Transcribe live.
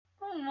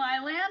Oh my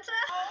Lanta!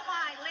 Oh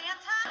my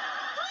Lanta!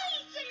 Holy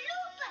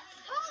chalupas!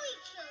 Holy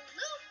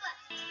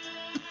chalupas!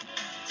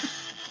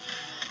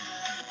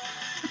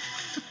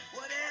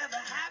 Whatever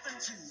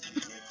happened to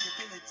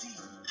predictability?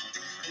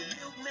 The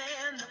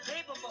milkman, the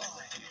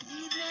paperboy,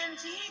 evening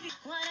TV.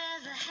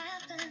 Whatever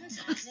happened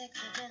to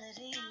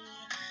predictability?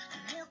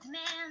 The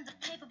milkman, the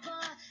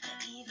paperboy,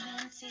 the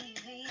evening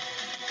TV.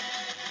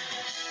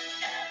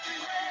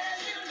 Everywhere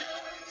you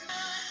look,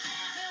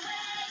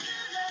 everywhere you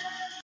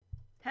look.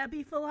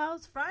 Happy Full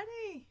House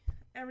Friday,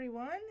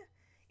 everyone.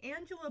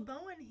 Angela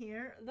Bowen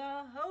here,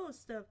 the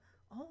host of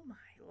Oh My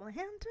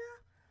Lanta,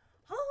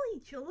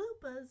 Holy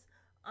Chalupas,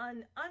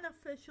 an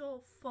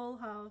unofficial Fuller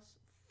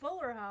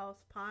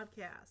House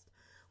podcast.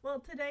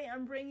 Well, today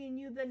I'm bringing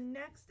you the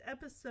next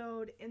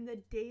episode in the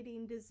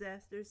Dating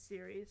Disaster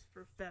series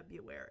for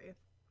February.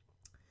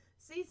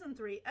 Season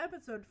 3,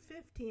 episode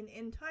 15,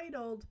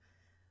 entitled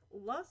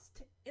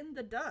Lust in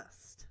the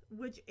Dust,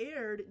 which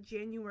aired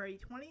January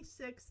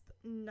 26th,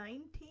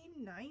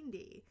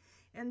 1990.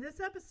 In this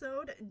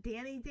episode,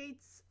 Danny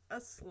dates a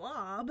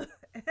slob,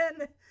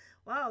 and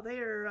wow, they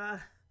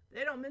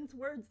don't mince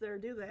words there,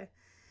 do they?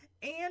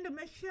 And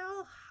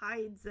Michelle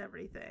hides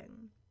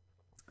everything.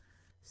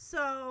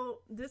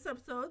 So, this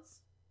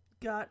episode's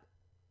got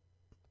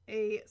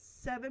a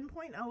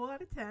 7.0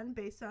 out of 10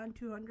 based on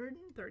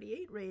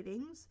 238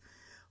 ratings.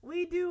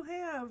 We do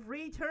have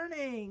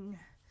returning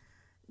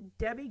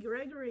Debbie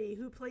Gregory,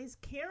 who plays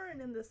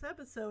Karen in this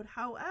episode.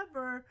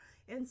 However,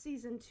 in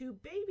season 2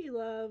 Baby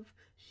Love,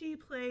 she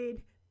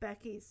played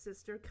Becky's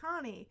sister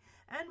Connie,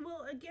 and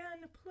will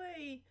again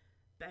play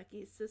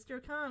Becky's sister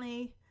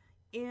Connie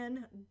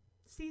in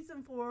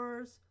season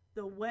 4's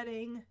The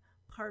Wedding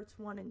parts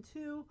 1 and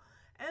 2,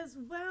 as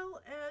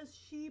well as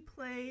she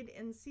played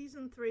in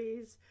season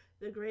 3's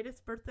The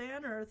Greatest Birthday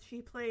on Earth.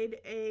 She played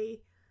the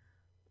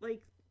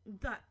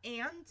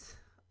aunt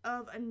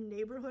of a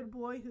neighborhood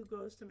boy who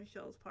goes to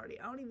Michelle's party.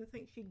 I don't even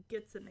think she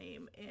gets a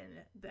name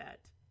in that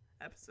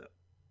episode.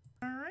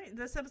 Alright,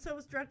 this episode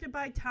was directed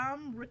by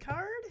Tom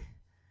Rickard,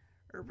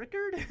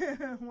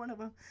 one of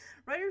them.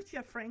 Writer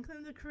Jeff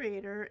Franklin, the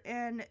creator,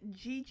 and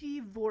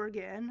Gigi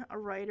Vorgan, a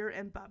writer,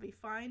 and Bobby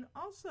Fine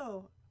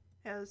also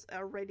has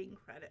a writing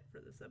credit for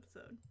this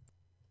episode.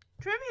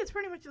 Trivia is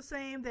pretty much the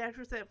same. The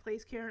actress that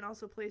plays Karen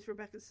also plays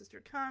Rebecca's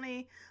sister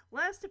Connie.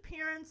 Last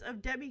appearance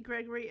of Debbie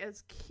Gregory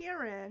as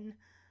Karen,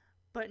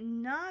 but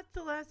not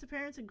the last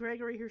appearance of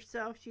Gregory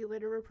herself. She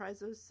later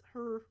reprises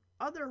her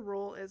other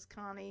role as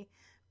Connie,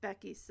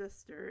 Becky's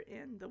sister,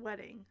 in The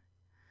Wedding.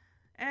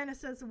 And it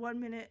says a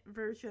 1-minute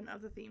version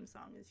of the theme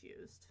song is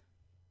used.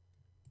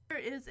 There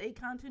is a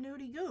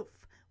continuity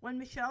goof. When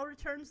Michelle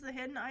returns the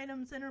hidden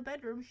items in her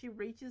bedroom, she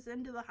reaches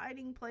into the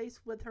hiding place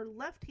with her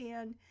left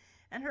hand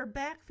and her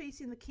back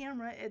facing the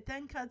camera. It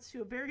then cuts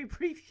to a very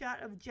brief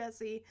shot of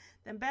Jessie,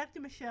 then back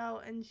to Michelle,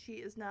 and she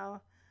is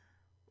now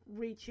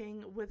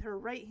reaching with her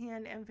right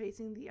hand and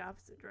facing the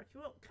opposite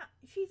direction. Well,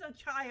 she's a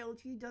child.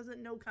 She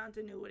doesn't know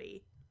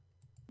continuity.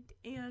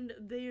 And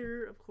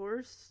there, of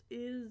course,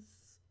 is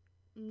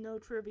no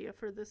trivia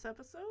for this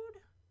episode.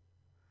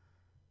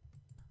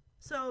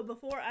 So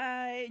before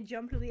I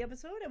jump to the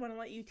episode, I want to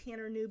let you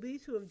Tanner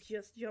newbies who have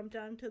just jumped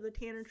onto the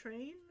Tanner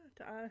train,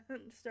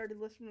 started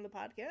listening to the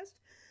podcast.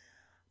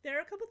 There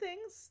are a couple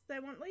things that I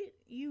want to let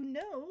you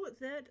know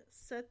that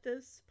set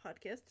this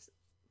podcast,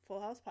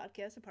 Full House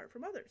podcast, apart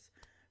from others.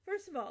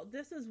 First of all,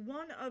 this is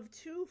one of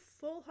 2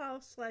 Full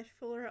House /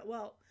 Fuller,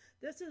 well,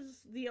 this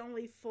is the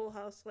only Full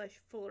House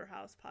 / Fuller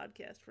House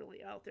podcast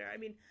really out there. I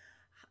mean,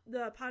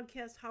 the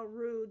podcast How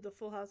Rude, the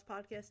Full House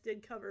podcast,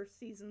 did cover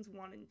seasons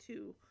 1 and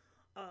 2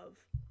 of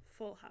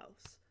Full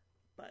House,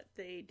 but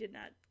they did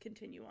not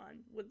continue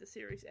on with the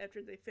series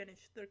after they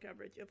finished their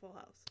coverage of Full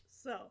House.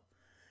 So,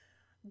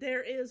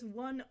 there is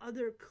one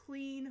other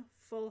clean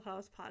Full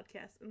House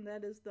podcast, and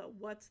that is the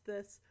What's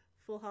This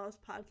Full House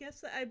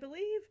podcast. I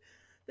believe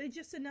they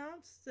just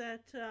announced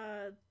that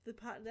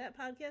that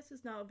podcast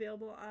is now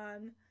available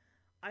on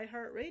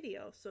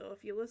iHeartRadio. So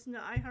if you listen to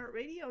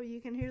iHeartRadio, you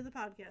can hear the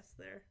podcast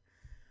there.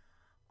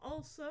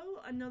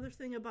 Also, another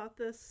thing about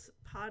this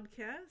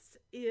podcast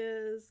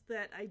is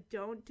that I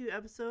don't do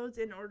episodes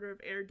in order of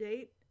air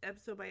date,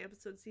 episode by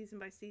episode, season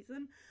by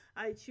season.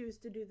 I choose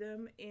to do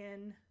them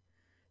in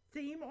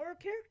theme or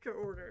character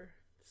order.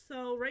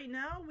 So right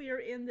now we are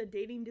in the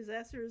Dating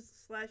Disasters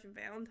 /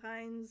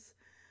 Valentine's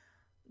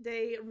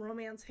Day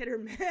romance hit or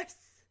miss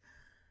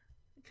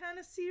kind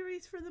of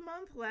series for the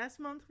month. Last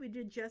month we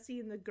did Jessie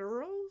and the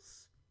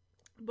Girls.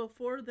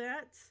 Before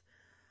that,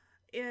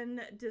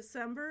 in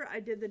December, I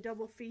did the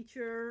double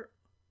feature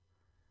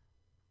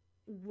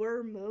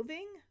We're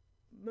Moving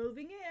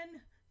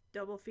In,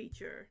 double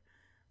feature.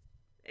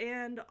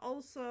 And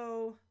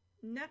also,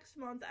 next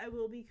month I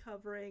will be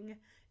covering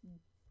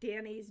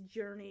Danny's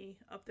journey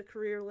up the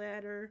career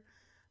ladder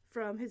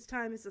from his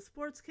time as a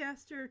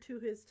sportscaster to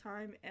his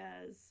time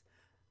as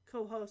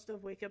co-host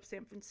of Wake Up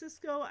San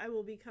Francisco. I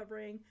will be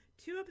covering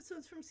 2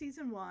 episodes from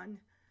season 1.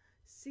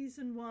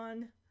 Season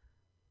 1,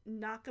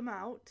 Knock 'Em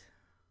Out,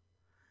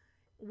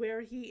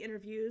 where he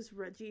interviews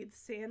Reggie the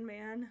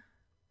Sandman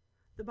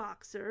the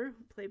boxer,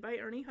 played by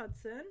Ernie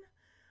Hudson.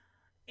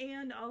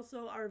 And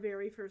also our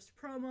very first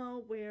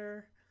promo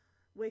where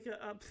Wake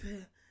Up,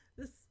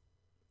 this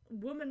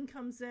woman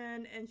comes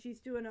in and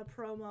she's doing a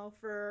promo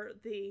for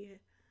the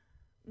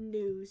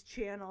news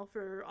channel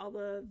for all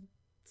the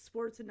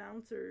sports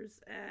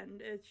announcers,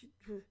 and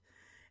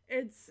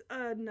it's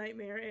a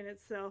nightmare in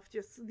itself,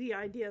 just the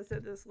ideas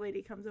that this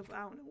lady comes up.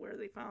 I don't know where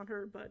they found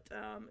her, but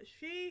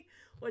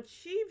what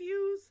she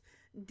views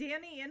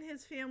Danny and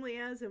his family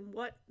as, and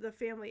what the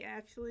family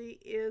actually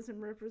is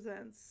and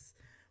represents,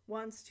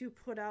 wants to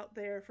put out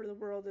there for the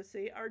world to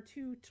see, are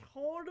two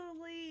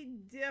totally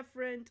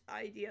different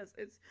ideas.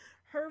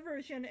 Her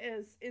version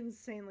is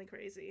insanely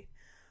crazy,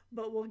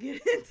 but we'll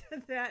get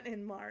into that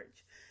in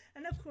March.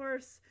 And of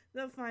course,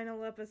 the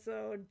final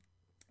episode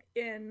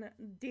in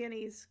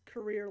Danny's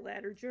career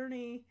ladder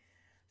journey,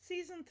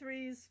 season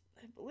 3's,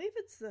 I believe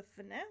it's the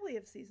finale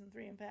of season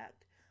 3, in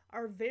fact,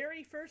 our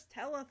very first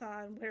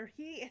telethon, where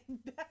he and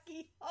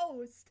Becky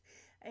host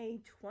a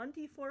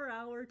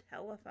 24-hour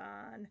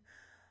telethon.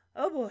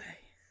 Oh boy.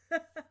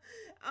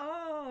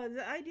 Oh,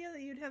 the idea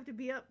that you'd have to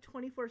be up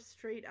 24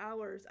 straight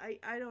hours.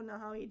 I don't know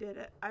how he did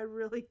it. I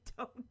really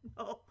don't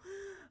know.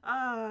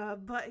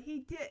 But he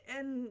did,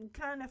 and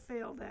kind of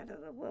failed at it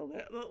a little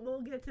bit. But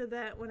we'll get to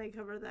that when I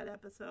cover that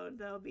episode.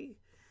 That'll be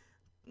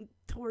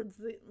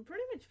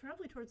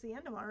probably towards the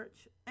end of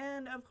March.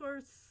 And of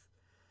course,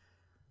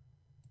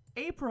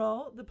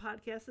 April, the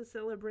podcast is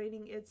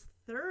celebrating its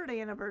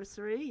 3rd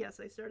anniversary.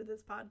 Yes, I started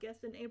this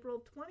podcast in April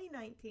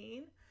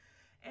 2019.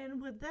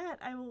 And with that,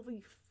 I will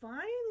be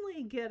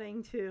finally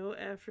getting to,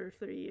 after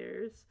 3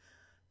 years,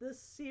 the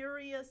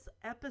serious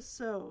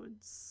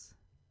episodes.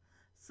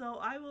 So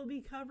I will be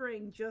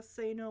covering Just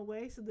Say No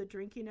Way, so the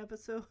drinking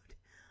episode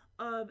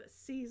of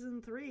season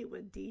 3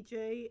 with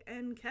DJ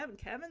and Kevin.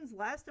 Kevin's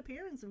last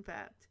appearance, in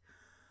fact.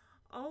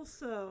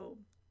 Also,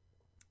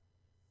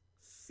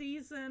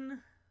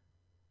 season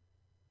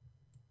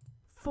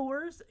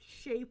 4's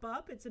Shape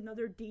Up. It's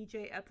another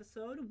DJ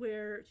episode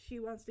where she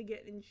wants to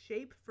get in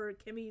shape for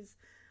Kimmy's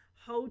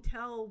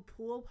hotel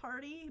pool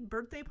party,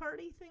 birthday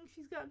party thing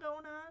she's got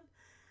going on.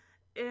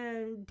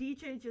 And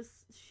DJ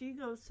she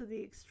goes to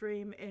the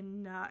extreme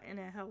and not in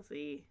a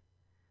healthy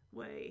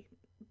way.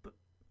 But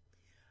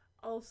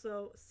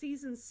also,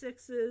 season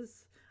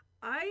 6's,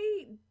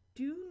 I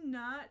do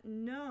not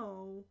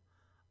know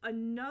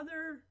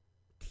another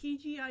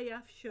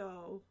TGIF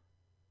show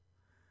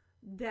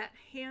that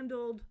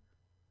handled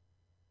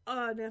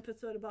an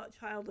episode about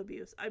child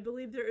abuse. I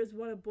believe there is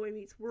one of Boy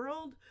Meets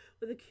World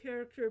with a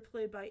character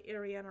played by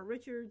Ariana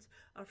Richards,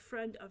 a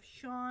friend of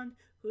Sean,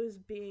 who is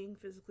being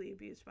physically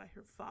abused by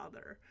her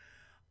father.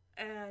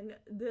 And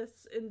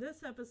in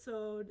this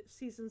episode,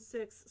 season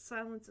 6,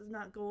 Silence is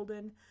Not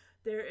Golden,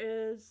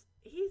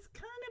 he's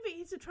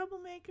a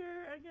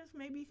troublemaker. I guess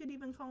maybe you could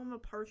even call him a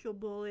partial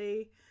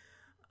bully.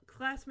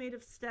 Classmate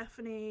of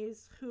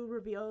Stephanie's, who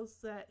reveals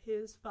that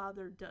his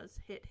father does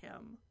hit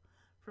him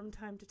from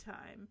time to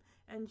time.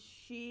 And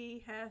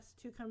she has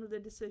to come to the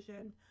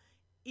decision,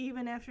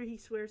 even after he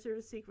swears her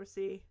to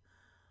secrecy,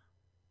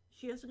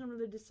 she has to come to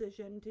the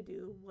decision to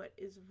do what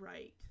is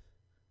right.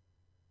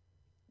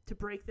 To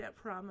break that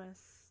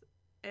promise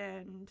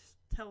and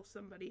tell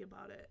somebody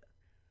about it.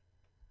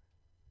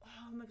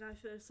 Oh my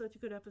gosh, that is such a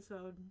good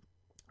episode.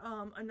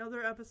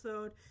 Another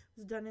episode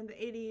was done in the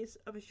 80s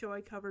of a show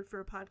I covered for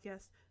a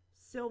podcast,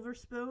 Silver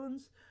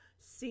Spoons.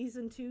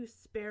 Season 2,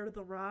 Spare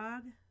the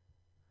Rod,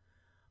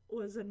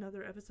 was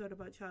another episode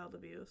about child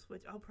abuse,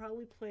 which I'll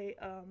probably play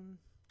a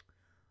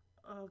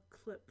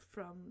clip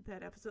from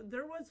that episode.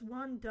 There was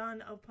one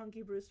done of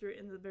Punky Brewster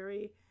in the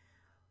very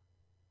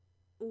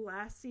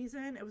last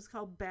season. It was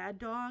called Bad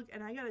Dog,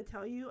 and I gotta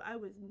tell you, I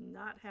was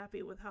not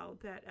happy with how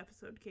that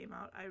episode came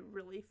out. I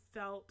really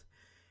felt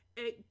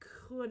it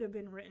could have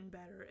been written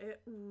better.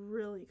 It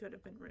really could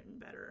have been written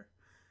better.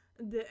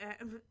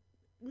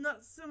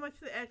 Not so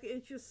much the act,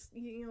 it's just,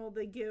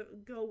 they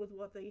go with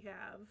what they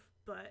have,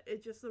 but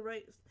it's just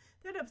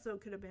that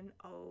episode could have been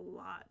a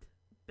lot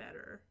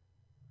better.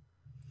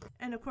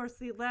 And of course,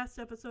 the last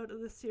episode of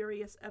the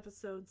Serious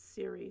Episodes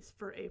series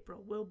for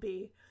April will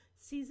be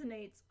season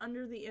 8's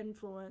Under the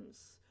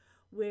Influence,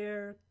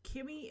 where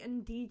Kimmy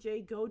and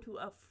DJ go to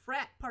a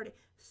frat party.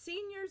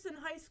 Seniors in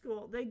high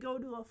school, they go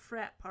to a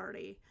frat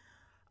party.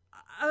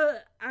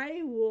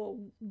 I will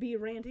be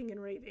ranting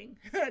and raving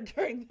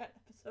during that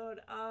episode.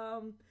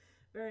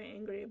 Very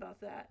angry about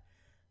that.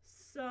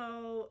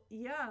 So,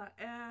 yeah,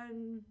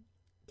 and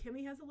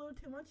Kimmy has a little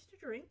too much to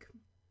drink.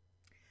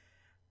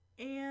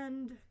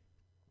 And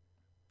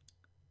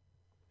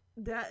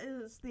that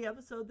is the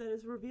episode that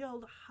is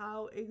revealed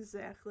how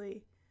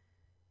exactly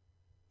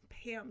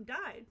Pam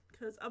died.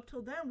 Because up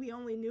till then, we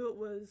only knew it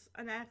was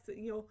an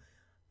accident.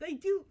 They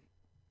do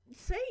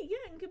say,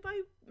 and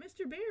goodbye,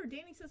 Mr. Bear.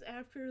 Danny says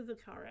after the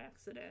car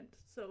accident.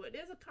 So it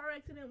is a car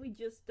accident, we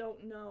just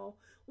don't know.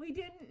 We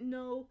didn't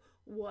know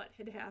what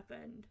had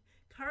happened.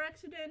 Car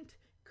accident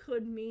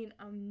could mean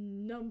a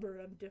number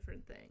of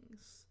different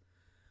things.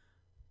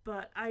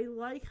 But I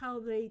like how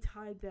they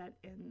tied that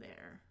in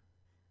there.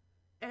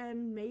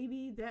 And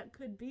maybe that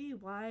could be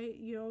why,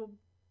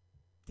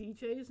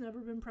 DJ has never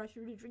been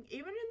pressured to drink.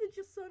 Even in the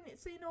Just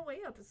Say No Way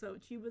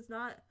episode, she was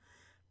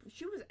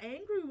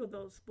angry with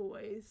those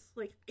boys.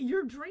 Like,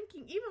 you're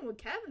drinking, even with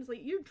Kevin's,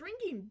 like, you're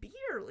drinking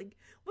beer. Like,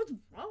 what's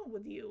wrong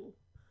with you?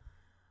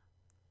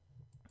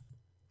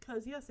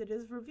 Because, yes, it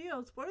is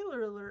revealed,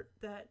 spoiler alert,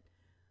 that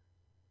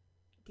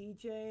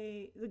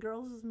DJ, the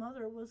girl's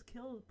mother, was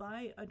killed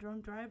by a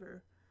drunk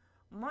driver.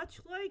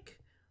 Much like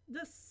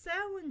the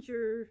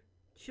Salinger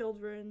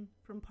children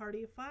from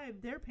Party of Five,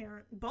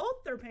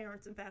 both their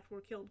parents, in fact,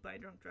 were killed by a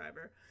drunk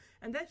driver.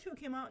 And that show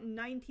came out in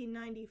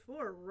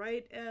 1994,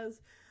 right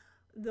as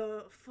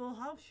the Full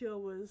House show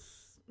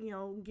was,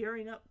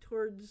 gearing up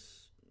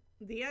towards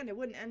the end. It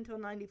wouldn't end until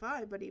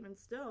 95, but even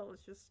still,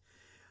 it's just,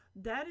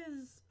 that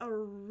is a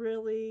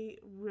really,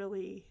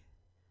 really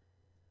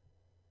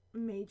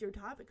major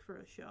topic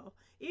for a show.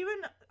 Even,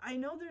 I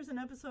know there's an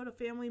episode of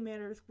Family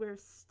Matters where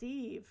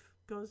Steve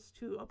goes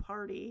to a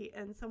party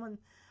and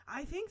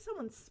I think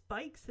someone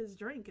spikes his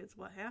drink is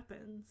what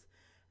happens,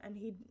 and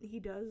he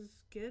does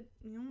get,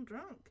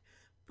 drunk.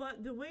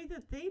 But the way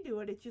that they do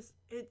it,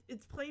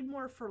 it's played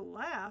more for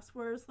laughs,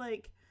 whereas,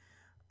 like,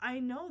 I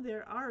know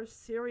there are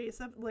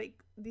serious,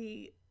 like,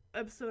 the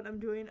episode I'm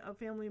doing of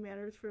Family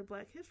Matters for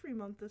Black History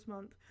Month this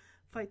month,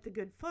 Fight the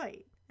Good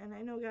Fight. And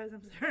I know, guys,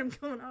 I'm sorry I'm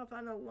going off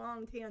on a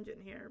long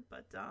tangent here,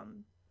 but,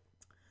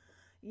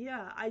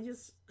 yeah,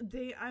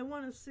 I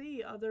want to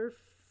see other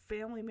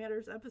Family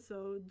Matters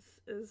episodes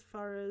as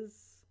far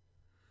as,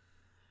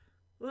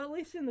 well, at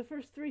least in the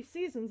first 3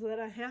 seasons that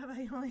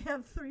I only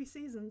have 3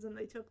 seasons, and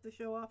they took the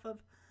show off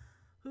of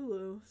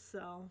Hulu,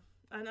 so,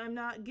 and I'm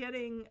not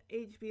getting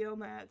HBO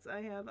Max.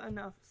 I have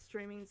enough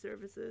streaming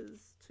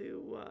services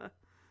to,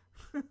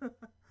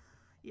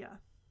 yeah,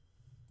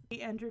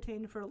 be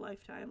entertained for a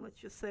lifetime, let's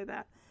just say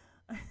that.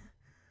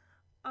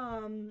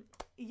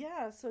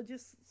 Yeah, so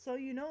just so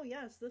you know,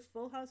 yes, this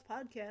Full House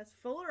podcast,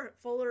 Full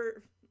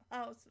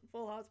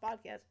House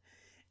podcast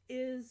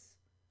is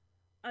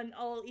an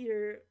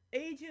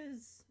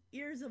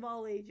ears of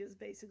all ages,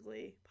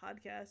 basically,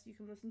 podcast. You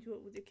can listen to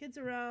it with your kids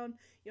around.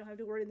 You don't have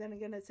to worry that I'm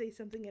going to say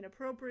something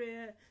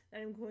inappropriate,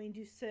 that I'm going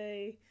to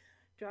say,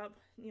 drop,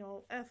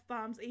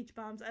 F-bombs,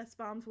 H-bombs,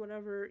 S-bombs,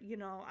 whatever,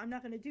 I'm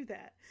not going to do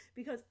that.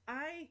 Because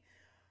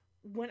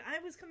when I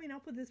was coming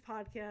up with this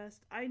podcast,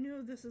 I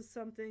knew this is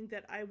something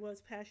that I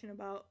was passionate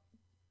about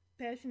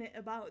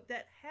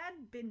that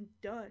had been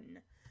done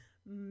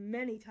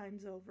many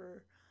times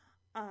over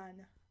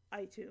on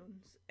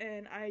iTunes.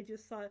 And I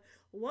just thought,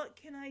 what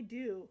can I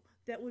do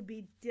that would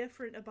be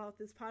different about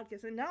this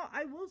podcast? And now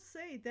I will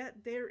say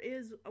that there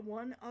is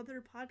one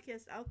other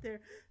podcast out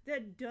there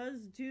that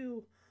does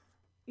do,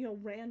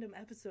 random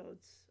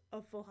episodes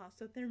of Full House,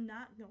 that they're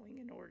not going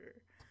in order.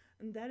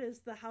 And that is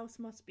The House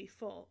Must Be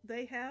Full.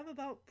 They have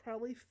about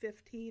probably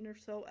 15 or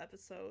so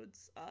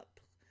episodes up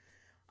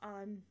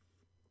on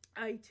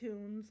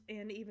iTunes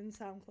and even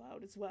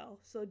SoundCloud as well.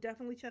 So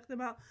definitely check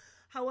them out.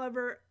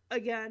 However,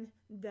 again,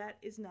 that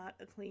is not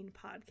a clean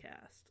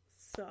podcast.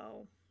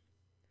 So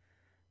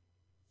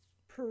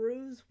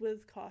peruse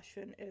with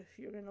caution if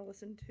you're going to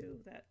listen to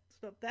that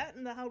stuff. That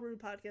and the How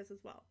Rude podcast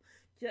as well.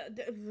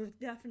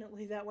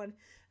 Definitely that one.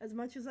 As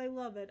much as I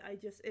love it,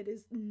 it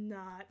is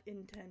not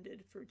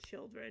intended for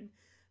children.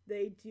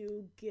 They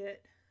do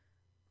get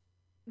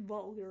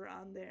vulgar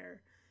on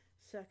there,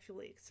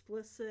 sexually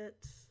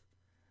explicit,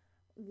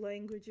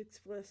 language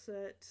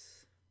explicit,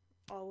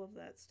 all of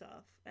that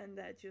stuff. And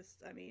that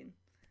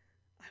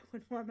I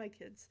wouldn't want my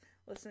kids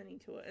listening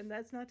to it. And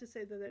that's not to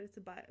say that it's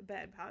a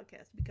bad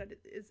podcast, because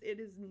it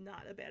is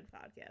not a bad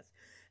podcast.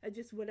 It's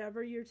just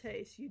whatever your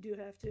taste, you do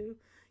have to,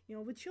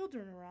 with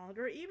children around,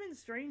 or even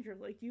strangers,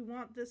 like, you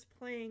want this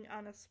playing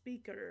on a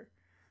speaker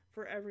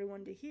for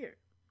everyone to hear.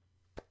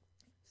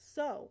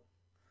 So,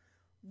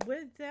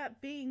 with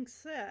that being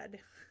said,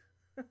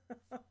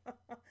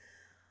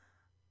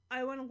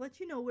 I want to let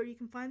you know where you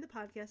can find the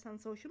podcast on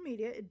social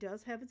media. It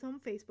does have its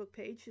own Facebook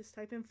page. Just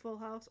type in Full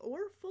House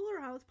or Fuller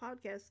House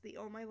Podcast, the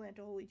Oh My Lanta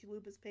Holy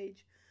Jalubas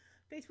page.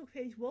 Facebook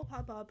page will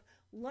pop up.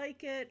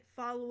 Like it,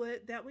 follow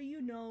it. That way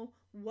you know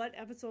what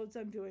episodes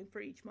I'm doing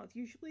for each month.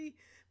 Usually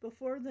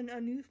before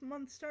a new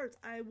month starts,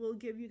 I will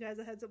give you guys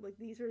a heads up, like,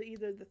 these are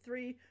either the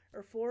 3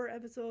 or 4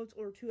 episodes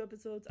or 2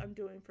 episodes I'm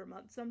doing for a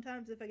month.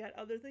 Sometimes if I got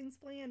other things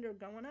planned or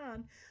going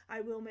on, I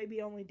will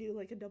maybe only do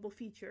like a double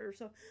feature or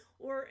so.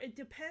 Or it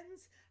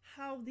depends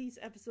how these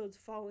episodes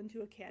fall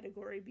into a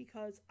category,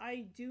 because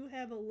I do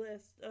have a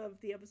list of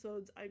the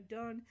episodes I've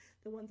done,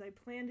 the ones I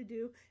plan to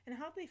do, and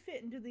how they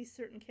fit into these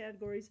certain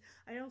categories.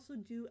 I also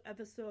do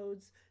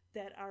episodes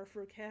that are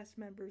for cast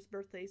members'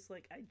 birthdays.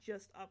 Like, I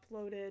just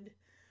uploaded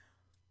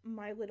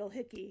My Little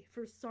Hickey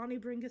for Sonny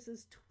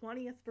Bringus'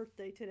 20th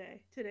birthday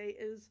today. Today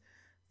is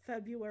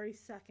February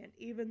 2nd,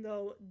 even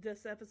though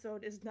this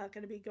episode is not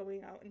going to be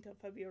going out until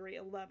February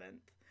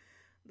 11th.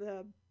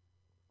 The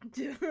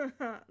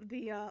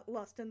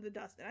Lust and the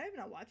Dust. And I have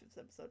not watched this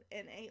episode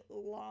in a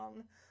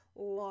long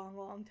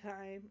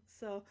time.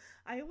 So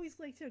I always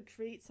like to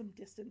create some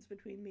distance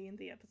between me and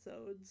the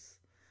episodes.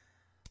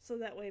 So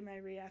that way my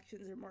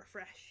reactions are more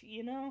fresh,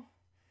 you know?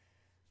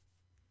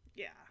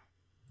 Yeah.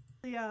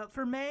 Yeah,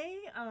 for May,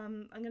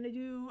 I'm going to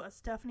do a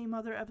Stephanie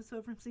Mother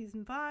episode from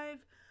season 5.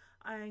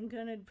 I'm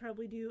going to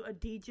probably do a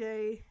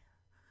DJ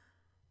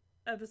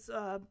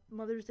episode,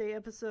 Mother's Day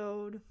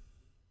episode.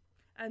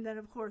 And then,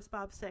 of course,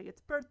 Bob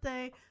Saget's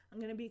birthday. I'm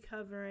going to be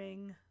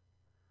covering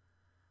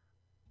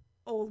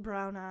Old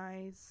Brown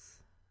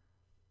Eyes.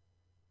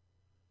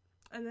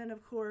 And then,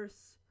 of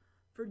course,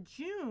 for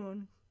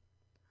June,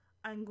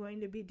 I'm going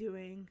to be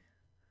doing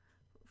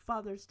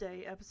Father's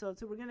Day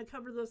episodes. So we're going to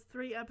cover those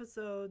 3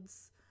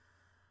 episodes.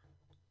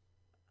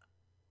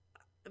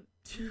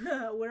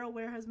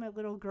 Where has my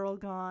little girl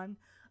gone?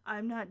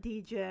 I'm not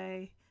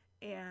DJ,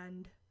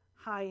 and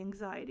High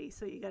Anxiety.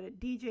 So you got a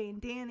DJ and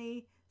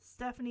Danny,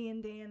 Stephanie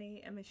and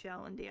Danny, and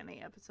Michelle and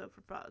Danny episode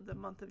for the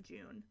month of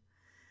June.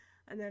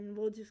 And then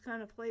we'll just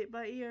kind of play it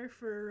by ear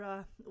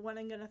for what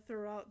I'm going to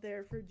throw out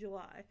there for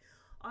July.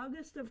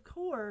 August, of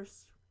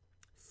course,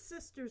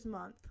 Sisters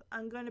Month.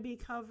 I'm going to be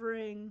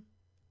covering,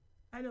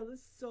 I know this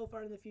is so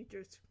far in the future,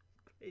 it's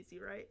crazy,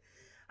 right?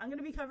 I'm going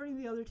to be covering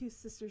the other 2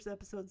 Sisters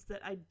episodes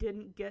that I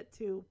didn't get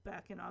to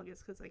back in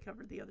August because I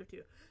covered the other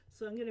 2.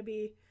 So I'm going to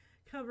be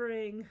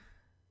covering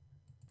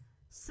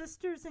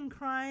Sisters in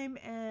Crime,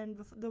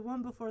 and the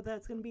one before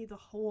that's going to be the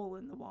Hole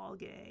in the Wall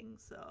Gang.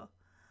 So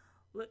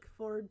look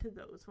forward to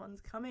those ones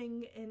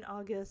coming in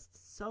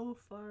August. So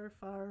far,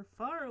 far,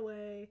 far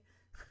away.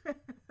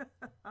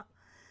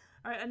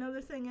 Alright,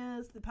 another thing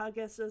is the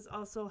podcast does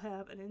also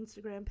have an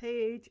Instagram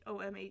page,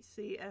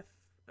 OMHCF,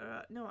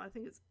 I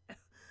think it's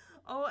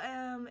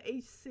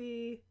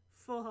OMHC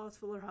Full House,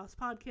 Fuller House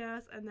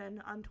Podcast, and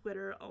then on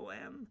Twitter,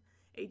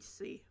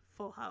 OMHC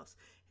Full House.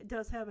 It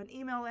does have an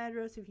email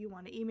address if you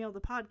want to email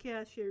the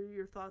podcast, share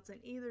your thoughts on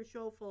either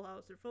show, Full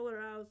House or Fuller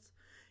House,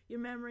 your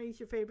memories,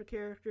 your favorite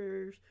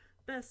characters,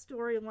 best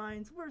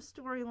storylines, worst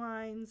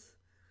storylines.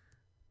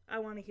 I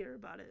want to hear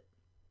about it.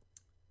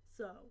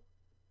 So,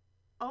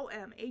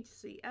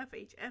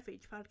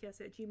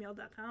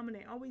 OMHCFHFHpodcast@gmail.com, and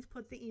I always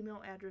put the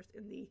email address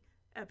in the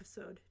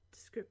episode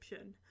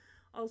description.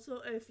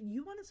 Also, if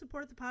you want to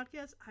support the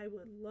podcast, I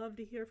would love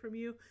to hear from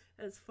you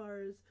as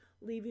far as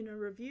leaving a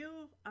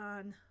review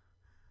on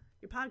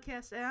your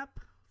podcast app,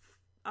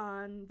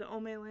 on the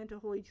Ome Atlanta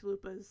Holy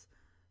Chalupas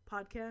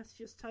podcast.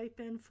 Just type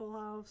in Full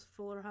House,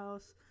 Fuller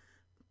House.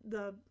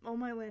 The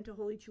Ome Atlanta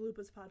Holy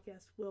Chalupas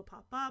podcast will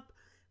pop up.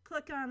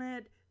 Click on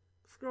it.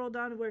 Scroll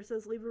down to where it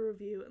says leave a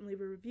review and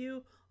leave a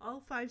review. All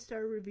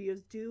 5-star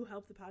reviews do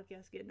help the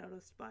podcast get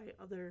noticed by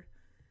other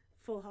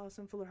Full House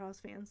and Fuller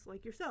House fans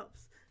like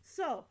yourselves.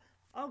 So,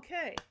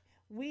 okay,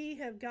 we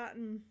have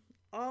gotten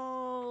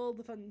all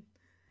the fun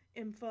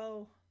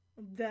info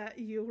that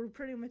you were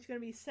pretty much going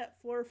to be set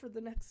for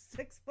the next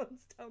 6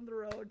 months down the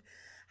road.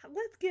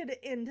 Let's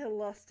get into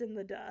Lust in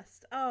the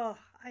Dust. Oh,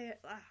 I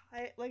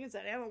like I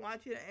said, I haven't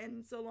watched it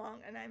in so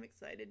long, and I'm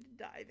excited to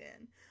dive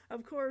in.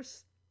 Of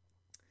course,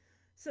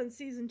 since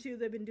season 2,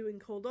 they've been doing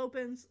cold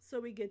opens, so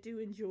we get to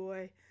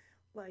enjoy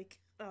like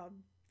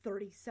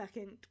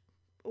 30-second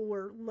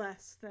or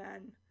less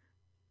than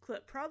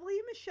clip. Probably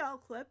a Michelle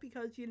clip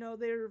because, you know,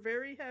 they're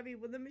very heavy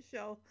with the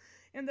Michelle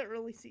in the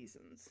early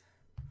seasons.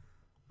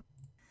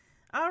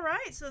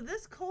 Alright, so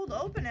this cold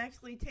open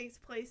actually takes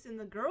place in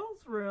the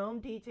girls'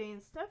 room, DJ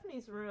and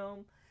Stephanie's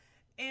room,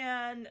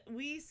 and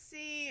we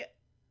see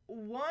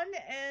one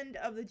end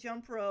of the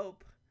jump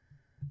rope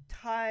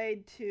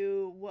tied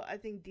to what I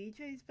think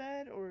DJ's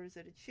bed, or is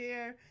it a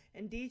chair,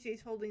 and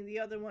DJ's holding the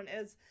other one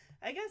as,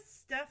 I guess,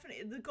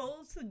 Stephanie, the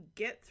goal is to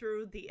get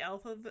through the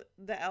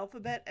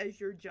alphabet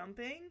as you're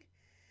jumping,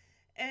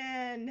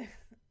 and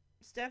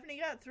Stephanie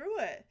got through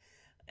it,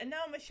 and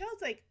now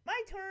Michelle's like,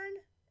 my turn,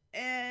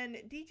 and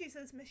DJ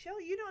says,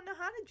 Michelle, you don't know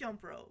how to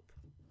jump rope,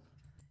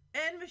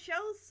 and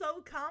Michelle's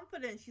so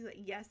confident, she's like,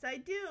 yes I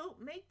do,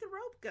 make the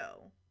rope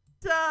go.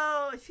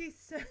 So she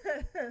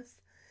says,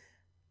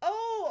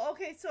 oh,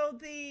 okay, so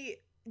the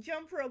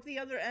jump rope, the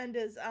other end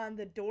is on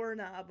the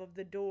doorknob of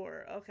the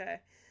door. Okay.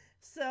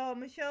 So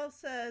Michelle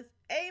says,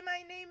 hey,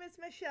 my name is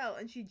Michelle,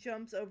 and she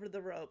jumps over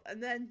the rope.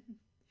 And then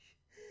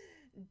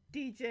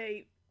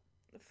DJ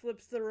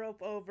flips the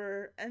rope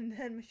over, and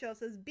then Michelle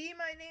says, B,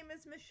 my name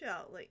is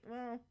Michelle. Like,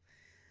 well,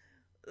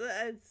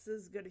 that's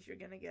as good as you're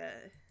gonna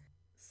get.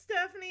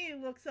 Stephanie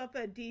looks up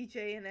at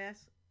DJ and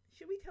asks,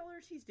 should we tell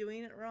her she's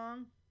doing it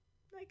wrong?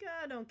 Like,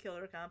 don't kill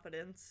her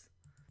confidence.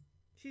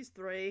 She's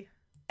 3.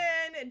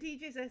 And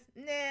DJ says,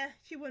 nah,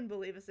 she wouldn't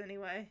believe us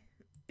anyway.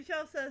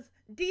 Michelle says,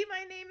 D,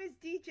 my name is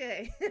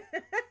DJ.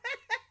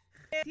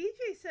 And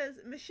DJ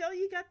says, Michelle,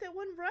 you got that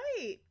one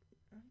right.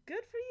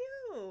 Good for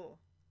you.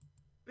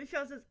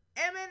 Michelle says,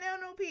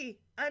 MNNOP,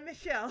 I'm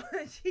Michelle.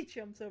 And she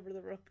jumps over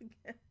the rope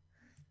again.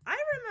 I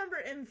remember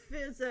in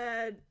phys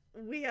ed,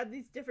 we had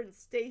these different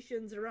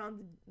stations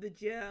around the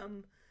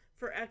gym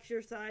for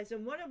exercise,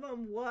 and one of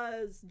them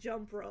was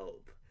jump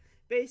rope.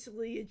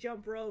 Basically, you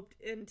jump roped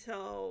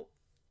until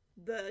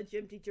the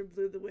gym teacher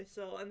blew the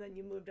whistle, and then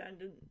you moved on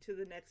to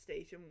the next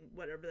station,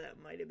 whatever that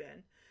might have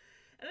been.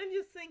 And I'm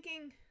just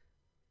thinking,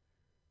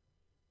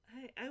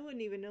 I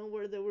wouldn't even know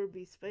where there would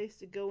be space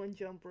to go and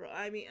jump rope.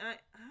 I mean, I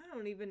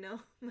don't even know.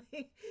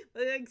 My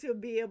legs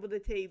would be able to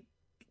take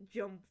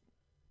jump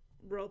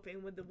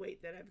roping with the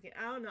weight that I've gained.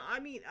 I don't know. I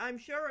mean, I'm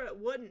sure it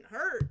wouldn't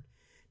hurt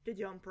to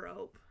jump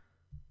rope.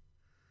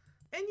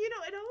 And, you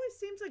know, it always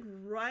seems like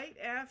right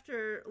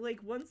after,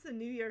 like, once the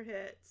new year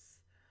hits,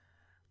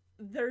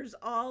 there's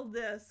all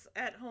this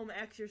at-home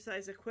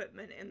exercise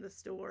equipment in the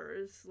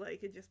stores.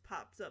 Like, it just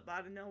pops up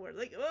out of nowhere.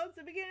 Like, oh, it's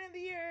the beginning of the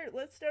year.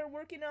 Let's start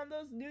working on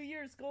those New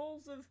Year's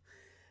goals of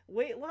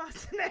weight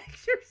loss and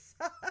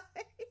exercise.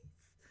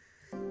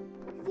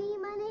 See,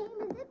 my name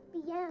is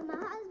Zippy, and my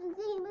husband's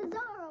name is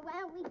Zorro,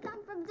 and we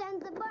come from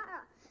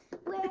Zanzibar,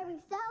 where we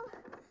sell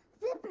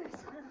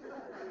zippers.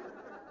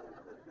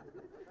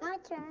 My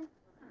turn.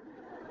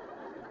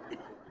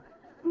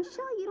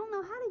 Michelle, you don't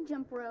know how to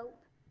jump rope.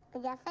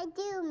 Yes, I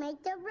do.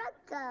 Make the rope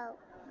go.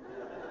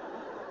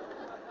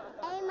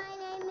 Hey, my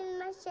name is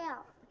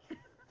Michelle.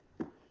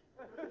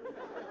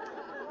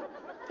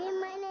 Hey,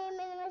 my name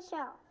is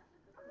Michelle.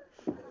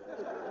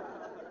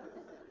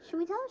 Should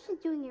we tell her she's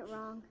doing it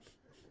wrong?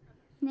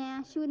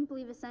 Nah, she wouldn't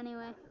believe us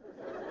anyway.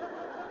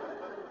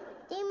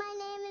 Hey, my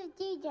name is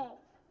DJ.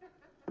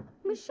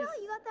 Michelle,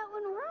 you got that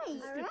one right.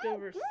 Skipped Alright,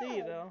 over C,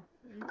 good. though.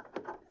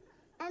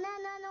 And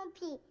no,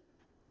 P.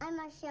 I'm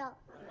Michelle.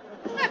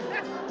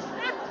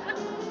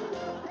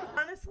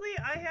 Honestly,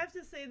 I have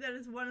to say that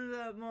is one of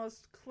the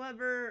most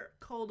clever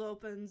cold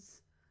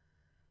opens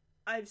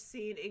I've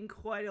seen in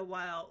quite a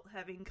while,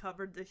 having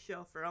covered this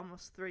show for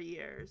almost 3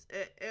 years.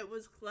 It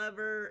was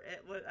clever.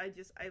 I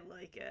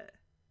like it.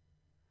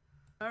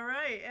 All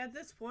right, at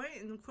this point,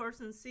 and of course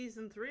in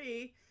season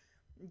 3,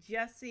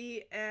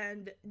 Jesse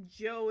and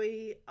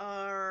Joey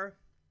are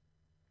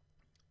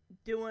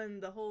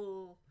doing the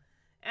whole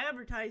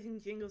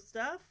advertising jingle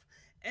stuff.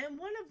 And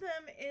one of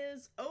them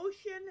is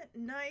Ocean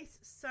Nice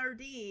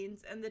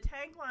Sardines. And the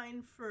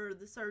tagline for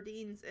the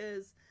sardines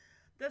is,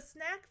 the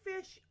snack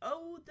fish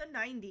of the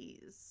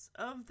 90s.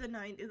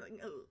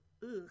 Like,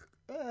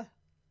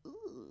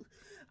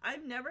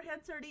 I've never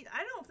had sardines.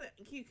 I don't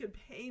think you could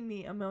pay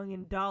me $1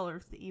 million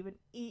to even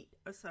eat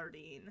a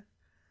sardine.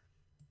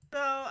 So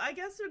I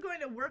guess they're going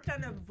to work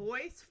on a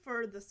voice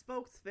for the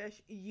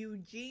spokesfish,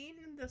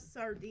 Eugene the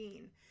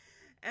Sardine.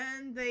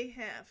 And they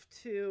have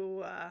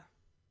to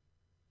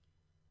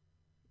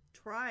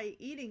try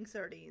eating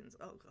sardines.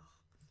 Oh, God.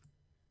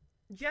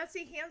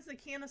 Jesse hands the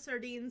can of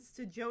sardines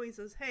to Joey and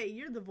says, hey,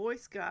 you're the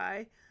voice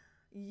guy.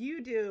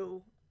 You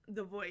do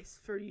the voice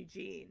for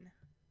Eugene.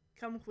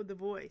 Come up with the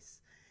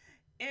voice.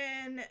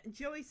 And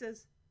Joey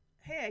says,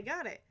 hey, I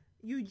got it.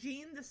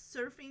 Eugene the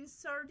surfing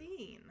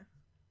sardine.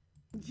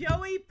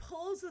 Joey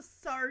pulls a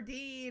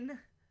sardine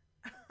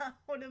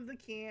out of the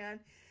can,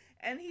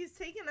 and he's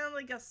taking on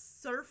like a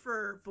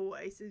surfer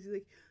voice. He's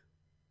like,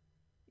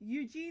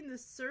 Eugene the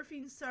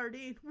surfing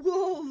sardine.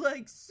 Whoa,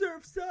 like,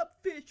 surf's up,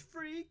 fish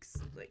freaks.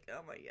 Like,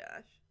 oh my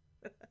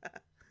gosh.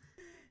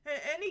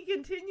 And he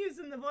continues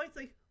in the voice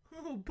like,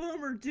 oh,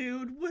 bummer,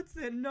 dude. What's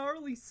that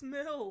gnarly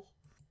smell?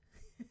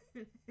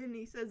 And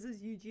he says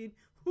as Eugene,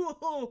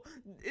 whoa,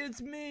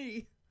 it's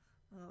me.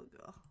 Oh,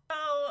 God.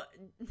 So,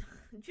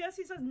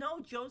 Jesse says,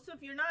 no,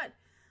 Joseph, you're not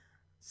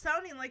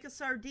sounding like a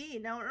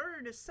sardine. Now, in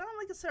order to sound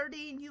like a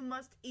sardine, you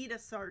must eat a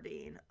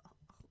sardine.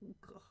 Oh,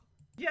 God.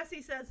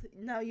 Jesse says,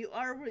 no, you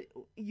are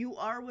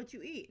what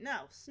you eat.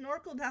 Now,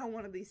 snorkel down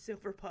one of these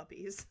silver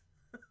puppies.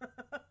 And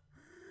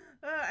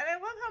I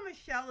love how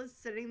Michelle is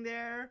sitting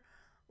there,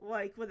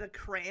 like, with a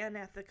crayon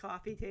at the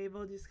coffee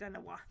table, just kind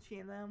of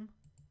watching them.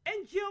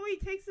 And Joey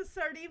takes a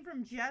sardine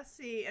from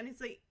Jesse, and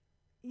he's like,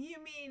 you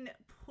mean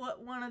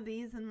put one of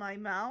these in my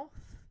mouth?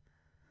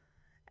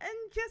 And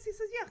Jesse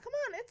says, yeah, come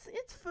on,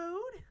 it's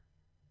food.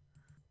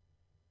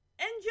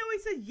 And Joey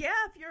says,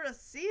 yeah, if you're a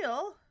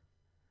seal.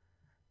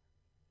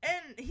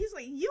 And he's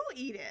like, you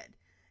eat it.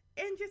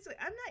 And Jesse's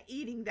like, I'm not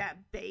eating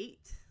that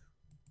bait.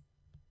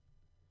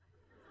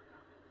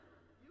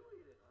 You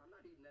eat it. I'm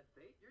not eating that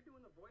bait. You're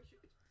doing the voice.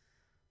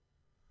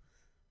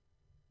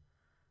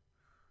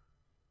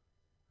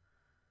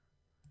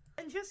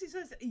 And Jesse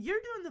says,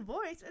 you're doing the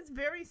voice. It's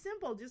very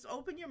simple. Just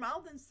open your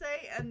mouth and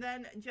say, and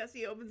then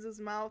Jesse opens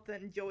his mouth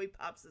and Joey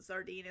pops the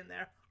sardine in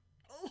there.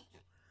 Ugh.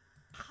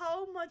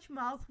 How much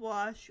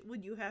mouthwash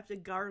would you have to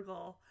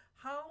gargle?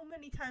 How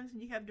many times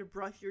would you have to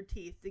brush your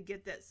teeth to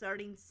get that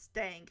sardine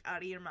stank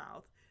out of your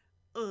mouth?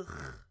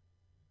 Ugh.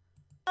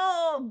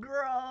 Oh,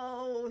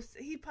 gross.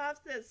 He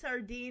pops that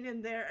sardine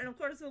in there, and of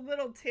course the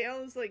little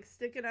tail is like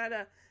sticking out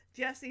of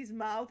Jesse's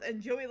mouth,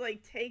 and Joey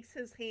like takes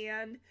his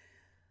hand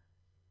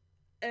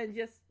and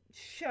just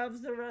shoves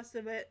the rest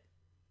of it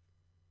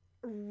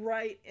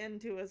right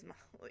into his mouth.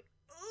 Like,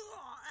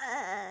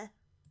 ugh.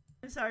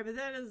 I'm sorry, but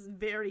that is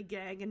very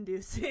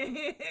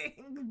gag-inducing.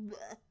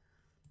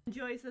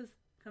 Joey says,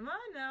 come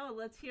on now,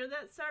 let's hear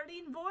that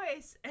sardine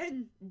voice.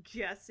 And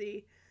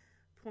Jesse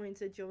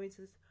points at Joey and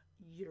says,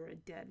 you're a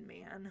dead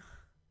man.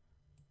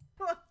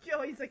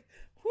 Joey's like,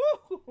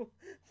 whoo,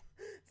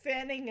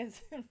 fanning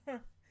his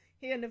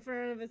hand in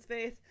front of his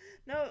face.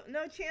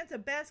 No chance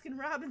of Baskin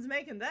Robbins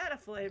making that a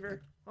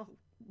flavor. Oh,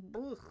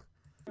 ugh.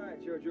 All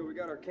right, Jojo, we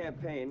got our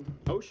campaign.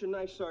 Ocean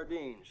Nice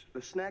Sardines.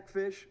 The snack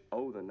fish,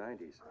 oh, the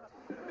 90s.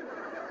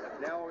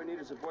 Now all we need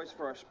is a voice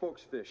for our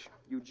spokesfish,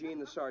 Eugene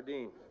the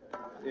Sardine.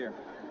 Here.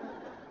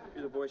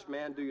 You're the voice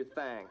man, do your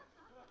thing.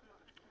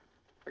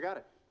 I got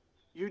it.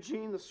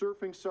 Eugene the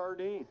Surfing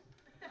Sardine.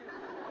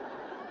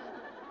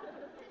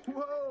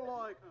 Whoa,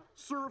 like,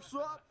 surf's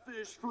up,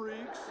 fish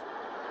freaks.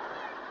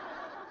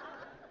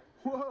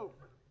 Whoa,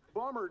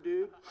 bummer,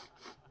 dude.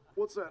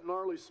 What's that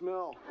gnarly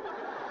smell?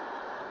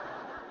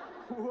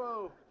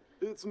 Whoa,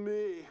 it's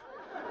me.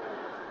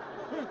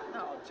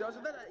 No,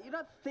 Joseph, you're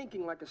not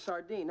thinking like a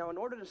sardine. Now, in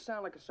order to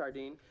sound like a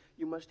sardine,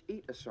 you must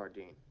eat a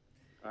sardine.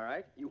 All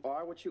right? You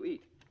are what you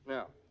eat.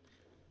 Now,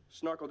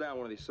 snorkel down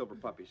one of these silver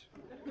puppies.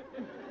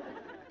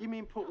 You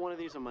mean put one of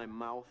these in my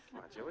mouth? Come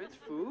on, Joey, it's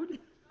food.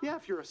 Yeah,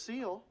 if you're a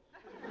seal.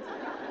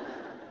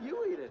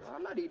 You eat it.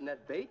 I'm not eating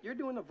that bait. You're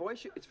doing the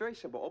voice. It's very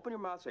simple. Open your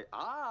mouth, say,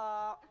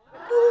 ah.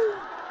 Ooh,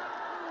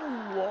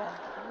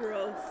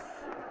 gross.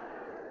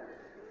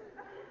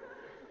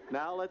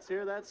 Now let's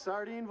hear that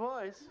sardine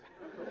voice.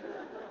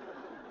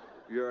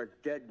 You're a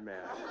dead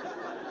man.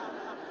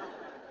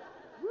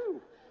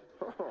 Woo.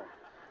 Oh.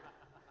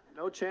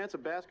 No chance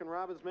of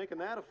Baskin-Robbins making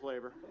that a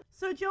flavor.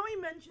 So Joey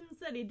mentions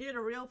that he did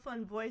a real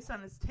fun voice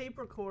on his tape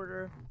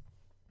recorder.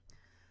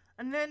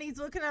 And then he's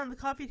looking on the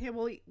coffee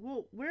table.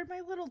 Well, where'd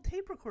my little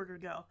tape recorder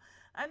go?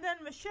 And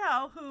then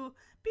Michelle, who,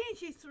 being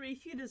she's 3,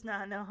 she does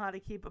not know how to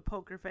keep a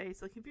poker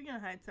face. Like, if you're going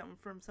to hide something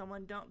from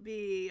someone, don't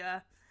be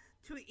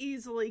too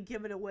easily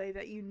give it away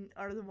that you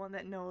are the one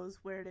that knows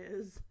where it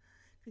is.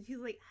 Because she's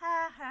like,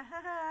 ha, ha,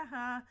 ha, ha,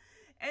 ha.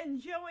 And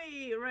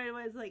Joey right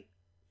away is like,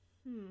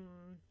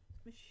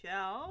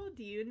 Michelle,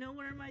 do you know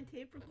where my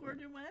tape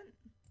recorder went?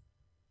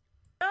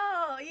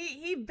 No,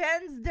 he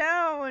bends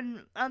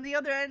down on the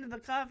other end of the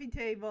coffee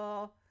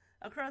table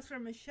across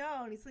from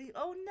Michelle, and he's like,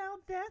 oh, now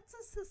that's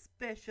a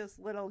suspicious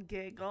little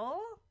giggle.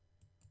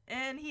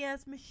 And he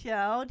asks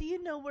Michelle, do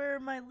you know where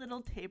my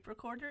little tape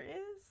recorder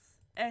is?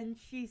 And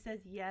she says,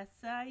 yes,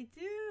 I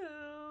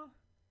do.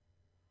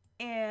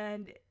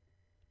 And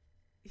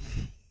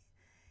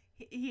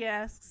he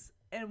asks,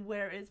 and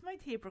where is my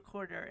tape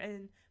recorder?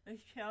 And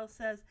Michelle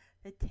says,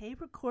 the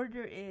tape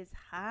recorder is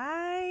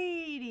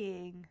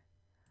hiding.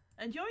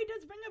 And Joey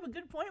does bring up a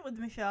good point with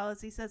Michelle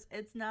as he says,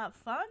 it's not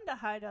fun to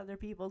hide other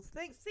people's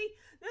things. See,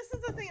 this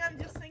is the thing I'm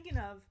just thinking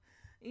of.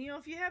 You know,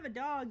 if you have a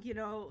dog, you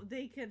know,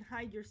 they can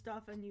hide your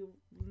stuff and you'll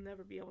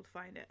never be able to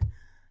find it.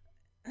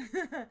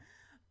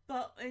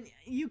 But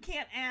you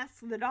can't ask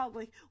the dog,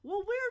 like,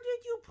 well, where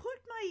did you put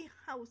my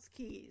house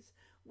keys?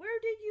 Where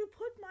did you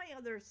put my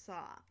other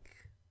sock?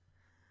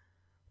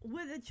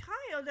 With a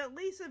child, at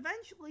least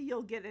eventually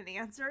you'll get an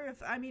answer.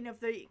 If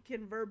they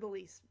can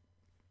verbally,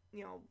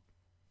 you know,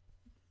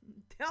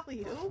 tell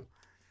you.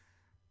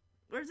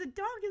 Whereas a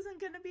dog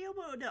isn't going to be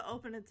able to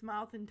open its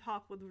mouth and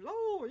talk with,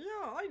 oh,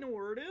 yeah, I know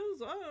where it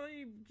is.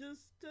 I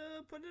just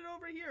put it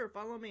over here.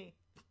 Follow me.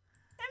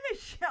 And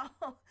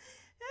Michelle,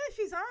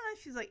 she's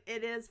honest. She's like,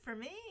 it is for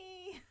me.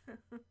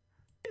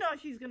 You know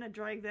she's going to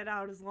drag that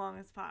out as long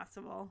as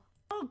possible.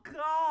 Oh,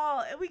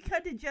 God. And we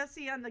cut to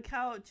Jesse on the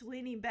couch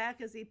leaning back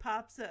as he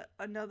pops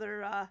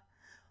another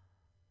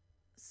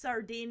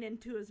sardine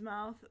into his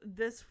mouth.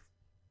 This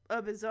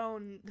of his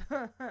own...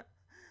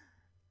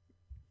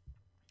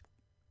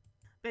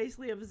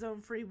 basically of his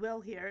own free will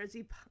here, as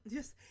he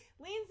just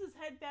leans his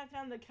head back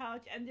on the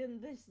couch and then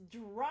this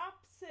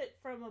drops it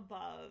from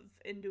above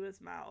into his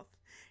mouth.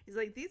 He's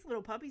like, these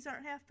little puppies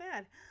aren't half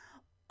bad.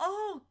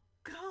 Oh,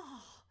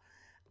 God.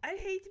 I'd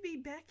hate to be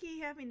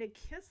Becky having to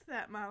kiss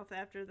that mouth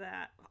after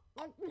that.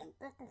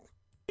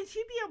 And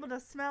she'd be able to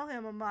smell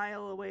him a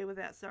mile away with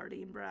that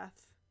sardine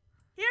breath.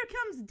 Here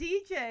comes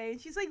DJ, and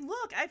she's like,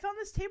 look, I found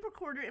this tape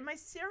recorder in my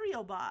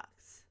cereal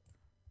box.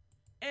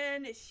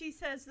 And she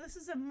says, this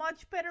is a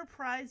much better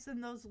prize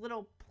than those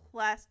little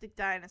plastic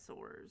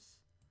dinosaurs.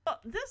 Well,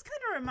 this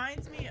kind of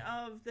reminds me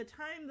of the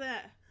time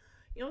that,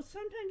 you know,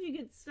 sometimes you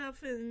get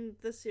stuff in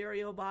the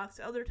cereal box.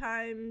 Other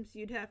times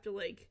you'd have to,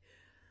 like,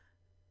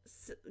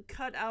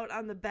 cut out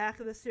on the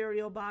back of the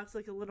cereal box,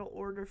 like, a little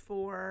order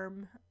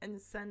form and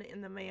send it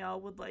in the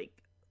mail with,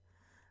 like,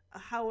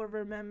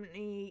 however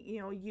many, you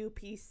know,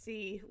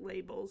 UPC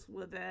labels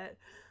with it.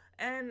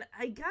 And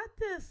I got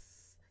this.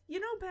 You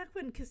know, back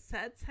when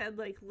cassettes had,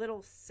 like,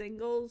 little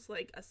singles,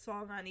 like, a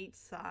song on each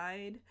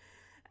side,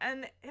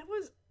 and it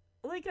was,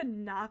 like, a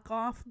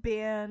knockoff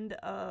band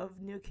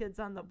of New Kids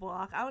on the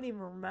Block. I don't even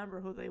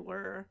remember who they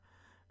were.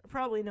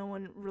 Probably no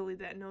one really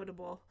that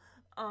notable.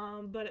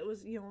 But it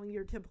was, you know,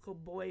 your typical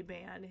boy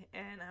band,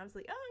 and I was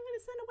like, oh, I'm going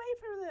to send away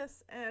for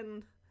this,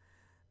 and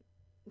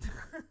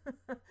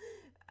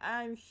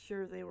I'm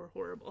sure they were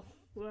horrible,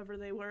 whoever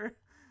they were.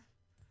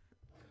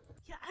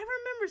 Yeah, I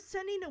remember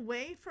sending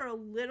away for a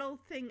little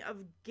thing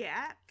of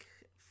GAC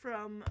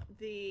from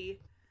the,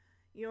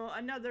 you know,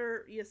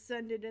 another, you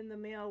send it in the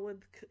mail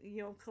with,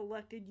 you know,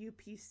 collected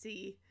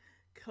UPC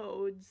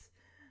codes.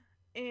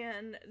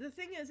 And the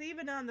thing is,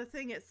 even on the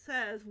thing it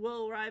says,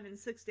 will arrive in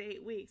 6 to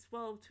 8 weeks.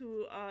 Well,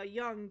 to a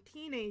young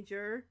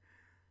teenager,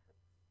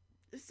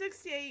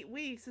 6 to 8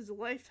 weeks is a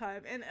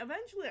lifetime, and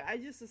eventually I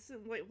just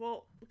assumed, like,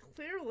 well,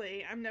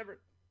 clearly I'm never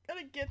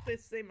gonna get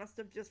this. They must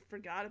have just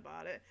forgot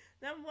about it.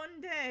 Then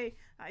one day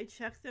I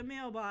checked the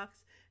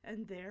mailbox,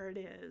 and there it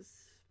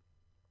is.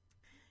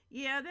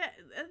 Yeah,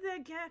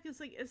 that gag is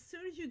like, as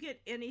soon as you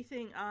get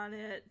anything on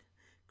it,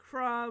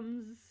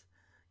 crumbs,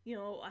 you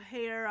know, a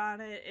hair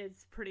on it,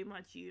 it's pretty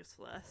much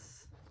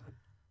useless.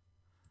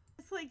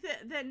 It's like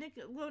that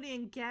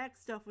Nickelodeon gag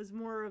stuff was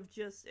more of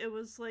just, it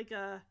was like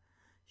a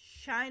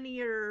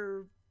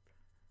shinier,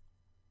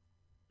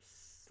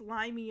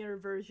 slimier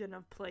version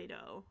of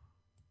Play-Doh.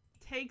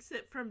 Takes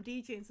it from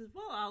DJ and says,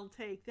 well, I'll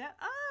take that.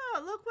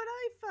 Oh, look what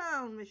I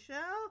found,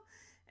 Michelle.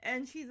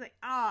 And she's like,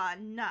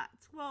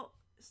 nuts. Well,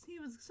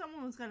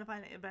 someone was going to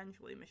find it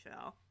eventually,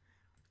 Michelle.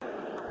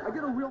 I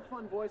get a real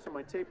fun voice on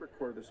my tape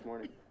recorder this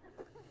morning.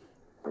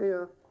 Hey,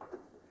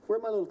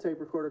 where'd my little tape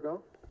recorder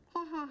go?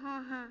 Ha ha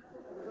ha ha.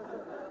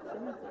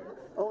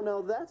 Oh,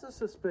 now that's a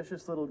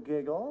suspicious little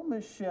giggle.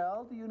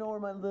 Michelle, do you know where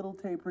my little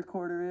tape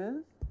recorder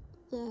is?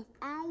 Yes,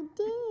 I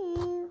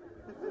do.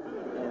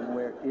 And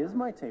where is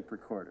my tape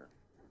recorder?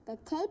 The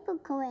tape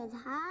recorder is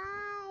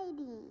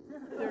hiding.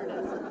 There it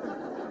is.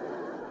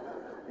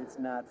 It's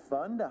not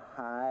fun to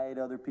hide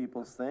other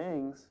people's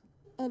things.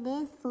 It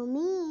is for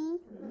me.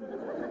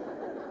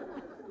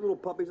 Little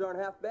puppies aren't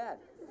half bad.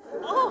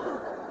 Oh,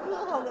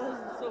 that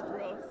was so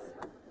gross.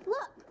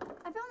 Look,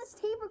 I found this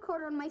tape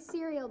recorder in my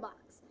cereal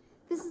box.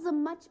 This is a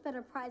much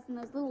better prize than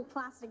those little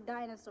plastic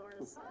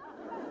dinosaurs.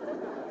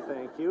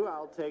 Thank you,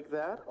 I'll take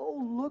that. Oh,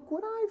 look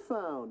what I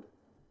found.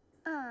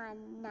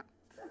 Nuts.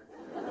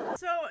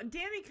 So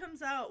Danny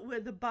comes out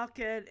with a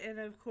bucket and,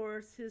 of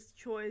course, his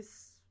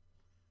choice,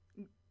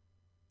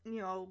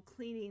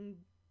 cleaning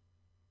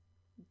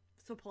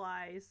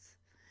supplies.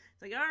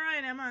 It's like, all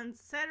right, I'm on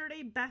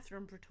Saturday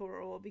bathroom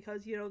patrol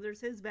because,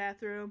 there's his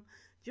bathroom,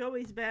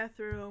 Joey's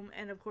bathroom,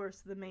 and, of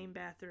course, the main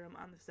bathroom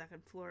on the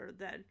second floor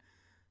that,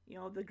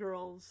 the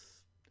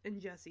girls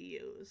and Jesse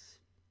use.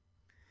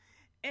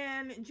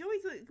 And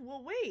Joey's like,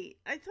 well, wait,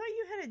 I thought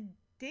you had a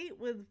date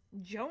with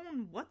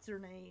Joan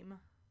what's-her-name.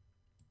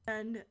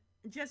 And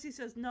Jesse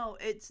says, no,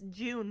 it's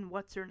June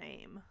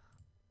what's-her-name.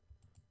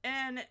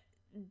 And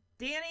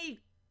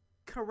Danny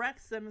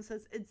corrects them and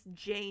says, it's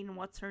Jane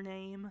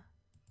what's-her-name.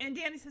 And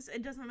Danny says,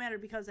 it doesn't matter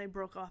because I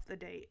broke off the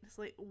date. It's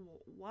like,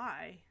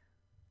 why?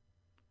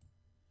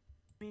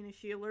 I mean, is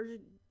she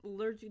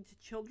allergic to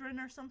children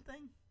or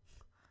something?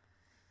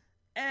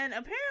 And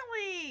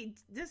apparently,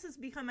 this has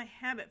become a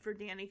habit for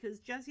Danny, because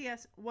Jesse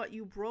asks, what,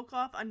 you broke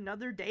off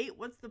another date?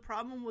 What's the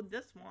problem with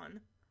this one?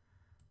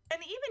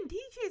 And even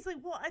DJ's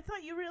like, well, I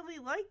thought you really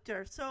liked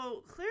her.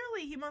 So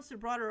clearly he must have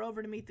brought her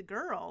over to meet the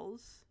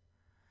girls.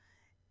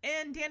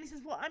 And Danny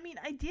says, well, I mean,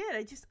 I did.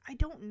 I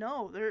don't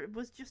know. There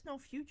was just no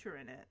future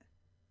in it.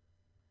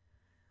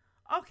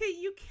 Okay,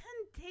 you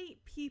can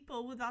date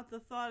people without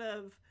the thought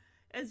of,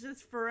 is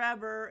this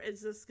forever?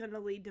 Is this going to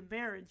lead to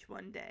marriage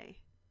one day?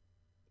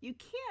 You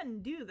can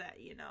do that,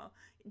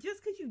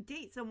 Just because you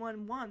date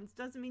someone once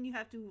doesn't mean you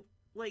have to,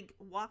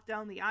 walk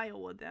down the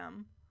aisle with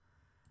them.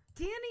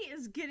 Danny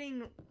is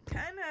getting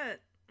kind of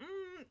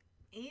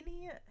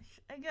anal-ish,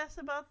 I guess,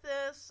 about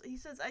this. He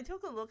says, I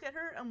took a look at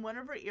her, and one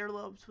of her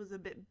earlobes was a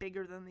bit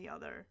bigger than the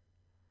other.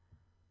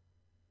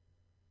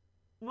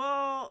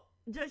 Well,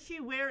 does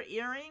she wear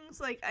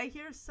earrings? I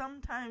hear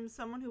sometimes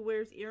someone who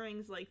wears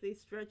earrings, they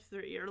stretch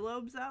their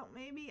earlobes out,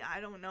 maybe?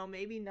 I don't know,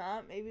 maybe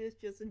not. Maybe it's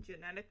just a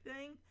genetic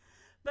thing.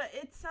 But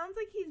it sounds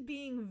like he's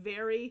being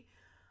very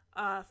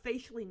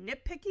facially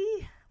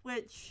nitpicky,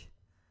 which...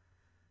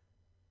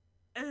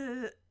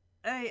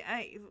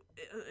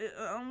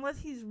 unless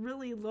he's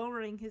really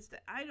lowering his,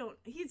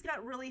 he's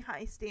got really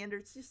high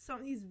standards,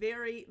 he's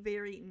very,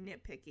 very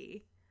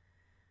nitpicky.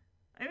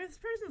 I mean, this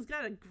person's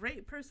got a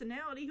great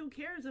personality, who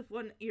cares if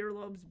one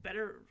earlobe's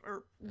better,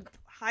 or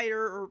higher,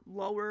 or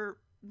lower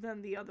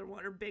than the other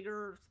one, or bigger,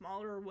 or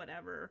smaller, or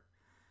whatever.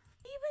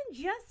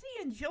 Even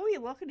Jesse and Joey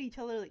look at each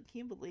other like, can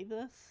you believe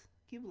this?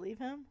 Can you believe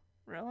him?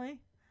 Really?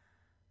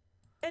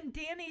 And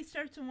Danny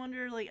starts to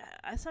wonder,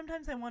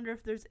 sometimes I wonder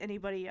if there's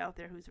anybody out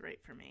there who's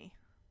right for me.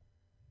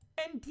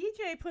 And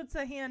DJ puts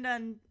a hand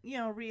on,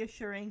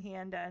 reassuring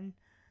hand on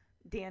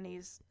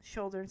Danny's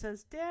shoulder and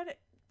says, Dad,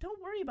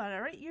 don't worry about it,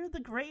 all right? You're the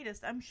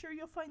greatest. I'm sure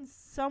you'll find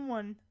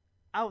someone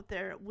out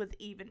there with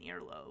even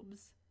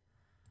earlobes.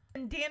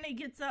 And Danny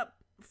gets up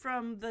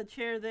from the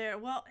chair there.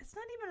 Well, it's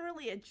not even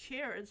really a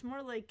chair. It's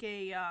more like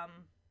an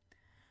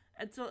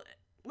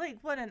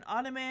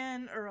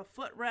ottoman or a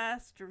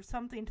footrest or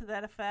something to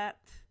that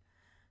effect.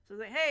 So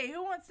it's like, hey,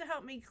 who wants to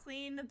help me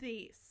clean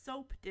the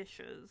soap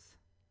dishes?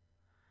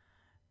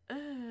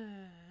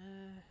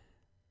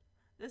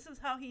 This is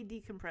how he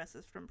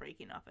decompresses from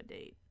breaking off a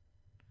date.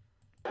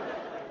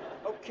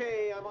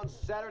 Okay, I'm on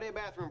Saturday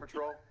bathroom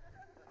patrol.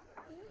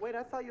 Wait,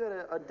 I thought you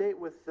had a date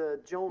with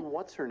Joan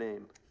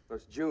what's-her-name.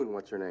 It's June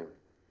what's-her-name.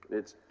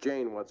 It's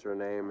Jane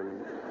what's-her-name,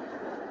 and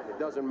it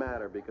doesn't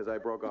matter because I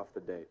broke off the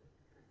date.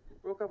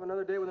 Broke off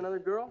another date with another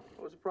girl?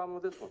 What was the problem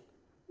with this one?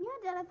 Yeah,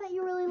 Dad, I thought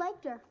you really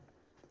liked her.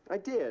 I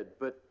did,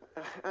 but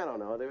I don't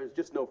know. There was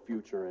just no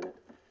future in it.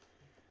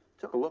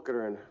 Took a look at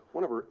her, and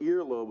one of her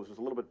earlobes was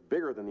a little bit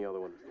bigger than the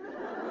other one.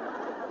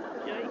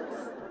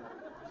 Yikes.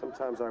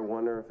 Sometimes I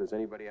wonder if there's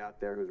anybody out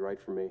there who's right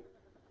for me.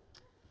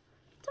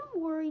 Don't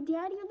worry,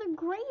 Dad, you're the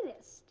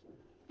greatest.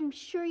 I'm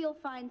sure you'll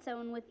find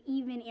someone with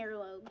even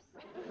earlobes.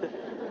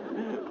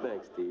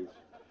 Thanks, Deej.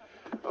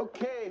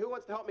 Okay, who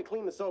wants to help me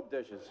clean the soap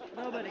dishes?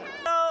 Nobody.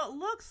 So,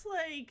 looks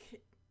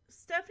like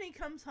Stephanie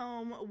comes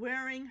home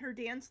wearing her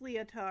dance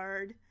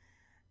leotard,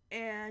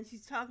 and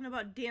she's talking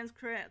about dance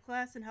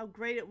class and how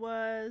great it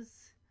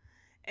was.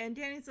 And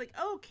Danny's like,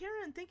 oh,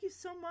 Karen, thank you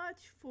so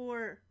much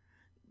for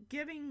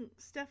giving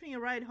Stephanie a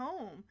ride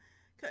home.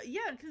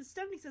 Yeah, because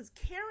Stephanie says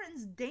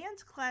Karen's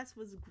dance class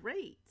was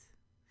great.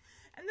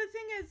 And the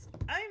thing is,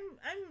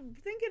 I'm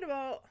thinking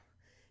about,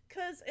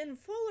 because in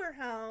Fuller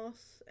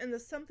House, in the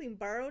Something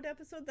Borrowed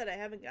episode that I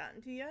haven't gotten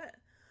to yet,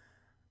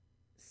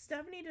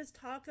 Stephanie does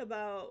talk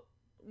about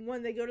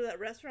when they go to that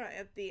restaurant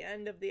at the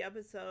end of the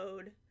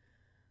episode,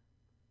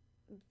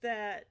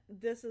 that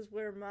this is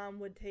where Mom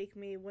would take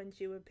me when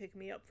she would pick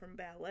me up from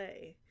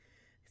ballet.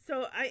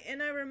 So I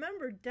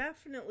remember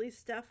definitely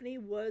Stephanie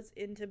was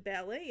into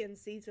ballet in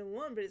season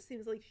 1, but it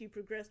seems like she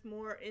progressed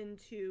more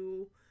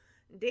into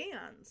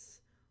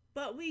dance.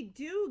 But we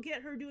do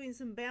get her doing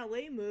some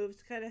ballet moves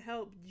to kind of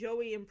help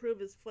Joey improve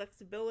his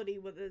flexibility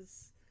with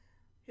his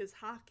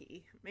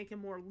hockey, make him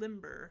more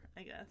limber,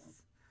 I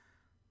guess.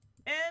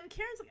 And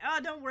Karen's like, oh,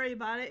 don't worry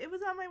about it. It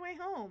was on my way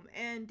home.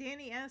 And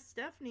Danny asked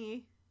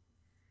Stephanie,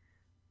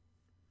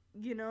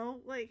 you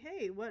know, like,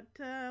 hey, what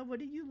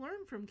did you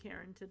learn from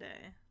Karen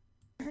today?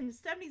 And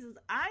Stephanie says,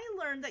 I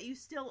learned that you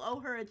still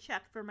owe her a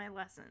check for my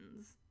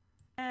lessons.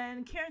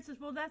 And Karen says,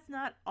 well, that's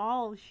not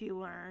all she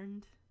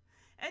learned.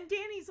 And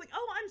Danny's like,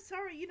 oh, I'm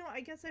sorry, you know,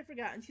 I guess I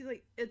forgot. And she's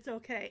like, it's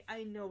okay,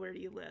 I know where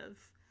you live.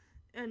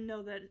 And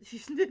know that she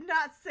did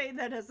not say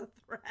that as a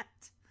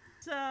threat.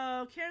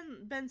 So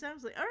Karen bends down and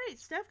is like, all right,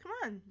 Steph, come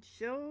on,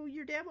 show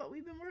your dad what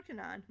we've been working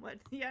on. What?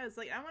 Yeah, it's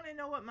like, I want to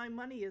know what my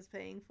money is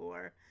paying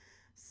for.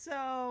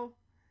 So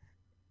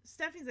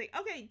Stephanie's like,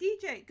 okay,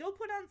 DJ, go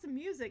put on some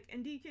music.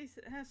 And DJ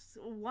asks,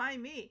 why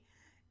me?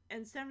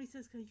 And Stephanie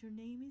says, because your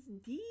name is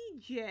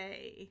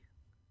DJ.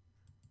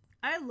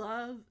 I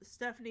love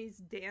Stephanie's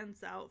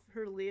dance outfit,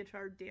 her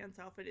leotard dance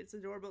outfit. It's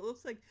adorable. It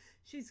looks like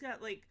she's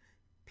got, like,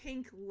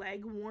 pink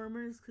leg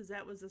warmers, because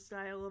that was the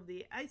style of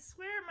the... I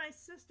swear my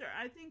sister,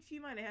 I think she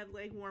might have had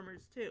leg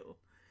warmers, too.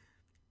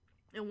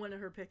 In one of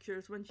her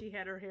pictures when she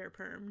had her hair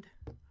permed.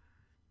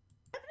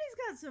 Stephanie's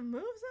got some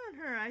moves on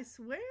her, I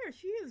swear.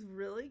 She is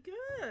really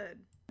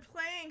good.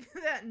 Playing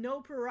that No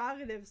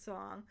Prerogative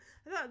song.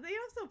 I thought they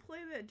also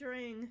play that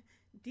during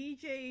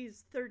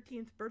DJ's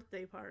 13th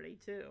birthday party,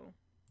 too.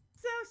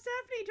 So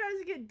Stephanie tries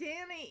to get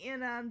Danny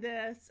in on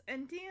this,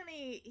 and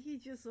Danny, he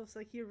just looks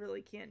like he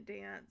really can't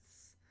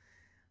dance.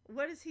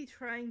 What is he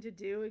trying to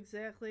do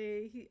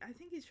exactly? I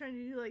think he's trying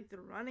to do, like, the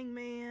Running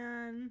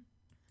Man.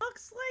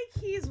 Looks like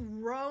he's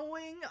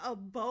rowing a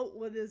boat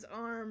with his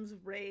arms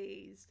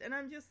raised. And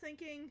I'm just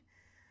thinking,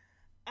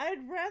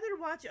 I'd rather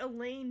watch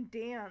Elaine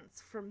dance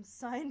from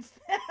Seinfeld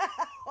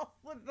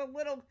with the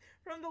little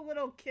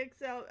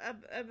kicks out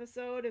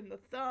episode and the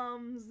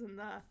thumbs and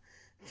the...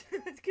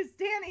 Because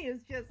Danny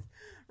is just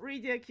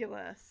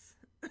ridiculous.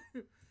 Yeah,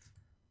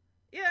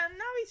 and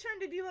now he's trying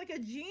to do like a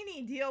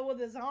genie deal with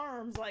his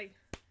arms, like...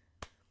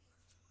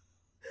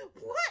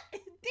 What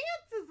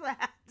dance is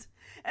that?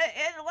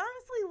 It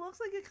honestly looks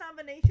like a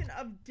combination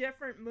of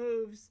different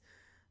moves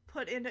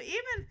put into...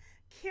 Even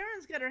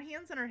Karen's got her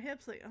hands on her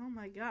hips like, oh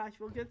my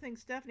gosh, well, good thing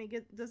Stephanie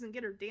doesn't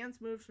get her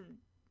dance moves from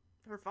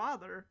her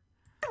father.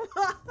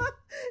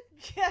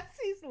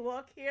 Jesse's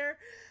look here,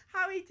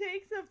 how he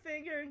takes a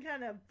finger and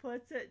kind of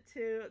puts it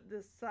to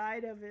the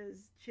side of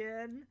his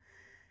chin,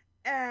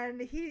 and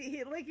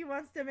he like he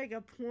wants to make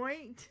a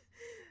point,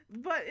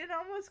 but it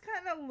almost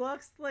kind of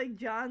looks like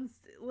John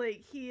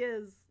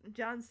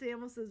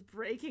Stamos's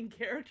breaking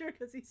character,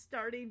 because he's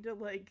starting to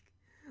like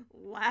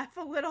laugh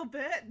a little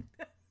bit.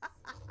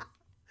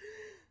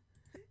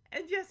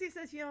 And Jesse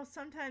says, you know,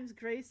 sometimes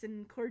grace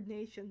and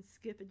coordination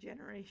skip a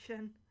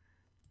generation.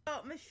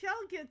 So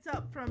Michelle gets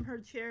up from her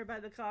chair by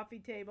the coffee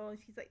table, and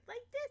she's like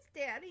this,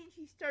 Daddy, and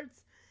she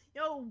starts, you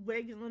know,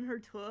 wiggling her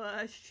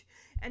tush,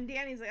 and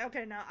Danny's like,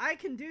 okay, now I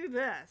can do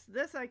this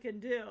I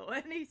can do,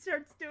 and he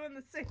starts doing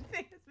the same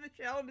thing as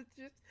Michelle, and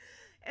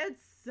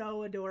it's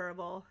so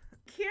adorable.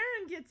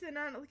 Karen gets in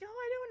on it, like, oh,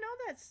 I don't know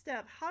that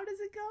step, how does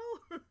it go?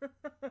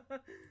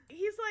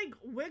 He's like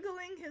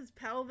wiggling his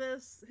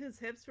pelvis, his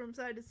hips from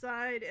side to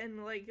side,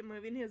 and like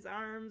moving his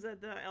arms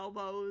at the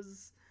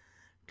elbows,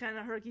 kind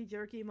of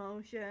herky-jerky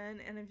motion,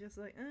 and I'm just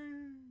like,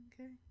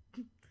 okay.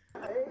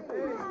 Hey,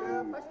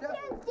 Steph. Hi, Steph.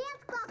 Karen's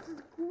dance class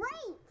is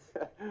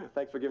great.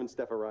 Thanks for giving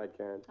Steph a ride,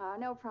 Karen.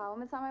 No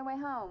problem. It's on my way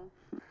home.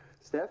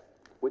 Steph,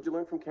 what'd you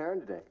learn from Karen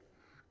today?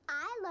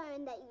 I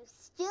learned that you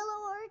still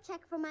owe her a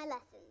check for my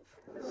lessons.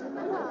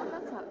 Well,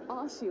 that's not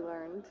all she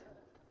learned.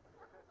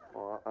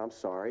 Oh, I'm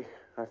sorry.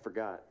 I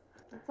forgot.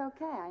 It's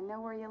okay. I know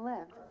where you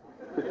live.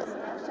 Just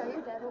show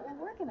your dad what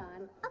we're working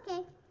on.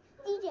 Okay.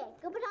 DJ, DJ,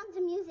 go put on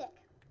some music.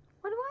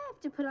 Why do I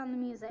have to put on the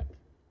music?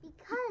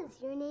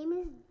 Because your name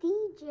is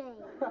DJ.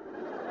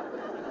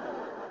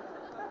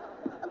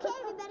 Okay,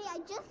 everybody, I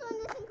just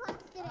learned this in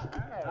class today.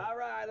 All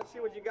right, let's see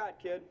what you got,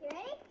 kid. You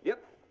ready?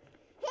 Yep.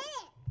 Hit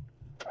it!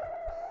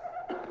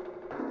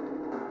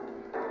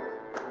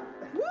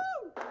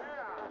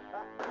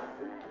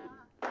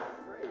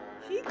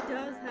 She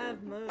does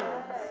have moves.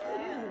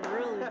 She is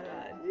really good.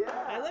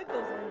 Yeah. I like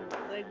those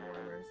leg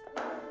warmers. I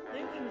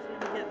think she's going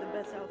to get the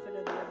best outfit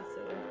of the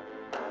episode.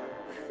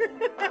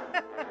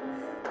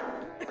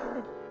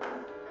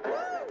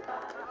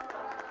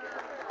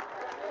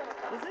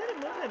 Was that a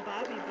move that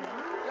Bobby Brown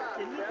did?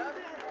 Did he do that?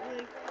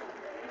 Like,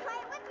 Try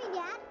it with me,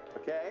 Dad.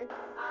 Okay.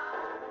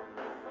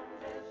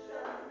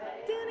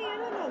 Danny, I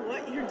don't know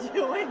what you're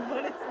doing,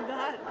 but it's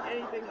not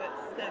anything that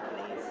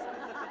Stephanie's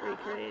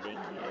recreating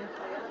here.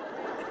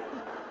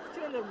 She's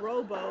doing the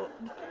rowboat.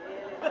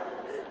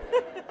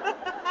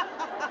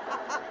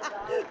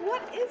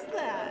 What is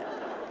that?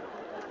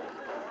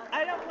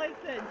 I don't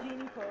like that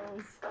genie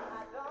pose.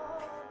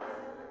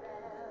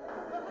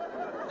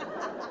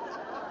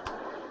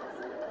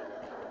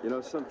 You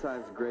know,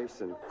 sometimes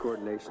grace and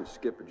coordination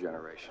skip a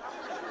generation.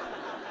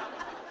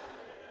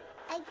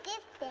 Like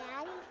this,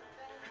 Dad.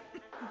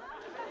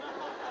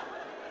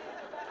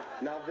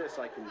 Now this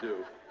I can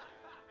do.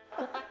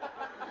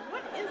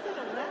 What is it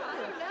a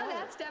laughter Now for?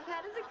 that stuff,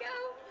 how does it go?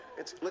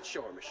 Let's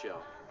show her,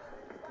 Michelle.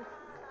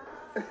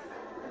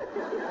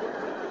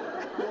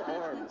 No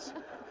arms.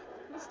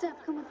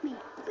 Steph, come with me.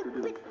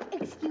 But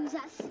excuse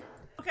us.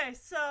 Okay,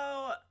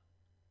 so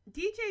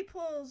DJ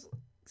pulls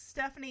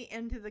Stephanie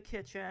into the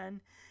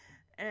kitchen,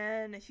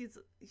 and she's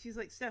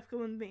like, Steph, go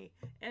with me.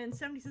 And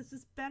Stephanie says,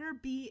 this better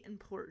be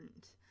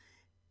important.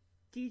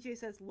 DJ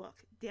says,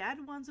 look, Dad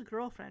wants a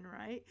girlfriend,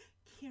 right?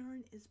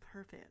 Karen is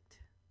perfect.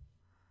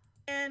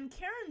 And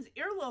Karen's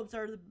earlobes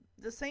are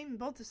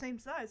both the same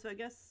size, so I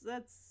guess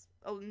that's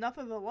enough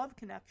of a love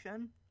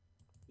connection.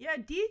 Yeah,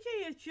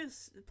 DJ is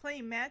just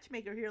playing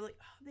matchmaker here, like,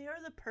 oh, they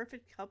are the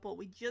perfect couple.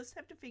 We just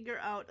have to figure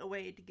out a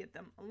way to get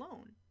them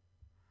alone.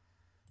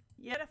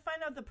 You gotta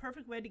find out the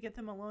perfect way to get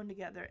them alone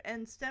together.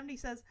 And Stephanie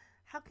says,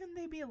 how can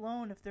they be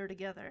alone if they're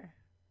together?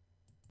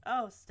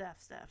 Oh,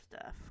 Steph.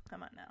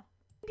 Come on now.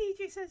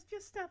 DJ says,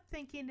 just stop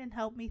thinking and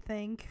help me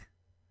think.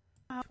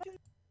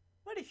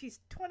 What is she,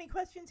 20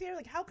 questions here?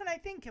 Like, how can I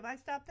think if I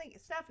stop thinking?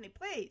 Stephanie,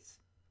 please.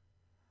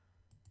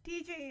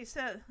 DJ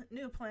said,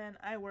 new plan.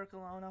 I work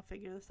alone. I'll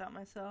figure this out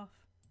myself.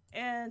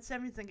 And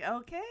Stephanie's like,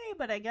 okay,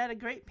 but I got a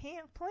great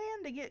plan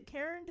to get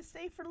Karen to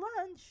stay for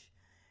lunch.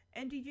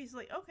 And DJ's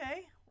like,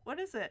 okay, what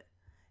is it?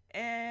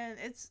 And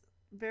it's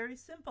very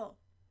simple.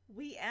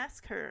 We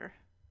ask her.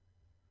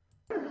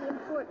 Very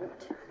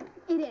important.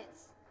 It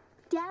is.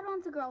 Dad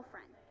wants a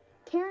girlfriend.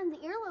 Karen's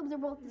earlobes are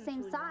both the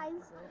same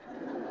size.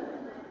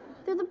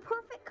 They're the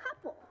perfect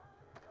couple.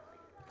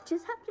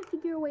 Just have to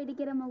figure a way to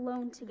get them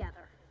alone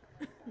together.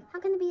 How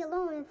can they be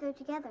alone if they're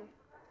together?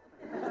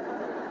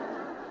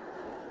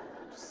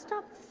 Just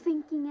stop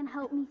thinking and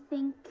help me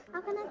think.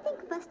 How can I think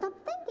if I stop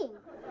thinking?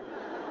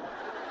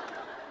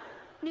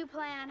 New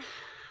plan.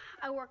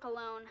 I work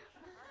alone.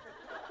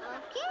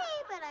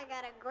 Okay, but I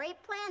got a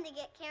great plan to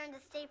get Karen to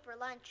stay for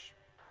lunch.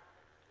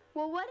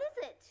 Well, what is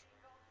it?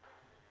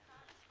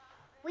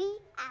 We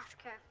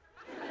ask her.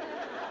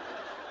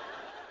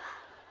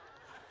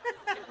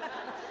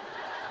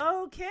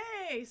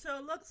 Okay, so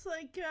it looks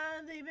like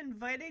they've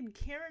invited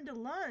Karen to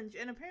lunch.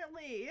 And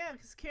apparently, yeah,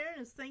 because Karen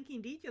is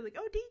thanking DJ, like,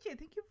 oh, DJ,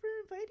 thank you for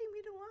inviting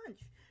me to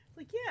lunch.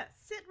 Like, yeah,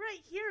 sit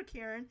right here,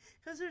 Karen,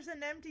 because there's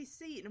an empty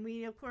seat. And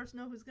we, of course,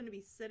 know who's going to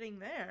be sitting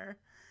there.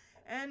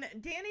 And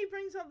Danny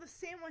brings all the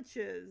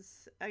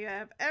sandwiches. I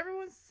have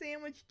everyone's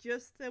sandwich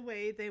just the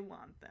way they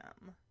want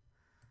them.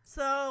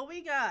 So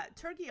we got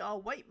turkey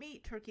all white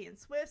meat, turkey and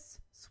Swiss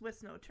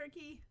no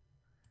turkey.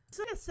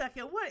 So wait a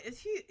second, what is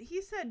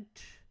he said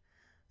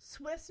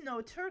Swiss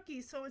no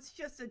turkey, so it's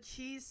just a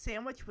cheese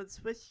sandwich with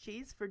Swiss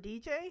cheese for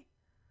DJ?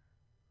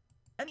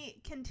 And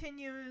he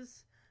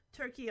continues,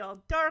 turkey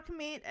all dark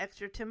meat,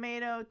 extra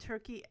tomato,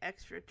 turkey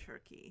extra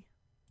turkey.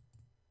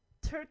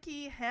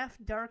 Turkey, half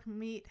dark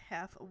meat,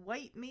 half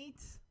white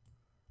meat.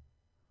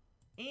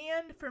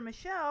 And for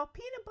Michelle,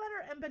 peanut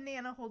butter and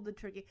banana hold the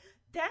turkey.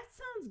 That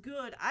sounds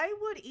good. I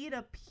would eat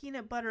a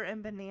peanut butter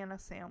and banana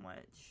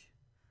sandwich.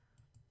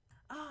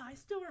 I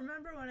still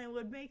remember when I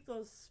would make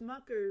those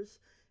Smucker's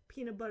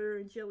peanut butter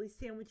and jelly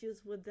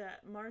sandwiches with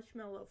that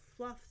marshmallow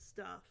fluff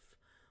stuff.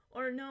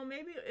 Or no,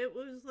 maybe it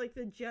was like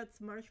the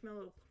Jets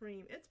marshmallow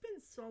cream. It's been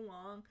so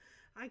long.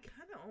 I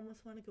kind of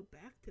almost want to go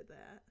back to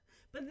that.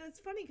 But it's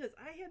funny because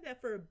I had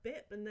that for a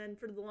bit, and then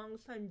for the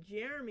longest time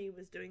Jeremy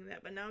was doing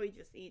that, but now he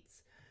just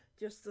eats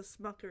just the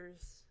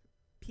Smucker's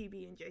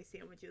PB&J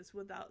sandwiches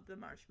without the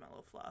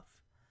marshmallow fluff.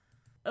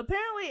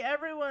 Apparently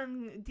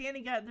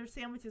Danny got their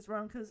sandwiches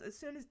wrong, because as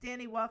soon as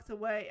Danny walks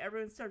away,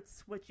 everyone starts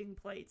switching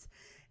plates.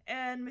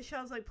 And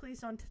Michelle's like,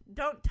 please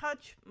don't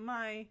touch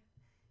my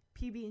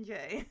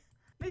PB&J.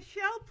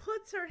 Michelle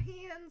puts her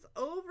hands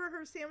over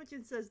her sandwich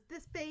and says,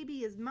 this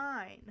baby is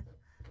mine.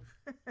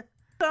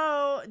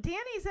 So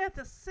Danny's at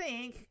the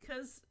sink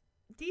because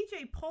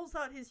DJ pulls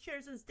out his chair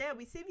and says, Dad,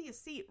 we saved you a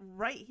seat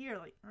right here,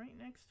 like right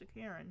next to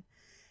Karen.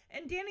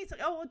 And Danny's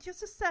like, oh, well,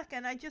 just a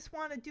second. I just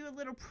want to do a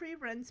little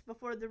pre-rinse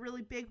before the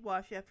really big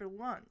wash after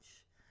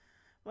lunch.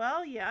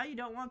 Well, yeah, you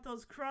don't want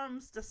those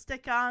crumbs to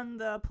stick on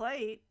the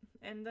plate,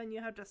 and then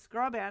you have to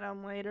scrub at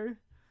them later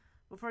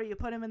before you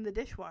put them in the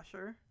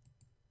dishwasher.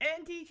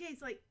 And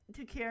DJ's like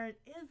to Karen,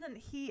 isn't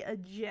he a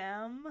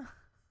gem?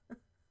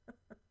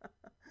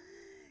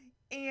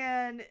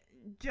 And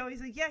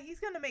Joey's like, yeah,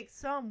 he's going to make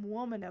some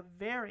woman a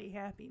very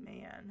happy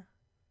man.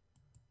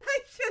 I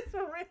just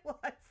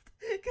realized,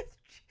 because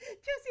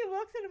Jesse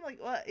looks at him like,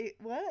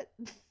 what?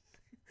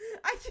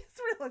 I just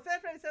realized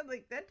after I said,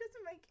 like, that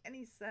doesn't make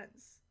any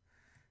sense.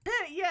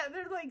 Yeah,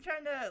 they're, like,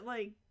 trying to,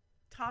 like,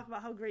 talk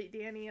about how great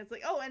Danny is.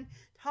 Like, oh, and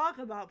talk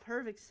about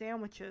perfect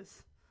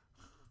sandwiches.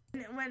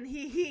 And when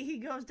he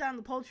goes down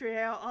the poultry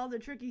aisle, all the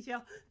turkeys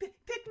yell, pick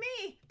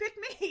me! Pick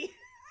me!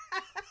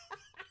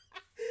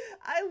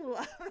 I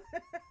love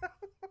it.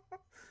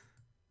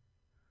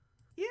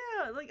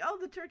 Yeah, like all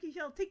the turkeys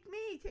yell, take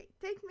me!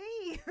 Take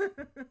me!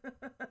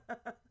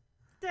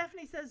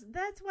 Stephanie says,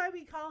 that's why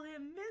we call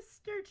him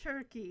Mr.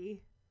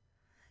 Turkey.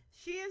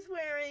 She is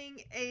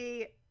wearing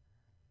a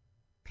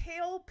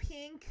pale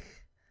pink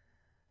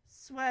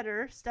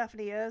sweater,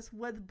 Stephanie is,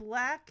 with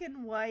black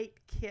and white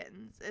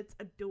kittens. It's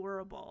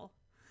adorable.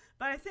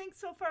 But I think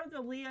so far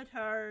the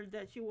leotard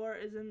that she wore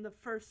is in the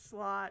first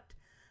slot.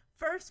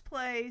 First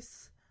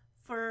place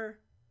for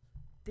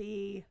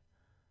the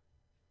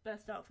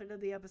best outfit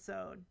of the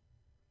episode.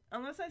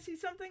 Unless I see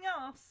something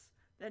else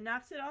that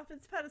knocks it off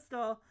its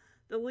pedestal,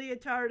 the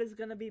leotard is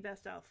going to be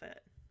best outfit.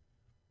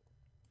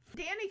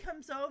 Danny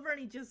comes over and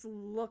he just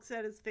looks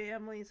at his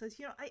family and says,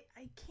 you know, I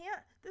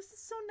can't, this is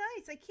so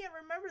nice. I can't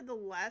remember the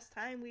last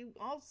time we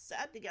all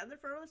sat together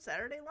for a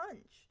Saturday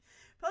lunch.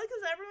 Probably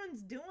because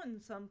everyone's doing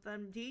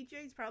something.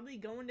 DJ's probably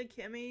going to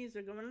Kimmy's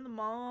or going to the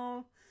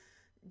mall.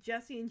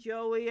 Jesse and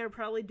Joey are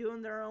probably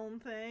doing their own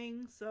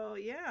thing. So,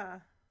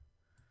 yeah.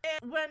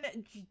 And when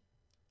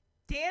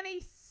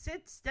Danny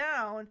sits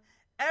down,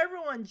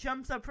 everyone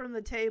jumps up from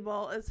the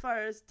table as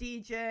far as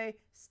DJ,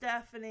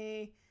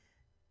 Stephanie,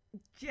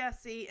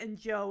 Jesse, and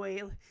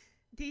Joey.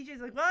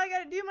 DJ's like, well, I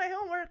gotta do my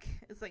homework.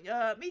 It's like,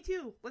 me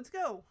too. Let's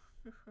go.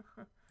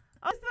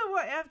 Also,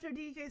 after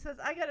DJ says,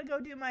 I gotta go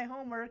do my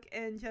homework,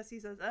 and Jesse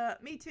says,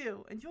 me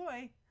too.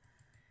 Enjoy.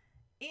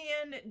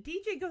 And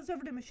DJ goes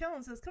over to Michelle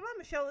and says, come on,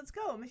 Michelle, let's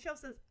go. Michelle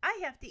says, I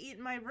have to eat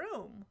in my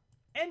room.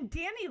 And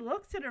Danny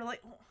looks at her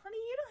like, oh, honey,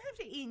 you don't have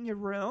to eat in your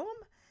room.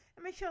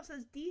 And Michelle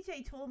says,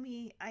 DJ told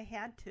me I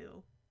had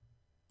to.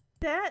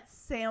 That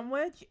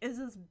sandwich is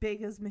as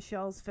big as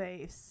Michelle's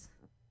face.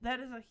 That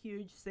is a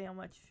huge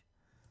sandwich.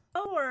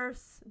 Of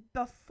course,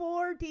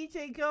 before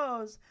DJ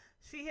goes,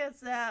 she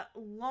has that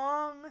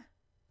long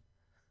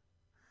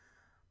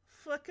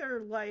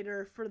flicker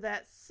lighter for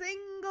that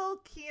single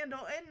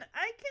candle. And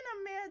I can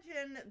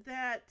imagine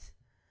that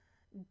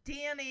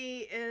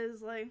Danny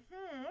is like,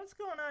 what's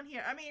going on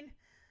here? I mean,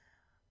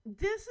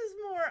 this is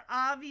more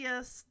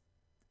obvious,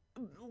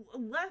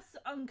 less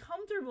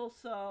uncomfortable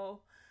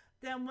so,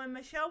 than when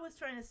Michelle was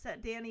trying to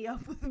set Danny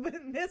up with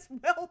Miss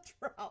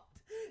Weltrout.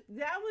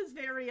 That was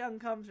very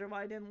uncomfortable.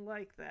 I didn't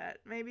like that.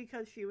 Maybe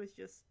because she was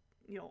just,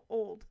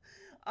 old.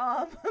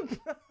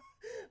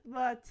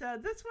 But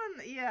this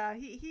one, yeah,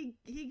 he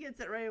gets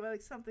it right away.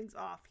 Like, something's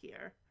off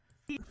here.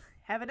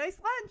 Have a nice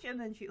lunch, and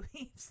then she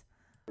leaves.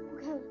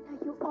 Okay, now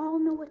you all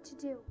know what to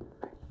do.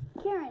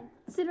 Karen,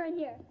 sit right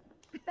here.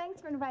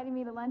 Thanks for inviting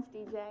me to lunch,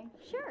 DJ.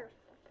 Sure.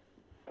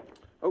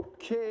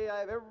 Okay, I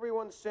have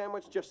everyone's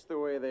sandwich just the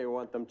way they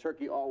want them.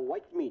 Turkey all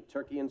white meat,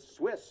 turkey and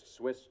Swiss.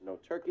 Swiss, no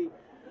turkey.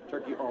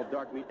 Turkey all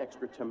dark meat,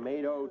 extra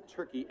tomato.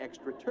 Turkey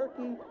extra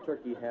turkey.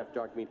 Turkey half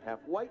dark meat, half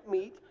white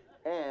meat.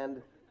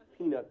 And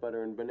peanut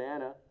butter and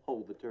banana.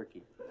 Hold the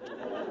turkey.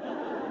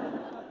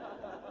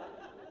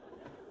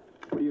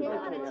 What do you Here, like?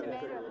 on a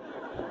tomato.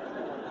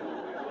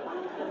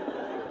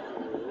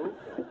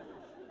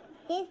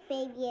 This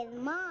baby is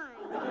mine.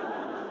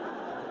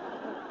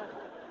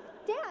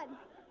 Dad,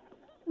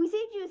 we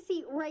saved you a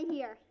seat right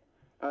here.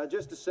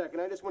 Just a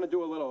second. I just want to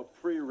do a little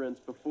pre-rinse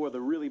before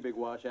the really big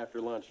wash after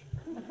lunch.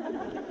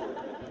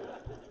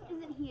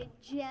 Isn't he a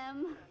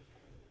gem?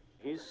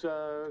 He's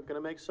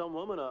gonna make some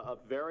woman a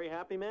very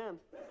happy man.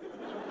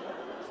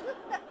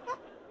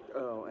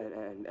 Oh,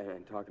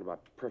 and talking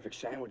about perfect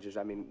sandwiches,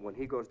 I mean, when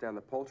he goes down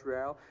the poultry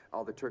aisle,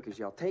 all the turkeys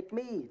yell, take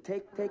me,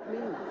 take me.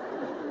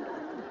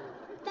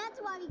 That's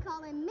why we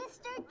call him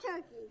Mr.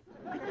 Turkey.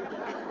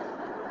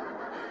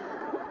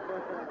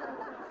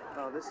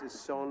 Oh, this is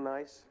so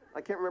nice. I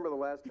can't remember the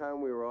last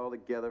time we were all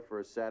together for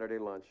a Saturday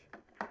lunch.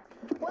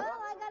 Well,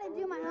 I gotta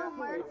do my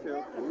homework.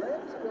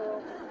 Let's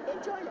go.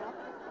 Enjoy now.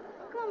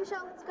 Come on,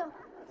 Michelle, let's go.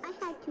 I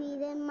had to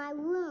eat in my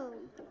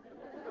room.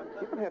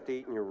 You don't have to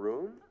eat in your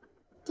room.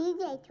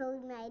 DJ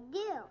told me I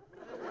do.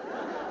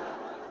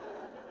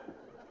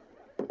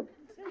 The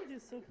sandwich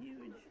is so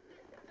huge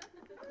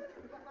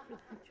for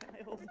the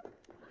child.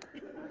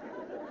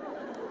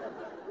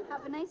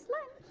 Have a nice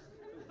lunch.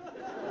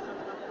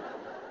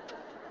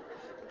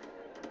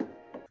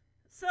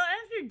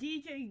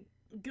 DJ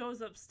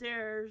goes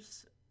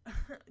upstairs,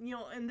 you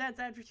know, and that's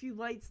after she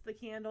lights the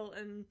candle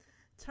and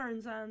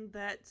turns on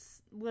that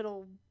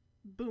little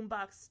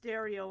boombox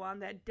stereo on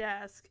that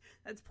desk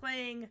that's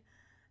playing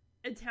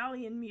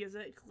Italian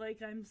music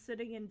like I'm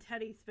sitting in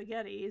Teddy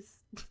Spaghetti's.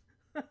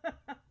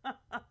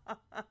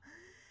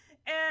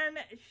 And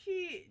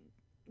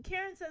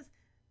Karen says,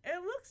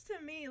 "It looks to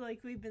me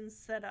like we've been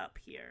set up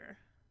here."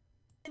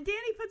 And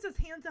Danny puts his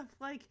hands up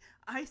like,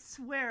 "I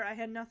swear I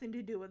had nothing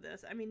to do with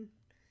this. I mean,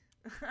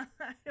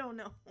 I don't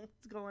know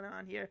what's going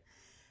on here."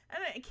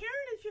 And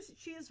Karen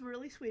she is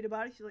really sweet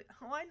about it. She's like,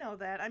 "Oh, I know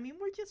that. I mean,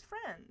 we're just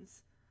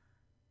friends."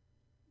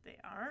 They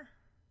are.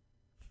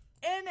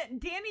 And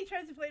Danny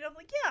tries to play it off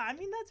like, "Yeah, I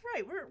mean, that's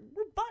right. We're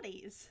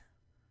buddies."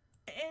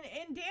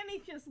 And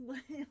Danny's just,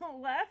 you know,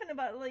 laughing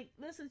about it, like,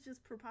 this is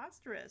just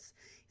preposterous.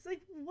 He's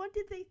like, what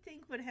did they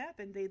think would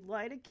happen? They'd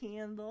light a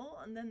candle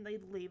and then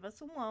they'd leave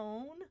us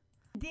alone.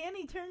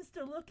 Danny turns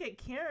to look at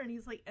Karen.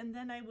 He's like, and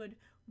then I would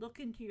look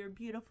into your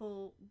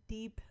beautiful,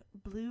 deep,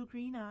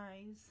 blue-green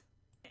eyes.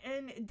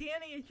 And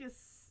Danny is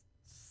just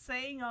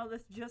saying all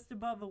this just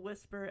above a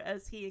whisper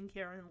as he and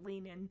Karen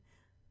lean in,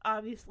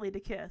 obviously to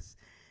kiss.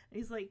 And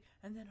he's like,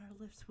 and then our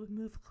lips would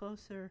move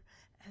closer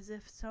as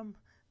if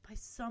by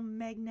some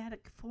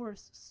magnetic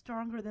force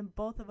stronger than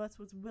both of us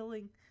was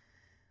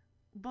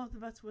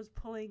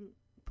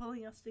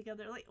pulling us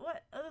together. Like,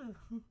 what?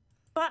 Ugh.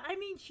 But, I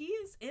mean, she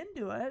is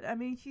into it. I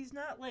mean, she's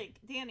not like,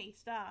 Danny,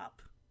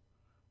 stop.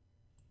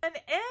 And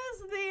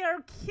as they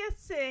are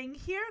kissing,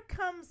 here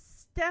comes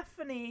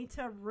Stephanie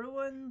to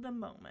ruin the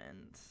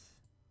moment.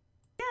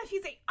 Yeah,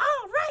 she's like,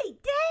 all right,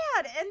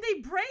 Dad! And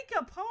they break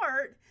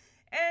apart.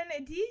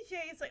 And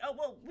DJ is like, oh,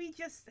 well, we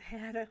just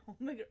had a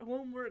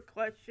homework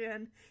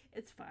question.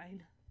 It's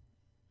fine.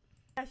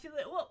 Yeah, she's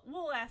like, well,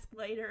 we'll ask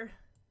later.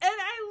 And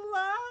I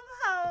love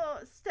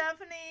how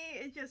Stephanie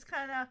is just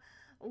kind of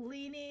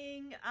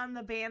leaning on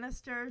the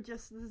banister,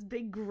 just this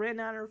big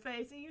grin on her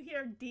face. And you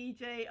hear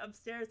DJ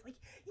upstairs like,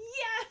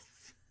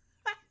 yes!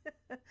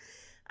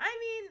 I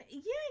mean,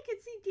 yeah, I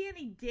could see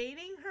Danny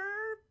dating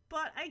her,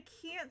 but I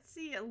can't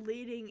see it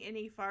leading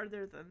any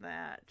farther than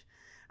that.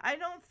 I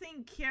don't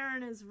think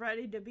Karen is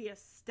ready to be a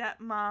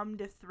stepmom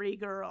to 3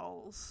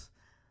 girls.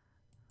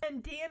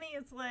 And Danny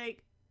is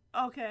like,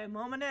 okay,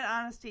 moment of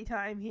honesty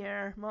time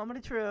here. Moment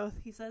of truth.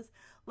 He says,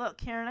 look,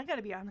 Karen, I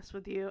gotta be honest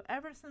with you.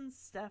 Ever since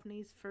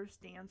Stephanie's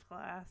first dance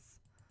class,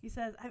 he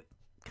says, I've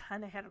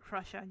kind of had a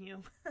crush on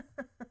you.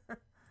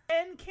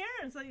 And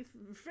Karen's like,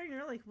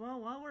 figuring like,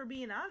 well, while we're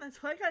being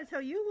honest, well, I gotta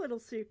tell you a little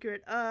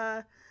secret.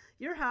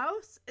 Your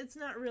house, it's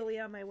not really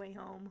on my way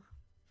home.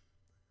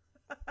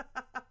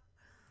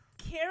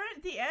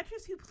 Karen, the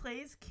actress who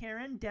plays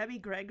Karen, Debbie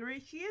Gregory,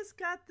 she has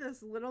got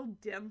this little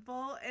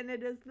dimple, and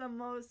it is the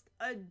most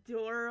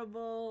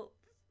adorable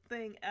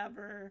thing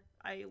ever.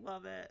 I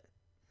love it.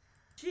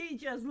 She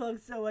just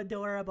looks so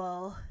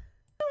adorable.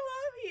 I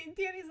love you.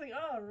 Danny's like,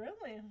 oh,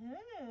 really?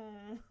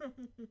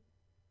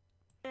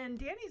 And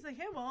Danny's like,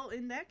 hey, well,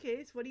 in that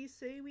case, what do you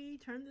say we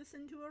turn this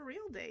into a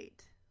real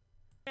date?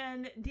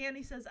 And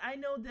Danny says, I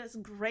know this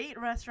great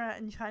restaurant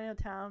in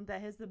Chinatown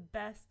that has the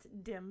best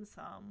dim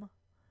sum.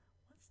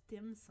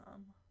 Dim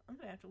sum. I'm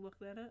gonna have to look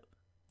that up.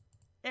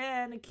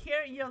 And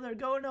Karen, you know, they're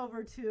going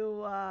over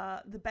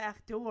to the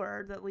back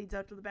door that leads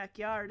out to the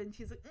backyard, and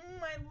she's like,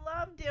 I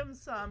love dim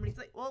sum. And he's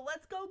like, well,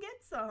 let's go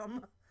get some.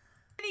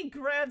 And he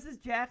grabs his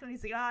jacket and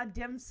he's like,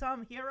 dim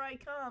sum, here I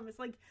come. It's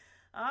like,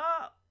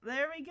 oh,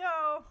 there we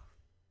go.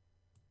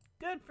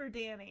 Good for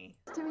Danny.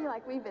 It's to me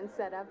like we've been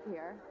set up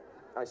here.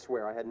 I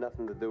swear I had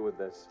nothing to do with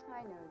this.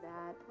 I know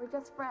that. We're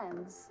just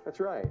friends. That's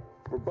right.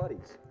 We're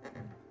buddies.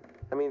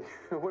 I mean,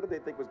 what did they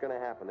think was going to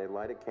happen? They'd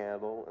light a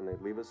candle and they'd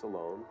leave us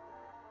alone.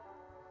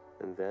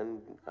 And then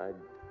I'd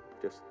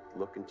just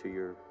look into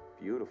your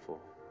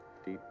beautiful,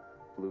 deep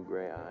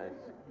blue-gray eyes.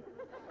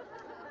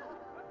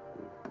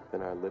 And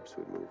then our lips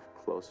would move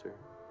closer.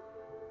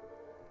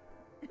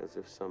 As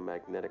if some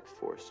magnetic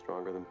force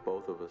stronger than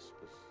both of us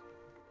was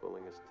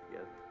pulling us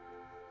together.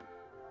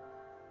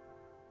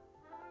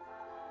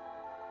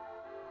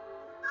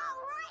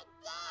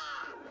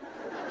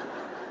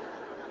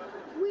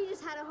 We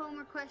just had a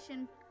homework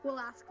question. We'll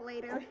ask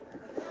later.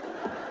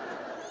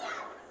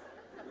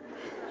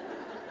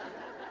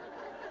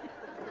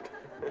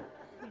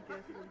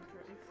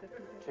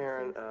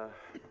 Karen,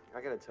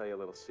 I gotta tell you a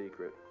little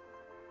secret.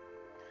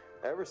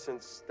 Ever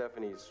since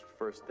Stephanie's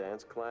first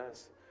dance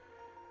class,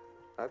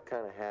 I've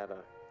kind of had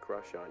a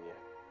crush on you.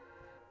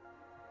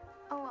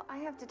 Oh, well, I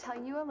have to tell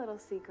you a little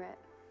secret.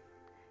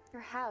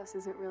 Your house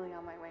isn't really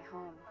on my way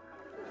home.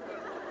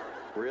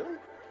 Really?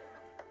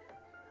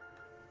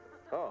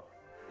 Oh.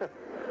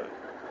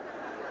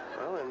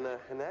 Well,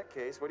 in that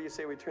case, what do you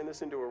say we turn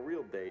this into a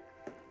real date?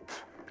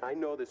 I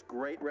know this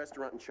great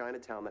restaurant in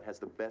Chinatown that has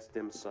the best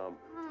dim sum.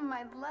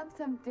 I'd love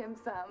some dim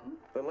sum.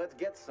 Then let's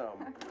get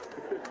some.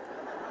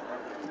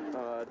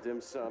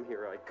 Dim sum,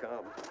 here I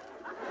come.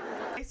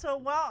 So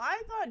while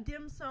I thought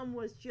dim sum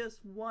was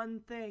just one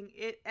thing,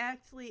 it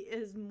actually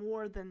is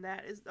more than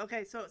that.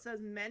 So it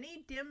says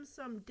many dim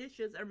sum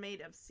dishes are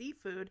made of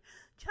seafood,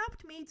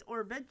 chopped meats,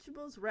 or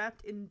vegetables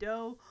wrapped in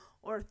dough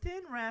or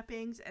thin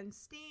wrappings and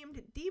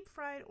steamed, deep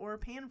fried, or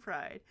pan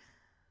fried.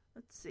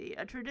 Let's see.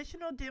 A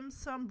traditional dim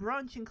sum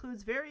brunch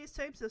includes various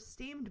types of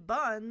steamed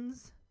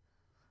buns.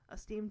 A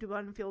steamed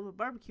bun filled with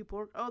barbecue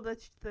pork. Oh,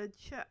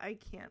 I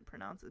can't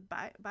pronounce it.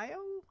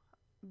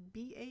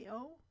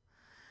 B-A-O?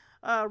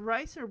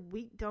 Rice or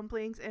wheat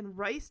dumplings and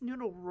rice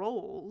noodle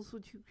rolls,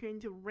 which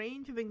contain a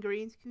range of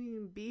ingredients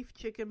including beef,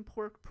 chicken,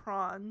 pork,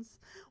 prawns.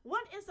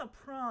 What is a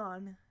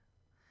prawn?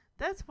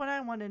 That's what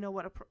I want to know.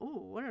 What are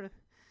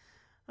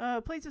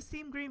plates of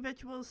steamed green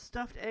vegetables,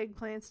 stuffed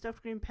eggplants,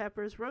 stuffed green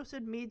peppers,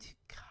 roasted meat,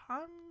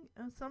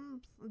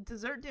 some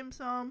dessert dim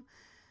sum.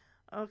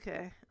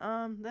 Okay,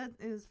 that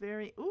is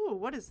very... Ooh,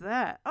 what is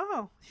that?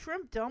 Oh,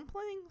 shrimp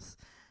dumplings?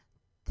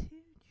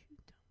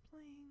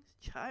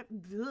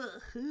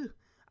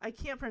 I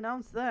can't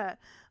pronounce that.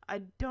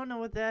 I don't know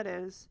what that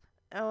is.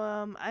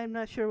 I'm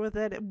not sure what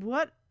that is.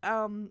 What,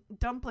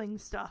 dumpling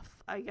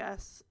stuff, I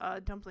guess.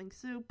 Dumpling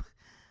soup.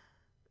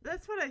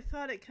 That's what I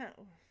thought it kind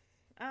of...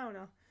 I don't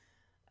know.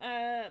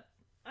 I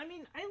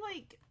mean, I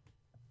like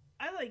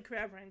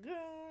crab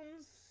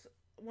rangoons.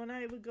 When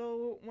I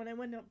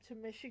went up to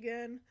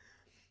Michigan,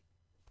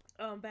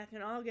 back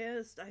in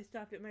August, I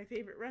stopped at my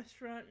favorite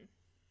restaurant,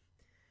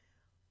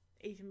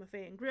 Asian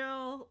Buffet and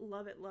Grill.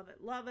 Love it, love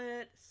it, love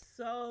it.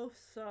 So,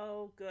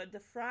 so good. The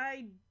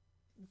fried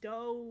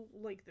dough,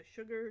 like the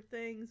sugar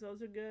things,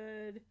 those are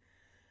good.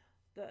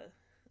 The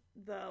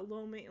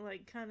lo mein,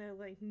 like kind of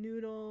like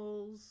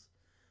noodles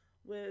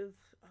with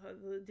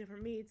the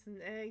different meats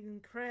and egg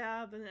and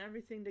crab and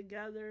everything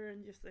together,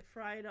 and just they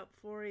fry it up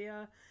for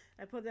you.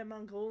 I put that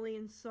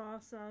Mongolian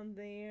sauce on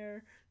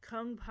there,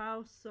 Kung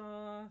Pao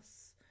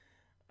sauce.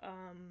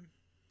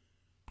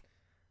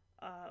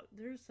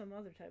 There's some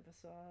other type of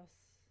sauce,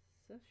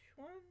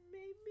 Szechuan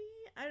maybe.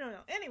 I don't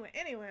know.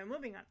 Anyway,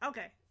 moving on.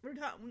 Okay, we're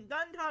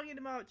done talking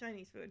about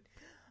Chinese food.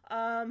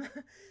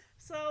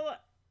 So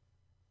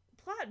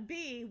plot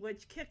B,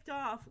 which kicked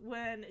off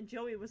when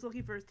Joey was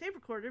looking for his tape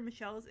recorder,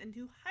 Michelle is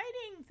into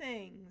hiding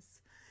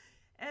things.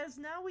 As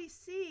now we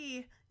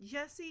see,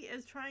 Jesse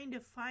is trying to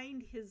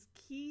find his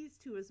keys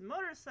to his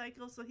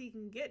motorcycle so he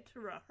can get to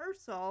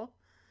rehearsal.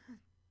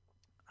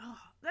 Oh,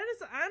 that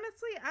is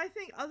honestly, I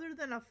think, other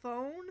than a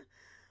phone,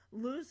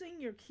 losing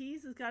your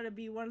keys has got to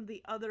be one of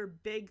the other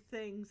big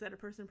things that a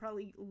person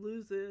probably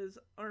loses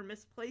or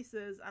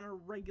misplaces on a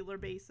regular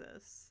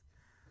basis.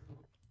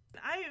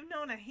 I have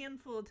known a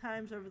handful of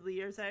times over the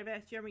years that I've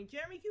asked Jeremy, can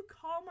you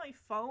call my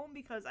phone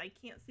because I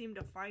can't seem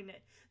to find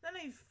it. Then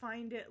I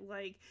find it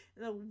like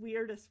in the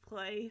weirdest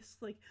place.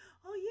 Like,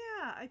 oh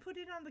yeah, I put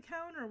it on the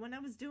counter when I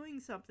was doing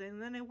something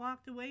and then I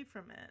walked away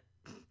from it.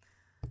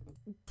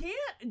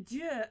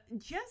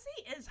 Jesse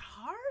is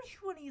harsh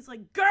when he's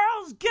like,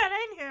 girls, get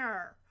in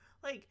here!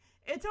 Like,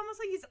 it's almost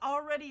like he's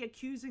already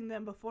accusing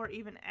them before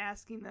even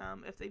asking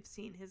them if they've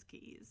seen his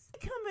keys.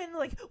 They come in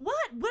like,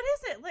 what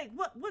is it? Like,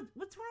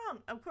 what's wrong?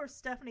 Of course,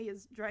 Stephanie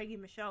is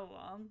dragging Michelle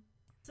along.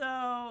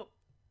 So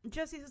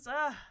Jesse says,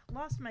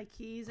 lost my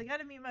keys. I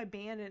gotta meet my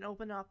band and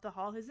open up the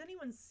hall. Has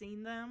anyone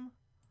seen them?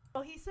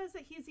 Oh, he says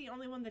that he's the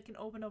only one that can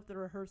open up the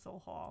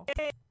rehearsal hall.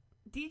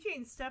 DJ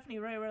and Stephanie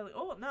right away like,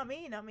 oh, not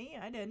me,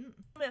 I didn't.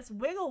 This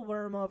wiggle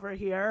worm over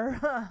here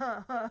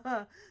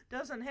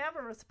doesn't have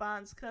a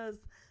response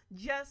because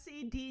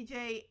Jesse,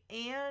 DJ,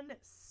 and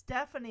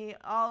Stephanie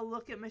all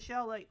look at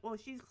Michelle like, well,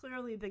 she's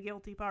clearly the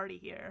guilty party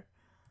here.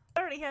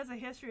 She already has a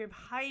history of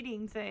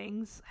hiding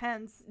things,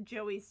 hence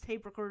Joey's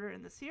tape recorder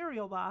in the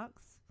cereal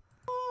box.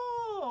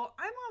 Oh,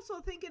 I'm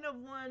also thinking of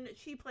when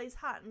she plays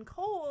Hot and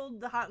Cold,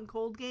 the Hot and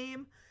Cold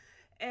game,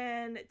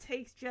 and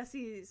takes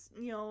Jesse's,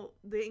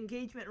 the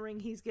engagement ring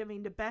he's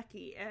giving to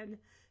Becky, and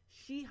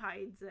she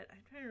hides it.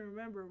 I'm trying to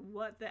remember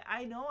what that...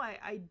 I know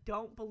I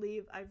don't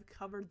believe I've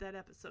covered that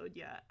episode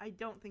yet. I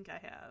don't think I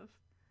have.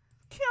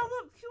 She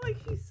looks like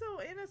she's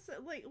so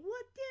innocent. Like,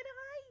 what did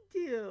I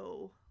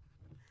do?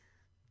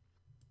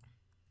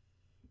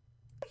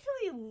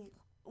 Actually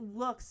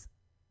looks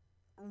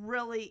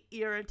really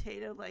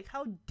irritated. Like,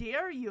 how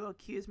dare you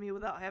accuse me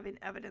without having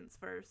evidence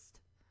first?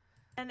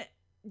 And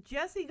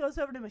Jesse goes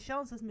over to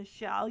Michelle and says,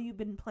 Michelle, you've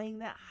been playing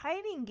that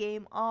hiding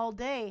game all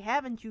day,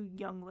 haven't you,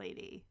 young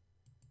lady?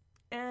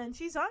 And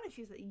she's honest.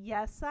 She's like,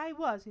 yes, I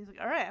was. And he's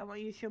like, all right, I want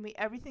you to show me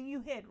everything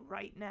you hid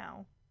right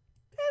now.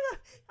 Hey,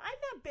 look, I'm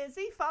not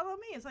busy. Follow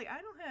me. It's like,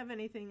 I don't have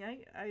anything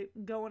I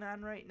going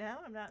on right now.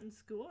 I'm not in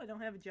school. I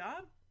don't have a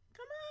job.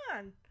 Come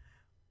on.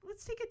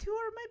 Let's take a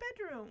tour of my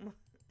bedroom.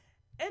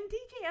 And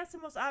DJ asks the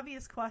most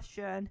obvious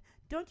question.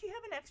 Don't you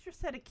have an extra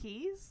set of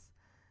keys?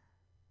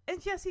 And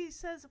Jesse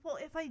says, well,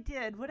 if I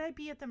did, would I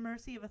be at the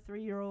mercy of a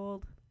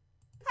 3-year-old?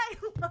 I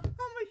love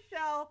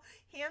Michelle,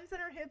 hands on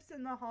her hips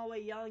in the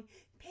hallway, yelling,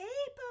 people,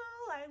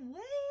 I'm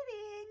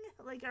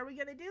waiting. Like, are we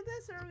going to do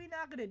this or are we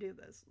not going to do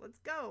this? Let's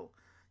go.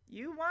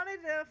 You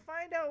wanted to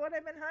find out what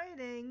I've been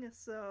hiding,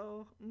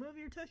 so move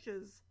your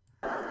tushes.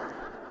 This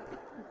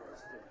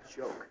is a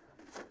joke.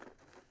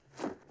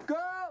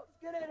 Girls,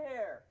 get in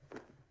here!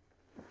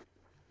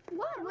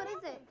 What? What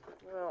is it?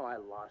 Oh, I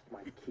lost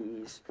my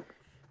keys.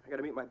 I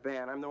gotta meet my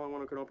band. I'm the only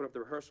one who can open up the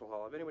rehearsal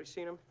hall. Have anybody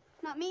seen them?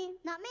 Not me.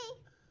 Not me.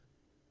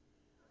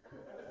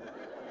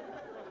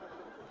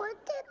 What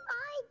did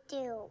I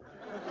do?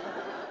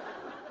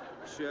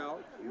 Michelle,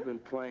 you've been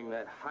playing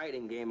that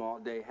hiding game all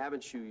day,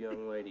 haven't you,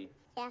 young lady?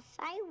 Yes,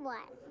 I was.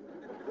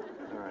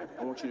 All right,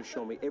 I want you to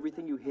show me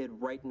everything you hid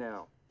right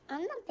now. I'm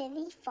not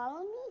busy.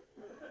 Follow me.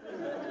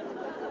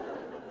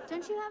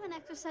 Don't you have an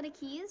extra set of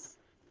keys?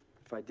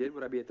 If I did,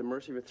 would I be at the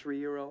mercy of a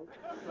 3-year-old?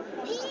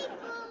 People,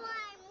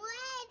 I'm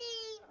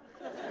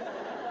ready.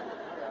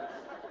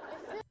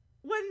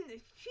 When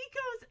she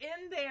goes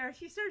in there,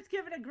 she starts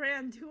giving a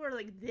grand tour,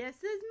 like, this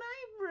is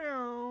my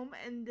room,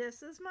 and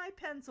this is my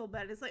pencil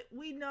bed. It's like,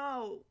 we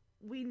know,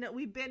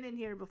 we've been in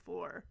here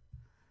before.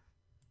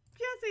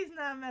 Jesse's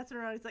not messing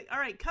around. He's like, all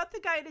right, cut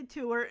the guided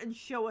tour and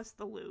show us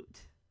the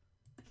loot.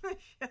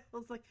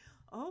 Michelle's like,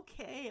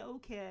 okay.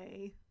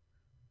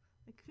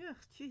 Like, oh,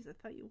 jeez, I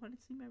thought you wanted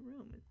to see my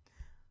room.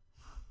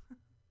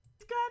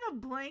 She's got a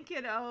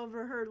blanket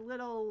over her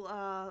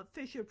little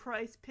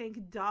Fisher-Price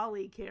pink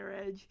dolly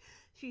carriage.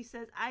 She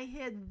says, I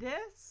hid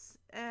this,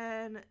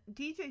 and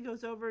DJ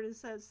goes over and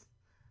says,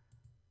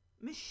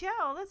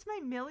 Michelle, that's my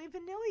Milli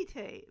Vanilli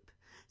tape.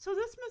 So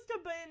this must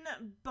have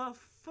been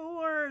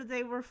before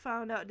they were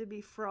found out to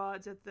be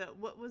frauds at the,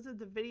 what was it,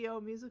 the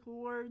Video Music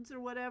Awards or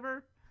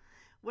whatever,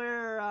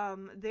 where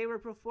they were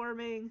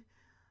performing,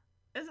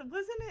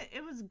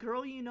 it was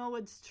Girl You Know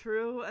It's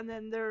True, and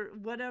then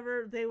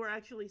whatever they were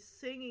actually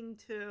singing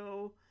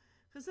to,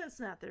 because that's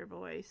not their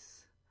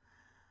voice.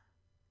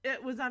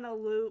 It was on a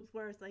loop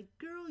where it's like,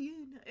 girl,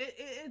 you know,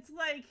 it's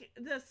like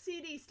the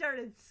CD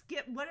started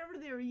whatever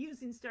they were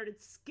using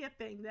started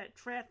skipping that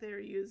track they were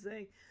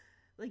using.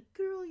 Like,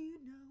 girl, you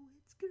know,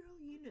 it's girl,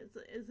 you know.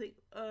 It's like,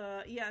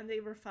 yeah, and they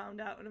were found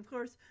out. And of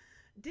course,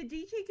 did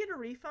DJ get a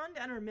refund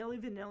on her Milli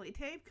Vanilli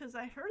tape? Because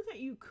I heard that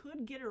you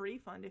could get a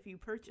refund if you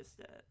purchased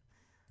it.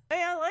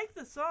 Hey, I like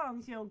the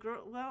songs, you know,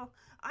 girl. Well,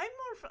 I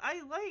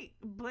like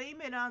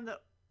Blame It on the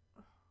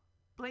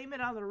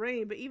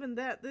Rain, but even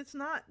that's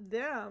not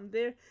them.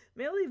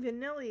 Milli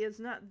Vanilli is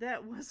not,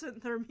 that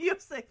wasn't their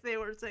music they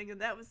were singing.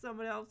 That was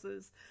someone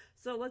else's.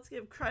 So let's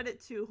give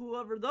credit to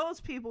whoever those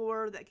people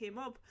were that came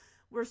up.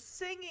 We're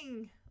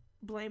singing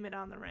Blame It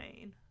on the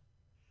Rain.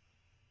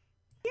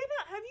 You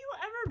know, have you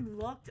ever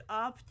looked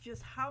up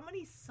just how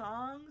many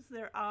songs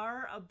there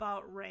are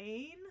about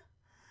rain?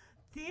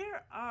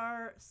 There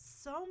are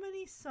so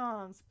many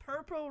songs.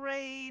 Purple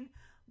Rain,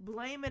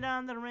 Blame It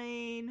on the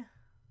Rain,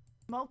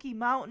 Smoky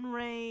Mountain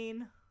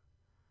Rain,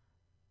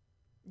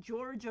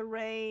 Georgia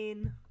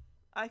Rain.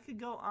 I could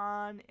go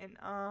on and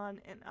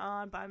on and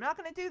on, but I'm not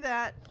going to do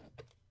that.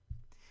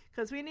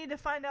 Because we need to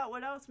find out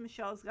what else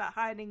Michelle's got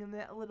hiding in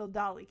that little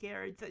dolly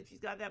carriage that she's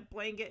got that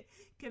blanket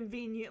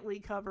conveniently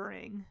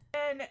covering.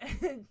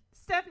 And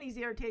Stephanie's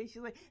irritated.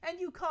 She's like,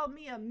 and you called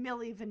me a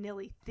Milli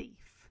Vanilli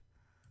thief.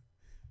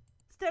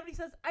 Stephanie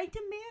says, I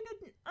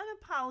demanded an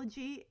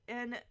apology.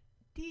 And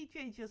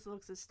DJ just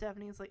looks at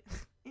Stephanie and is like,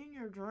 in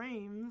your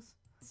dreams.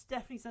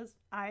 Stephanie says,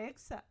 I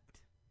accept.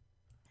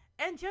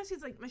 And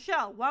Jesse's like,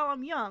 Michelle, while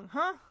I'm young,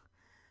 huh?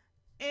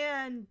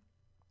 And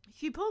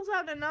she pulls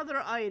out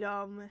another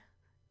item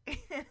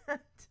and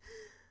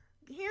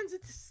hands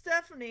it to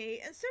Stephanie,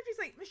 and Stephanie's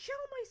like, Michelle,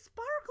 my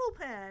sparkle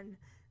pen.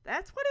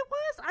 That's what it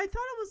was? I thought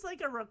it was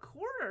like a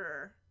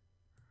recorder.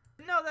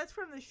 No, that's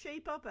from the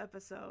Shape Up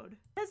episode.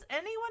 Has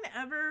anyone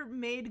ever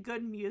made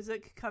good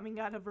music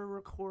coming out of a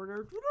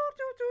recorder?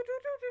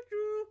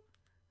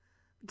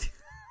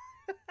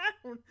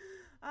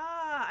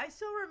 I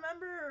still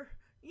remember.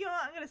 You know,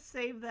 I'm going to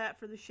save that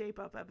for the Shape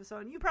Up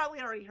episode. You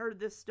probably already heard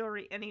this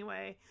story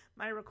anyway,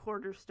 my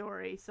recorder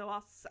story, so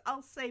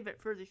I'll save it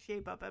for the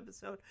Shape Up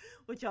episode,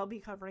 which I'll be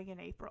covering in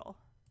April.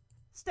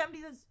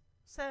 Stephanie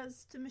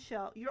says to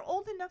Michelle, you're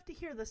old enough to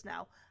hear this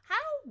now. How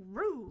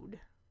rude.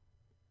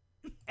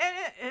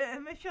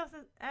 And Michelle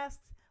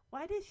asks,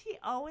 why does she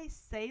always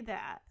say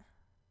that?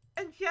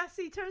 And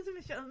Jesse turns to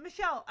Michelle,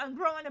 Michelle, I'm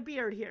growing a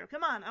beard here.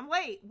 Come on, I'm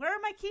late. Where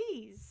are my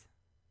keys?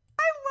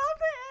 I love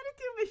the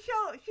attitude,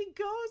 Michelle. She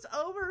goes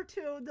over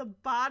to the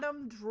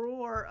bottom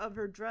drawer of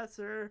her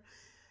dresser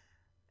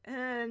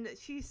and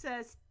she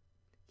says,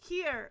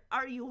 here,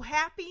 are you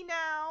happy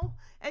now?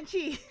 And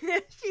she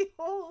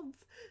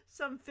holds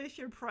some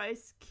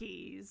Fisher-Price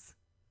keys.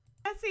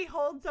 Jessie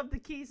holds up the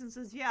keys and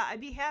says, yeah,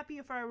 I'd be happy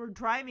if I were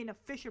driving a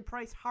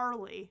Fisher-Price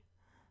Harley.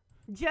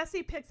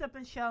 Jessie picks up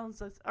Michelle and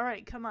says, all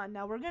right, come on.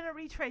 Now we're going to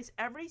retrace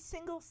every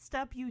single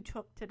step you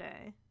took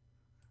today.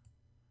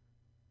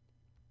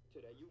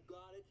 You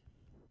got it?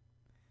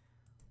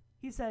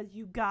 He says,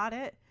 you got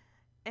it?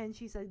 And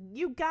she says,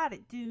 you got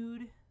it,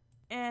 dude.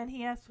 And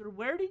he asks her,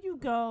 where did you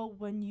go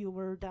when you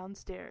were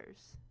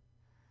downstairs?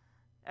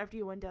 After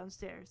you went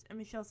downstairs. And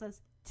Michelle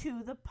says,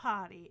 to the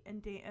potty.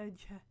 And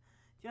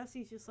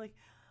Jesse's just like,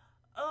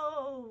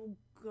 oh,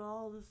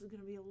 God, this is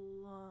going to be a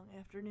long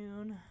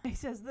afternoon. He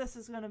says, this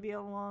is going to be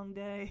a long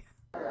day.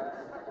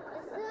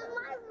 This is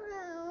my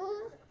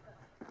room.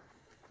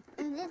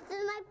 And this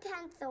is my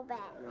pencil bag.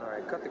 All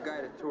right, cut the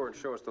guided tour and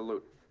show us the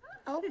loot.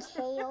 Okay,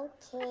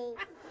 okay.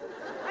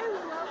 I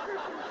love her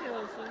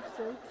details. They're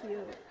so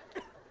cute.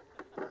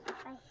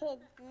 I hid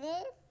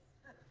this.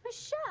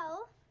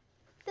 Michelle,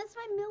 that's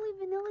my Milli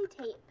Vanilli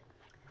tape.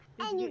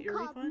 Did And you you get your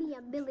called refund? me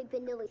a Milli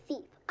Vanilli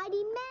thief. I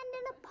demand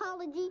an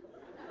apology.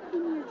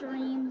 In your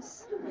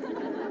dreams.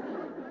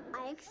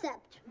 I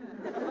accept.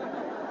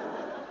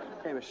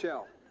 Hey,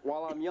 Michelle,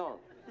 while I'm young.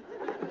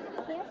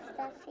 Here,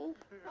 Stuffy.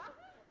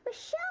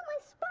 Michelle, my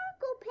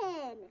sparkle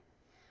pen.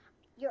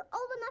 You're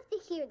old enough to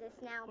hear this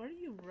now. What are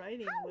you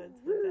writing with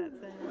that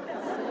thing?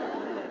 It's so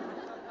big.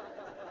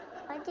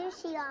 Why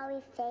does she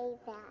always say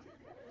that?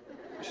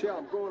 Michelle,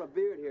 I'm growing a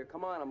beard here.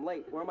 Come on, I'm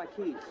late. Where are my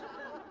keys?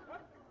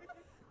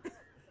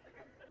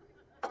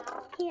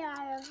 Here,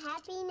 are you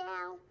happy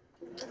now?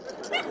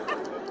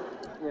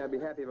 Yeah, I'd be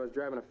happy if I was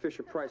driving a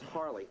Fisher-Price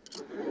Harley.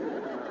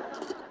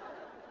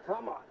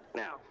 Come on.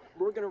 Now,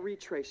 we're going to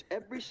retrace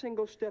every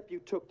single step you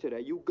took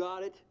today. You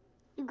got it?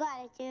 You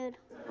got it, dude.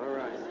 All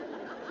right.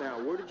 Now,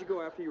 where did you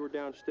go after you were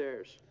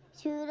downstairs?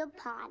 To the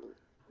potty.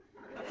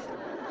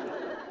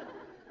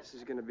 This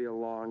is going to be a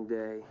long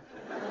day.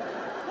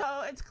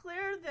 So it's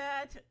clear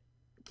that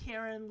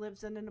Karen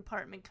lives in an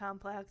apartment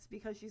complex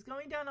because she's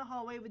going down a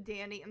hallway with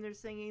Danny and they're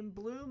singing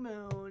Blue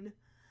Moon.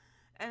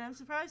 And I'm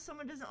surprised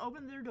someone doesn't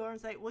open their door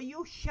and say, "Will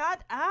you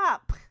shut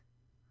up?"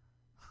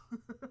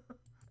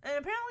 And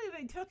apparently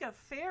they took a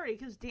ferry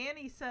because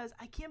Danny says,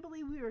 "I can't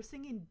believe we were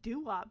singing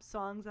doo-wop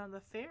songs on the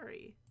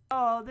ferry."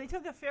 Oh, they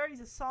took a ferry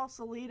to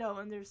Sausalito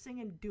and they're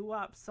singing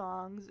doo-wop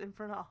songs in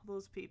front of all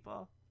those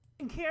people.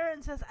 And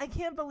Karen says, "I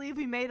can't believe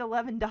we made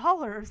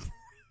 $11.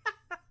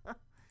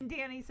 And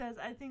Danny says,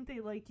 "I think they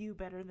like you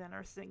better than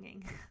our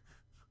singing."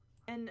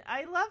 And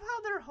I love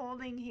how they're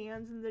holding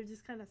hands and they're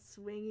just kind of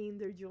swinging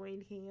their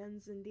joined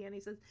hands. And Danny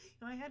says,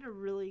 "I had a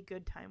really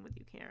good time with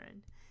you,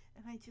 Karen.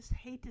 And I just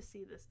hate to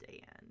see this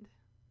day end."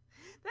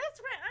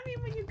 That's right. I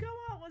mean, when you go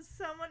out with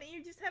someone and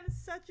you're just having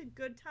such a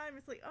good time,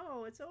 it's like,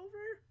 oh, it's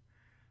over?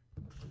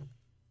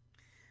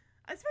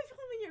 Especially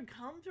when you're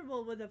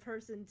comfortable with a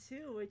person,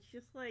 too. It's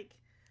just like,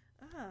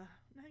 now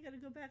I gotta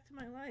go back to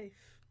my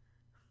life.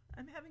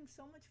 I'm having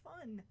so much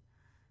fun.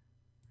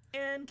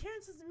 And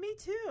Karen says, "Me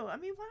too. I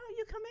mean, why don't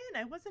you come in?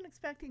 I wasn't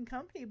expecting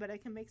company, but I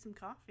can make some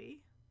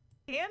coffee."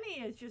 Danny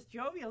is just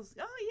jovial.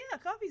 "Oh, yeah,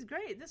 coffee's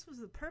great. This was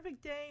the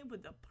perfect day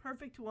with the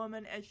perfect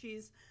woman," as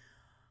she's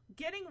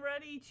getting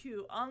ready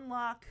to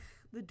unlock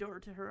the door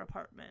to her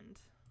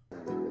apartment.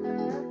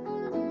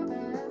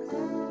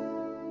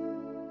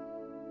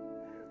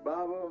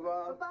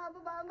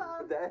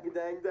 Dang,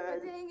 dang,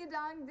 dang.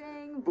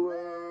 Ding-a-dong-ding.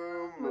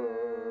 Blue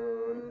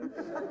moon.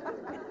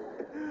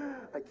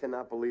 I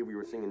cannot believe we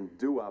were singing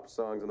doo-wop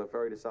songs on the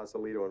ferry to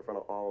Sausalito in front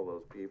of all of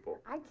those people.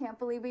 I can't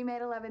believe we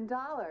made $11.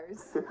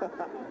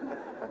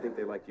 I think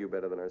they liked you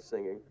better than our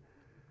singing.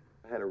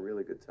 I had a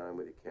really good time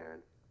with you,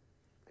 Karen.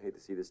 I hate to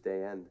see this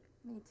day end.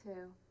 Me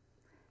too.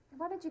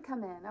 Why did you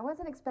come in? I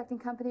wasn't expecting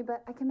company,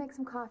 but I can make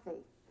some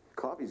coffee.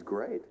 Coffee's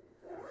great.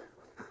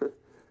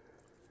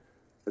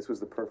 This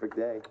was the perfect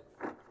day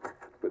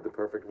with the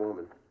perfect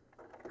woman.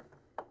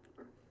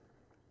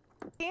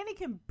 Danny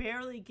can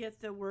barely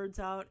get the words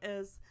out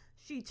as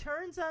she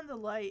turns on the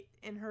light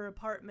in her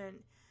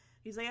apartment.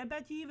 He's like, "I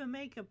bet you even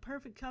make a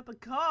perfect cup of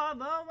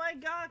coffee. Oh my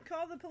God,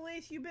 call the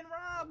police. You've been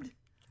robbed."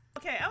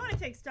 Okay, I want to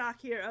take stock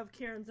here of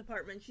Karen's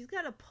apartment. She's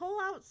got a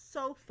pull-out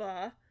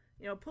sofa,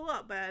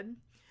 pull-out bed.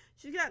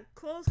 She's got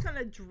clothes kind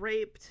of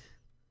draped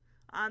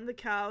on the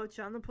couch,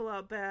 on the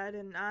pull-out bed,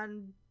 and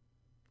on,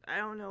 I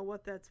don't know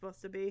what that's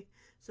supposed to be,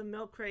 some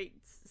milk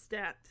crates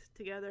stacked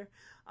together.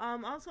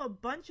 Also a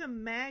bunch of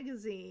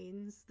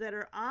magazines that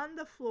are on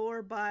the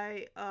floor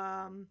by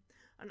an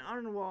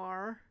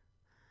armoire.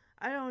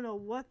 I don't know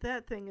what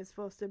that thing is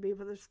supposed to be,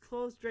 but there's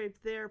clothes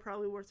draped there,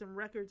 probably where some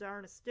records are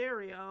in a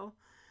stereo.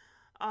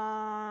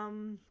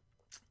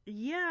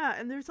 Yeah,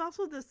 and there's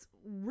also this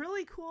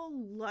really cool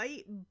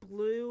light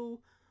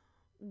blue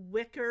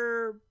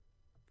wicker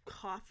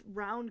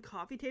round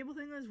coffee table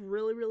thing that's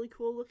really, really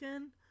cool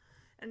looking.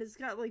 And it's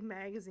got like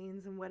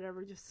magazines and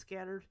whatever just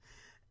scattered.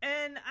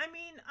 And I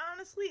mean,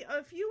 honestly,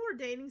 if you were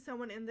dating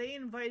someone and they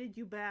invited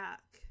you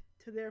back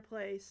to their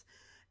place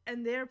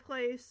and their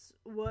place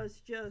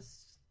was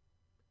just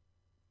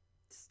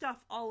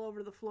stuff all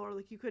over the floor,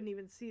 like you couldn't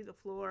even see the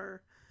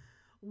floor,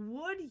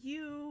 would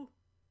you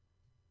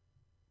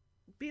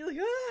be like,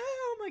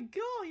 "Oh my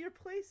God, your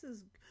place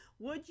is..."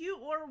 Would you,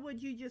 or would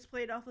you just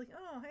play it off like,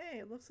 "Oh, hey,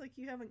 it looks like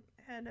you haven't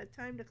had a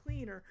time to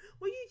clean," or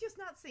would you just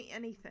not say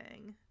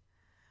anything?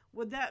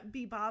 Would that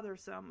be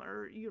bothersome?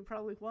 Or you're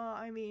probably, well,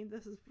 I mean,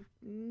 this is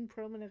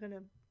probably not going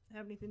to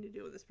have anything to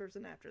do with this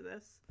person after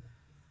this.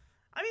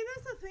 I mean,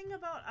 that's the thing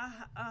about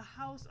a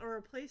house or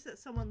a place that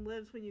someone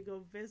lives when you go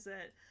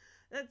visit.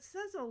 That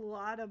says a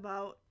lot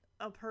about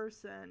a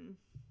person.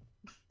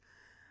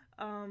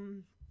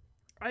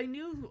 I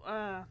knew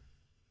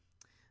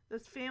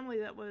this family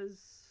that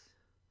was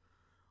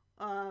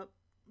a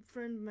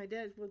friend of my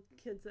dad's with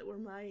kids that were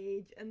my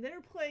age, and their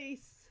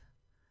place,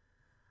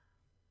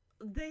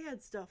 they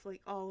had stuff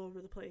like all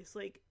over the place.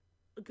 Like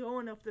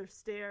going up their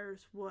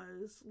stairs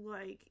was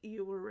like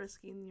you were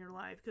risking your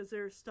life, because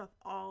there's stuff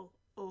all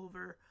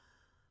over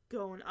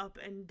going up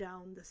and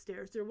down the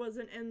stairs. There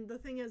wasn't, and the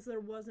thing is,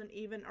 there wasn't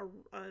even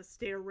a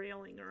stair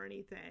railing or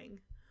anything.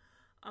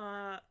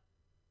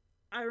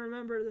 I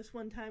remember this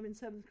one time in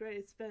 7th grade,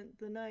 I spent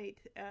the night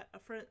at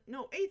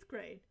 8th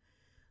grade.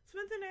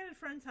 Spent the night at a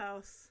friend's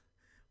house.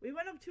 We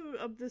went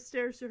up the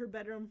stairs to her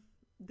bedroom.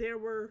 There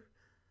were,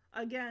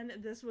 again,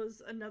 this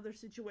was another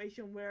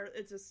situation where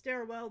it's a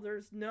stairwell.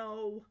 There's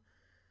no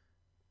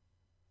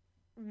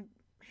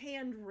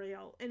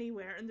handrail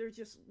anywhere, and there's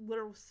just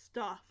little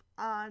stuff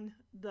on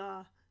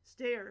the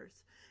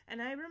stairs. And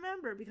I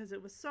remember, because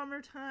it was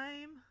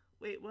summertime.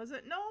 Wait, was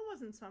it? No, it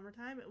wasn't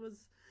summertime. It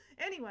was...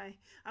 Anyway,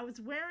 I was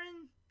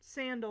wearing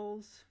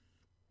sandals,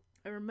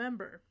 I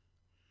remember.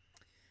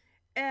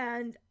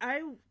 And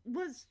I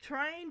was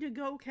trying to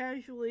go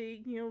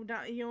casually,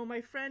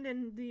 my friend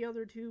and the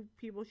other 2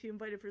 people she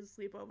invited for the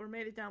sleepover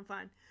made it down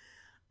fine.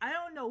 I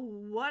don't know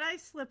what I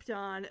slipped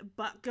on,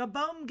 but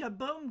gaboom,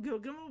 gaboom,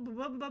 gaboom,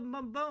 boom, boom,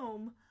 boom,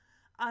 boom,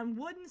 on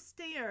wooden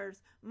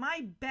stairs.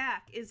 My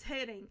back is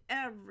hitting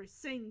every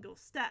single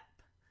step.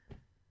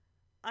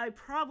 I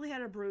probably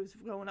had a bruise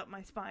going up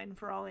my spine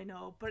for all I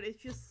know, but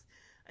it's just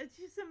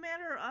a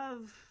matter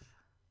of,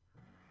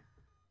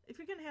 if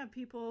you're gonna have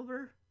people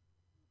over,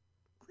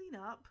 clean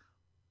up.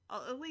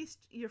 At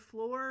least your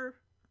floor,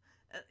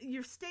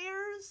 your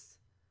stairs.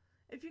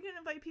 If you're gonna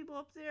invite people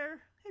up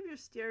there, have your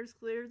stairs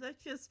clear.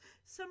 That's just,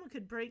 someone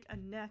could break a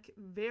neck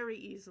very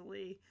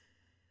easily.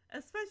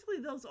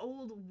 Especially those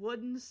old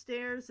wooden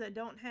stairs that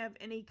don't have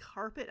any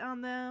carpet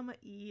on them.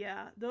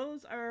 Yeah,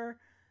 those are,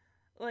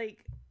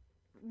 like,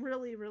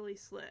 really, really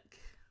slick.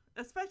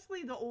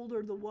 Especially the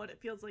older the wood,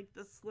 it feels like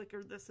the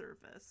slicker the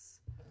surface.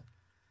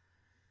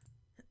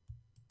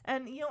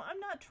 And, I'm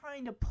not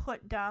trying to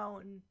put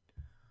down,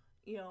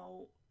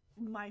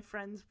 my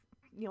friend's,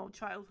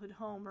 childhood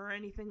home or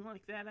anything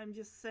like that. I'm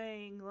just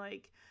saying,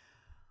 like,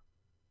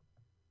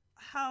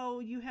 how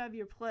you have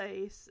your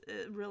place,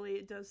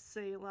 it does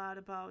say a lot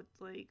about,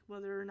 like,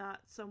 whether or not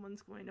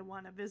someone's going to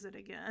want to visit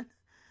again.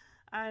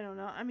 I don't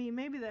know. I mean,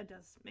 maybe that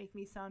does make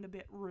me sound a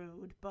bit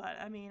rude, but,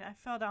 I mean, I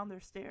fell down their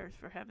stairs,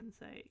 for heaven's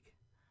sake.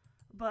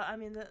 But, I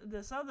mean,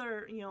 this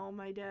other,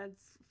 my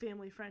dad's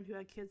family friend who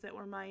had kids that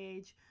were my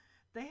age,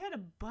 they had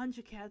a bunch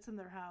of cats in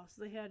their house.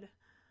 They had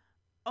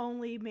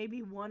only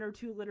maybe 1 or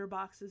 2 litter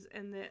boxes,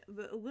 and the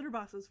litter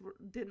boxes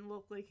didn't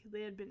look like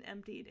they had been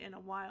emptied in a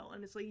while.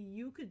 And it's like,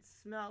 you could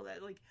smell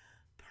that, like,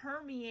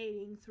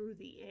 permeating through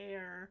the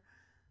air.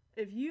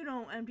 If you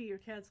don't empty your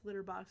cat's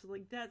litter boxes,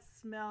 like, that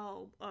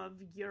smell of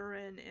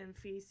urine and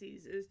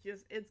feces is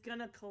just, it's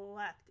gonna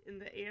collect in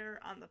the air,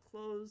 on the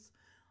clothes,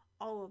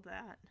 all of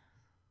that.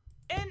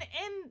 And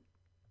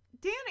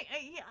Danny,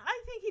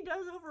 I think he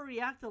does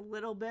overreact a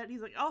little bit.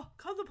 He's like, oh,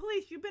 call the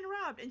police, you've been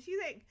robbed. And she's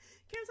like,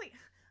 Karen's like,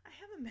 I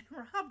haven't been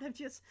robbed.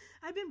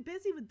 I've been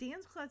busy with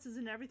dance classes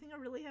and everything. I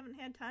really haven't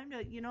had time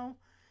to,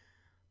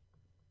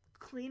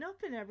 clean up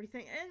and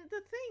everything. And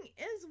the thing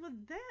is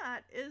with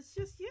that is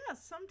just,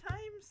 yes,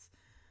 sometimes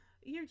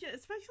you're just,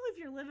 especially if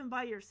you're living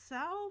by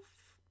yourself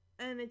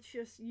and it's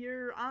just,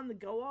 you're on the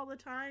go all the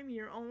time,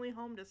 you're only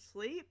home to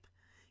sleep,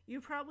 you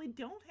probably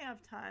don't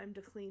have time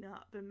to clean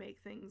up and make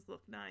things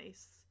look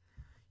nice.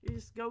 You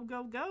just go,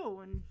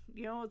 and,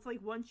 it's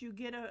like once you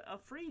get a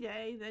free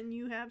day, then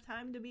you have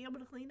time to be able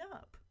to clean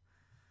up.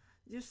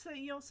 Just so,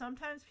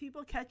 sometimes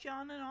people catch you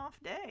on an off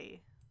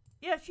day.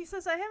 Yeah, she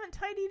says, I haven't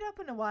tidied up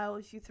in a while,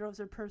 as she throws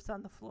her purse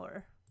on the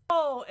floor.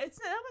 Oh, that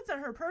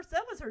wasn't her purse,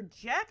 that was her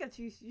jacket.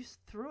 She just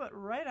threw it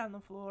right on the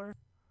floor.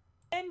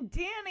 And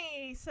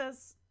Danny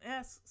says,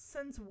 yes,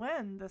 since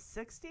when? The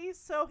 60s?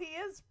 So he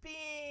is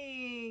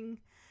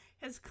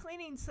his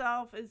cleaning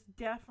self is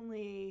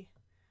definitely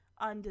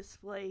on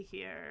display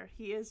here.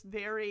 He is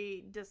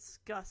very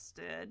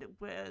disgusted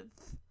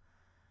with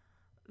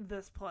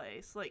this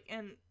place. Like,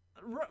 and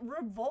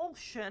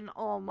revulsion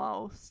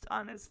almost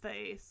on his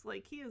face.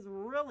 Like, he is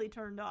really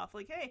turned off.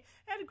 Like, hey,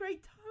 I had a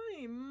great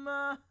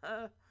time.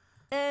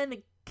 And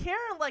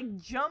Karen, like,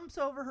 jumps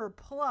over her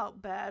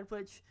pull-out bed,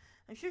 which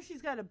I'm sure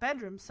she's got a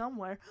bedroom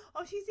somewhere.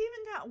 Oh, she's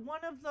even got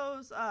one of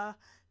those,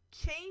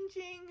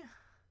 changing,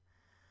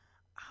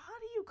 how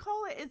do you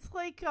call it? It's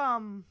like, I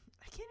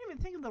can't even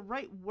think of the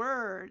right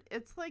word.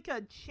 It's like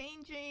a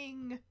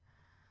changing,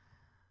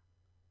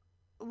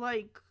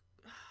 like,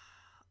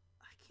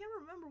 I can't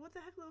remember what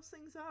the heck those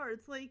things are.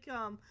 It's like,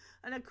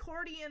 an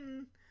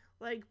accordion,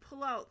 like,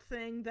 pull-out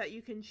thing that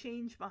you can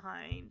change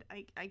behind.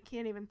 I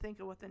can't even think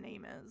of what the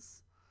name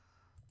is.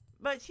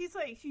 But she's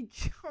like, she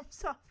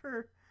jumps off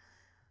her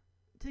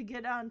to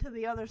get onto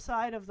the other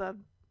side of the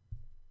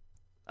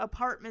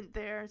apartment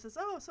there and says,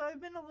 oh, so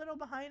I've been a little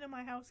behind on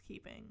my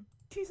housekeeping.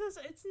 She says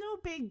it's no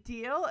big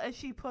deal as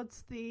she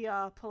puts the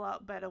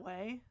pull-out bed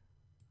away.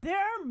 There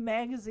are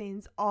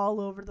magazines all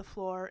over the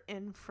floor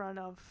in front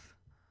of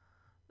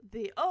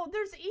the... Oh,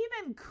 there's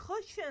even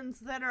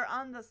cushions that are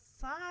on the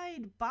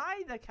side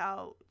by the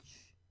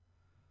couch.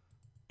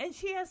 And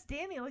she asks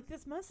Danny, like,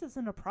 this mess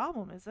isn't a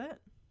problem, is it?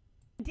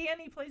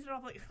 Danny plays it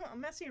off like, a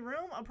messy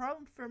room? A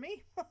problem for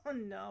me?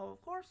 No,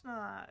 of course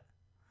not.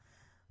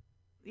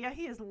 Yeah,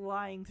 he is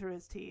lying through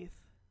his teeth.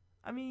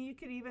 I mean, you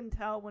could even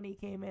tell when he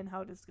came in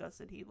how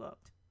disgusted he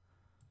looked.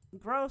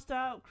 Grossed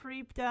out,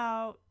 creeped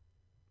out.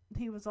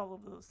 He was all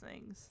of those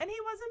things. And he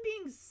wasn't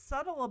being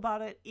subtle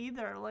about it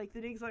either. Like, the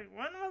dig's like,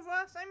 when was the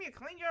last time you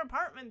cleaned your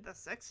apartment? The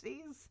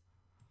 60s?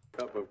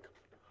 Cup of...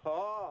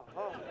 Call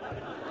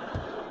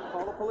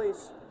the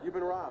police. You've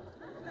been robbed.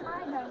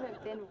 I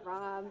haven't been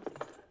robbed.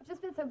 I've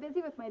just been so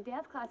busy with my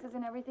dance classes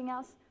and everything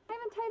else. I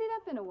haven't tidied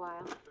up in a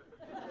while.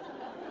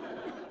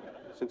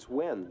 Since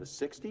when? The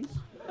 60s?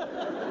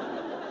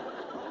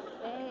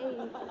 Hey,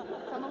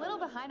 so I'm a little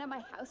behind on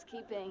my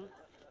housekeeping.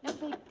 No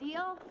big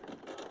deal.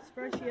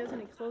 Surprised she has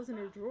any clothes in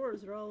her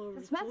drawers. They're all over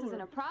This the mess floor.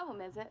 isn't a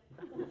problem, is it?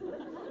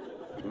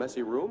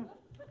 Messy room?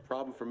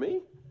 Problem for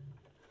me?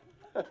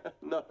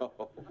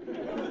 No.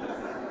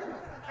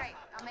 Great,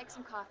 I'll make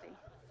some coffee.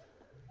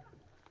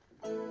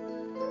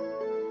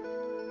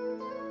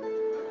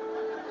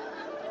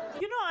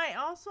 You know, I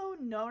also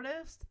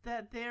noticed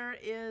that there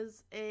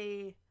is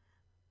a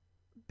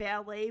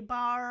ballet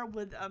bar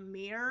with a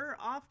mirror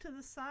off to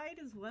the side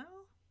as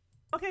well.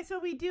 Okay, so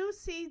we do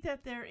see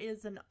that there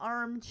is an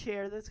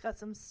armchair that's got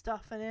some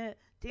stuff in it.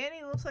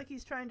 Danny looks like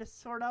he's trying to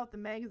sort out the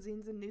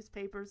magazines and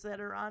newspapers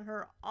that are on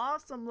her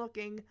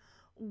awesome-looking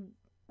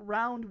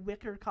round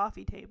wicker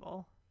coffee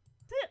table.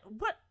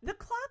 What? The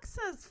clock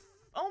says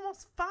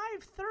almost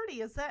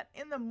 5:30. Is that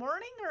in the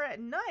morning or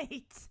at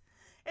night?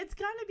 It's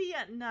got to be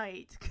at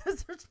night,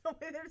 because there's no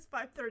way there's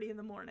 5:30 in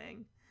the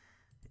morning.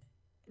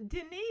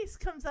 Denise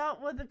comes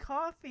out with the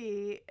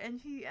coffee, and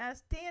she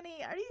asks,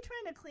 Danny, are you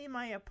trying to clean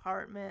my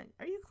apartment?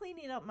 Are you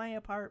cleaning up my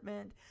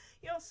apartment?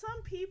 You know,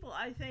 some people,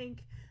 I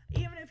think,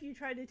 even if you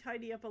try to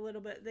tidy up a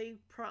little bit, they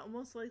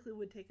most likely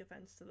would take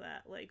offense to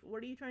that. Like,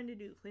 what are you trying to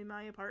do, clean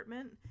my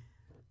apartment?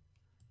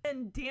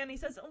 And Danny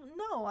says, oh,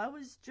 no, I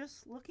was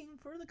just looking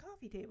for the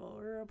coffee table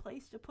or a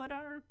place to put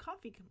our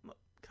coffee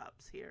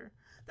cups here.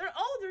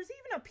 There's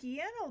even a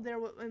piano there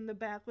in the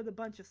back with a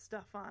bunch of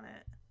stuff on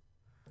it.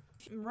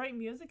 Write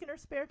music in her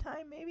spare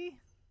time, maybe?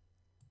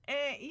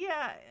 And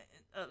yeah,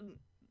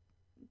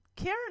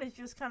 Karen is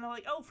just kind of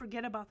like, oh,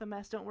 forget about the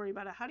mess, don't worry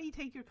about it. How do you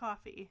take your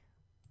coffee?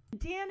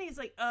 Danny's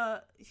like,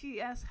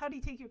 she asks, how do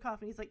you take your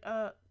coffee? And he's like,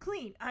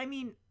 clean. I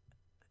mean,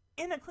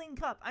 in a clean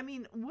cup. I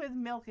mean, with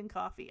milk and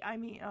coffee. I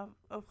mean,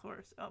 of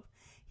course.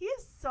 He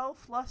is so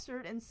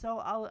flustered and so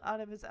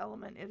out of his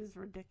element. It is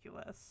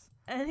ridiculous.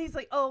 And he's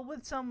like, oh,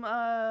 with some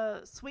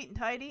sweet and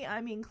tidy. I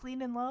mean,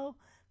 clean and low.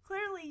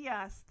 Clearly,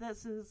 yes,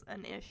 this is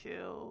an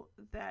issue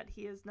that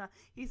he is not.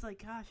 He's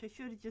like, gosh, I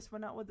should have just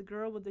went out with the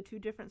girl with the 2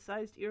 different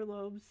sized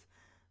earlobes.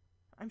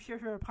 I'm sure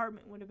her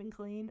apartment would have been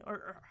clean, or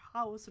her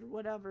house, or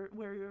whatever,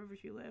 wherever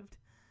she lived.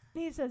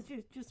 And he says,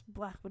 just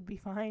black would be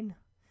fine.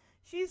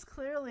 She's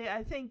clearly,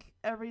 I think,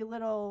 every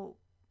little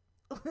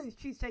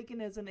she's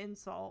taken as an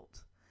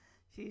insult.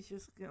 She's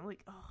just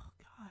like, oh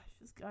gosh,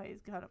 this guy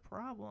has got a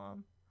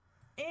problem.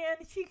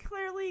 And she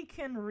clearly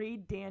can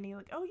read Danny,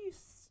 like, oh, you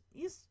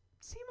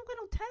seem a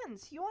little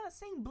tense. You want to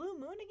sing Blue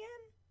Moon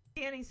again?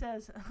 Danny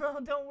says, oh,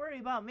 don't worry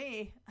about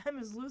me. I'm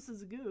as loose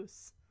as a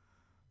goose.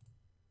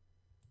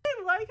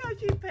 I like how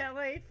she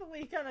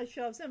playfully kind of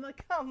shoves him,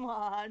 like, come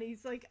on.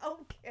 He's like,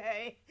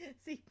 okay.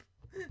 See,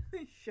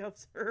 he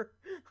shoves her.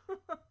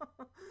 What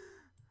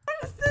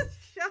is this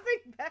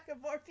shoving back and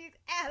forth? She's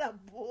at a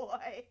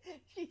boy.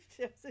 She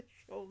shoves his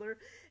shoulder,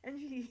 and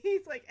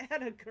he's like,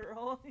 at a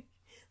girl.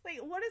 Like,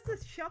 what is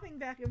this shoving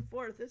back and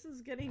forth? This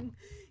is getting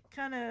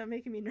kind of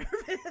making me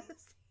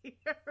nervous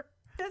here.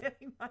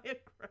 Getting my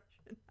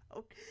aggression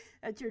out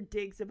at your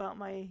digs about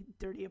my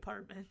dirty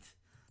apartment.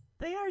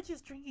 They are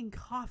just drinking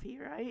coffee,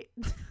 right?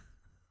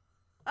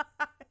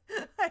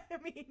 I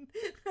mean,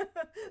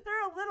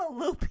 they're a little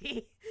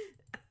loopy.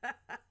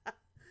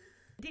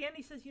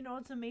 Danny says, you know,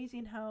 it's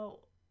amazing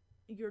how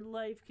your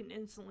life can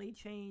instantly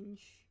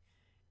change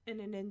in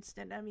an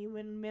instant. I mean,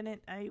 one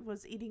minute I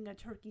was eating a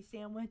turkey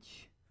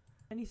sandwich,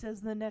 and he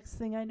says, the next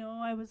thing I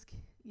know, I was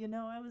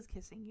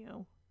kissing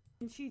you.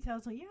 And she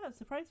tells him, yeah, it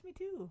surprised me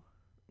too.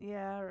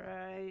 Yeah,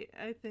 right.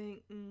 I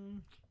think, And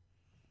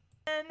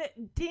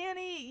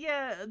Danny,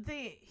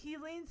 he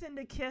leans in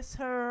to kiss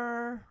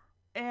her,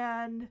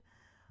 and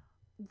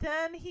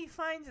then he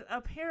finds a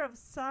pair of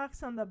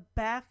socks on the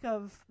back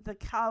of the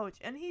couch,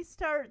 and he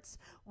starts,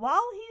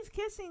 while he's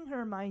kissing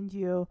her, mind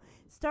you,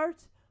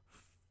 starts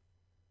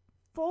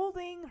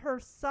folding her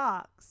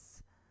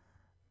socks.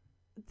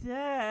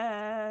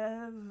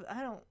 I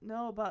don't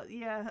know about,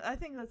 I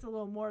think that's a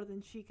little more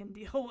than she can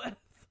deal with.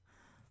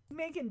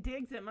 Making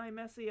digs at my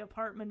messy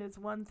apartment is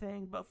one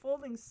thing, but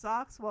folding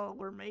socks while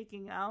we're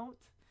making out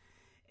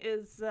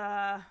is,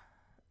 I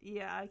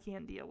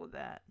can't deal with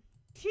that.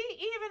 She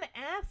even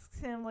asks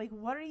him, like,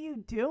 what are you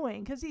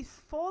doing? Because he's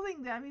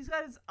folding them. He's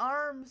got his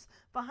arms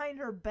behind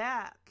her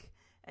back,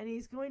 and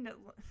he's going to,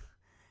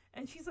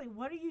 and she's like,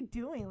 what are you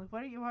doing? Like,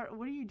 what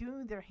are you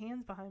doing with your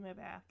hands behind my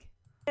back?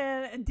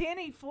 And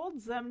Danny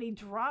folds them, and he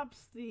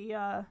drops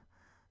the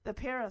the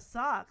pair of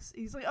socks.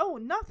 He's like, oh,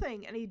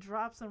 nothing. And he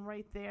drops them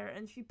right there,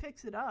 and she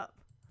picks it up.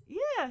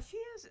 Yeah, she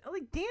is.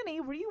 Like,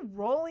 Danny, were you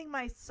rolling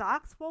my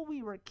socks while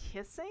we were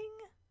kissing?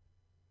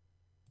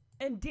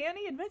 And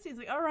Danny admits, he's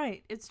like, all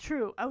right, it's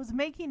true. I was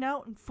making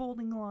out and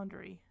folding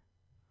laundry.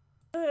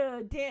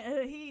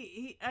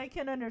 I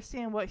can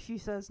understand what she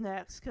says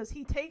next, because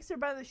he takes her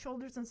by the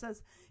shoulders and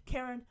says,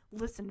 Karen,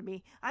 listen to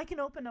me. I can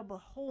open up a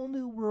whole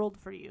new world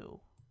for you.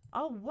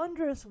 A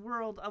wondrous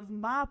world of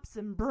mops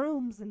and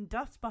brooms and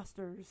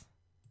dustbusters.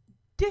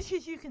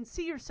 Dishes you can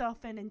see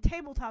yourself in, and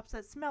tabletops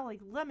that smell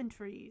like lemon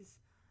trees.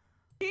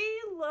 She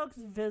looks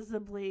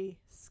visibly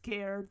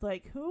scared,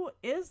 like, who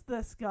is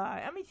this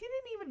guy? I mean, she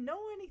didn't even know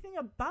anything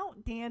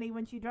about Danny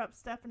when she dropped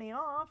Stephanie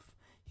off.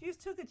 She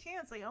just took a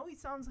chance, like, oh, he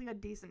sounds like a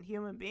decent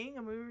human being,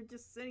 and we were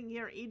just sitting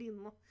here eating.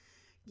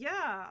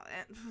 Yeah,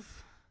 and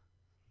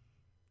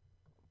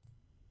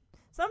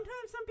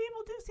sometimes some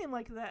people do seem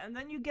like that, and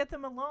then you get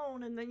them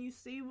alone, and then you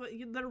see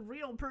their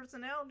real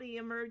personality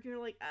emerge, and you're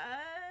like,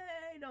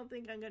 I don't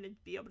think I'm going to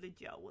be able to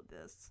gel with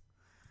this.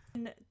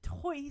 And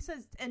he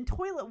says, and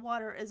toilet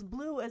water as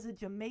blue as a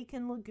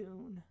Jamaican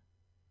lagoon.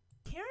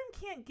 Karen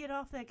can't get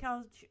off that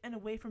couch and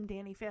away from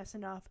Danny fast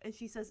enough, and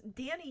she says,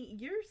 Danny,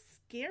 you're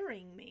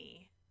scaring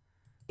me.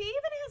 She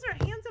even has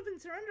her hands up in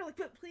surrender, like,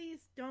 but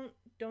please,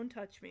 don't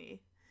touch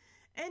me.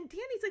 And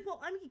Danny's like,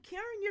 well, I mean,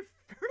 Karen, your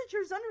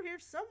furniture's under here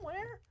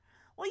somewhere.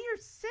 Well, you're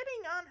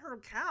sitting on her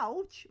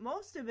couch.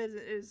 Most of it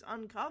is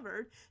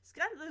uncovered. It's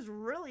got this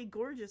really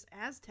gorgeous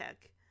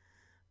Aztec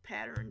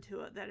pattern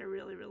to it that I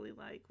really, really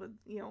like, with,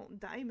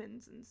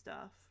 diamonds and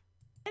stuff.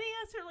 And he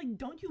asks her, like,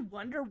 don't you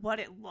wonder what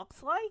it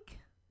looks like?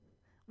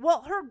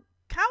 Well, her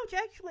couch,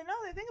 actually, now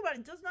that I think about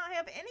it, does not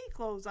have any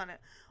clothes on it.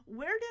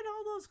 Where did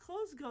all those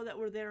clothes go that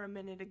were there a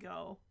minute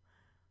ago?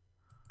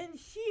 And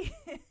she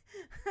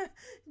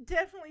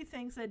definitely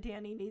thinks that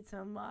Danny needs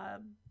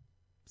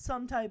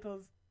some type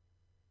of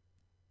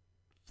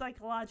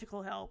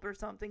psychological help or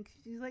something.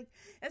 She's like,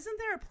 isn't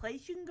there a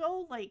place you can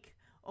go, like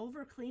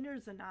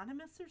Overcleaners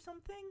Anonymous or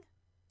something?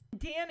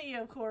 Danny,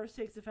 of course,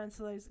 takes offense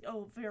to this.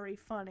 Oh, very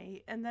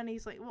funny. And then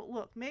he's like, well,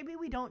 look, maybe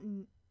we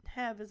don't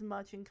have as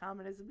much in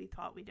common as we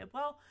thought we did.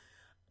 Well,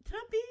 to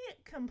be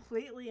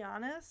completely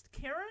honest,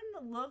 Karen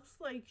looks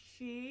like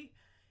she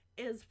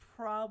is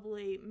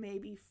probably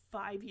maybe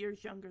 5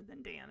 years younger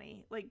than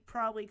Danny. Like,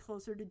 probably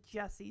closer to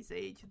Jesse's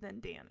age than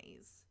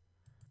Danny's.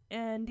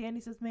 And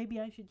Danny says, maybe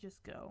I should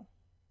just go.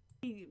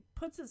 He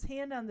puts his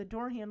hand on the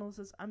door handle and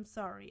says, I'm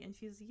sorry. And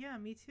she's, yeah,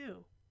 me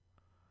too.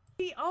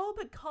 He all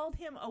but called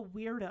him a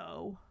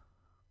weirdo.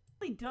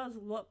 He does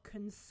look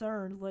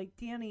concerned. Like,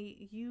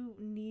 Danny, you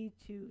need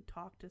to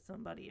talk to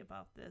somebody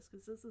about this,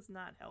 because this is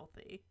not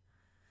healthy.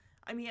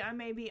 I mean, I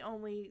may be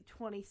only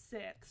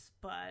 26,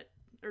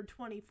 or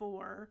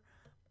 24,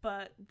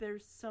 but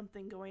there's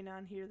something going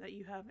on here that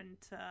you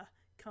haven't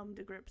come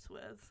to grips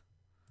with.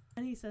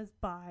 And he says,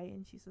 bye.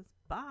 And she says,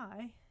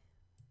 bye.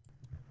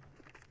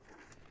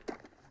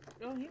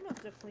 Oh, he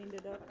must have cleaned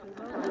it up.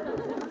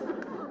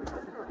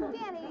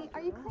 Danny,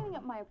 are you cleaning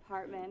up my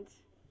apartment?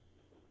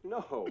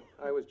 No,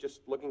 I was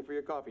just looking for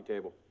your coffee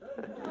table.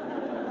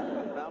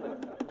 Found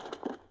it.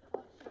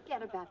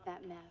 Forget about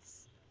that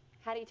mess.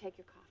 How do you take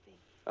your coffee?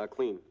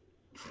 Clean.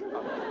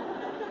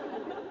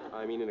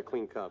 I mean in a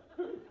clean cup.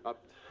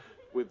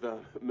 With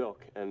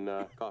milk and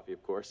coffee,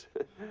 of course.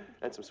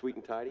 And some sweet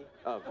and tidy.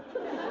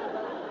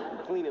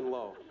 Clean and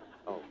low.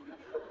 Oh,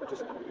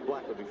 just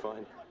black would be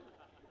fine.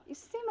 You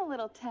seem a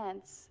little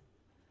tense.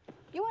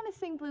 You want to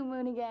sing Blue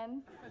Moon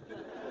again?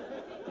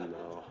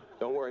 No,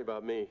 don't worry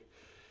about me.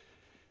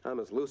 I'm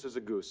as loose as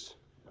a goose.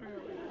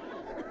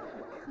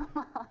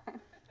 Come on.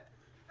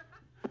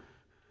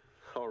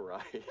 All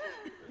right.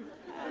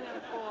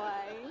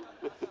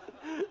 Boy.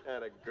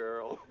 And a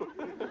girl.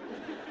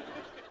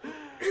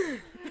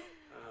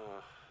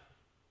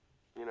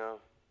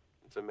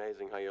 It's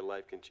amazing how your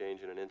life can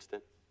change in an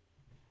instant.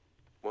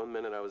 1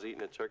 minute I was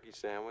eating a turkey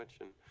sandwich,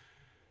 and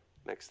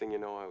next thing you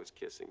know, I was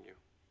kissing you.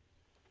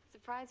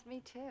 Surprised me,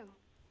 too.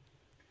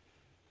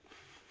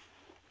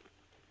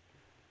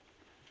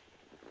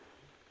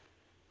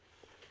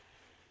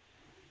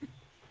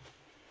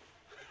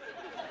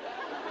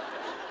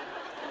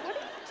 What are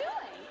you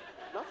doing?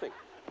 Nothing.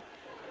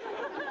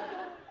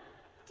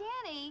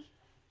 Danny,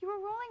 you were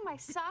rolling my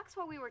socks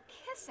while we were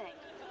kissing.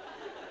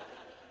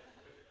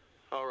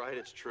 All right,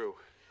 it's true.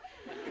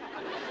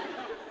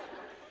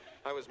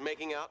 I was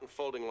making out and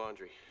folding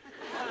laundry.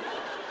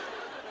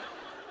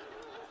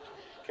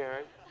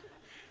 Karen,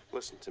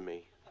 listen to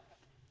me.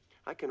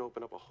 I can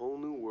open up a whole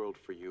new world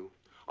for you.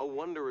 A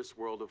wondrous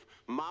world of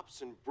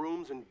mops and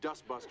brooms and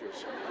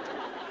dustbusters.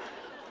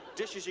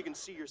 Dishes you can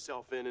see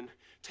yourself in, and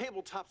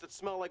tabletops that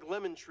smell like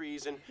lemon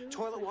trees, and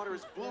toilet water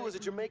as blue as a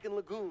Jamaican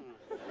lagoon.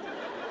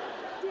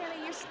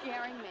 Danny, you're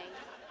scaring me.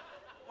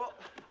 Well,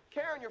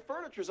 Karen, your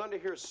furniture's under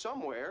here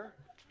somewhere.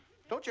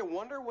 Don't you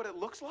wonder what it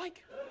looks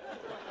like?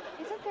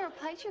 Isn't there a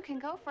place you can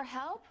go for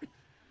help?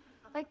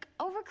 Like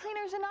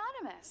Overcleaners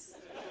Anonymous.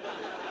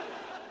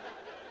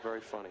 Very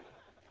funny.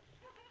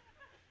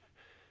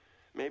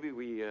 Maybe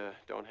we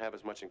don't have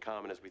as much in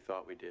common as we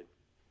thought we did.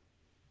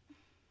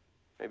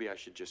 Maybe I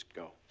should just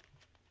go.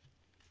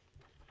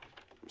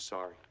 I'm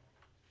sorry.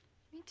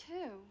 Me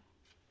too.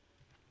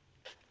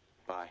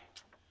 Bye.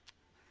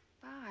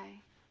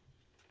 Bye.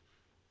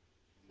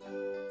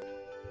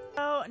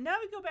 So now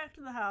we go back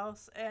to the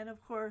house, and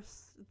of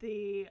course,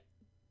 the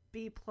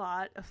B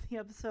plot of the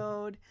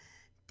episode.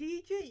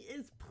 DJ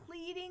is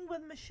pleading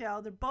with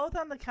Michelle. They're both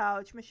on the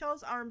couch.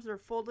 Michelle's arms are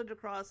folded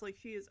across like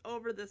she is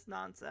over this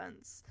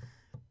nonsense.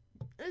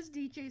 As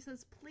DJ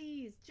says,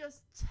 please,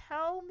 just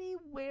tell me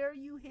where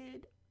you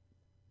hid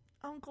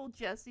Uncle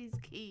Jesse's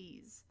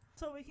keys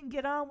so we can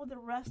get on with the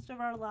rest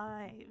of our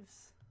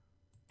lives.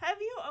 Have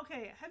you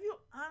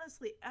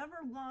honestly ever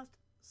lost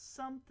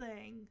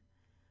something,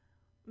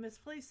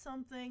 misplaced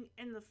something,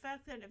 and the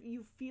fact that if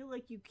you feel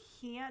like you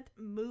can't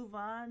move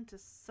on to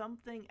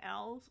something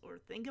else or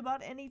think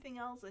about anything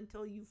else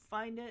until you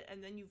find it,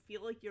 and then you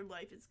feel like your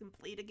life is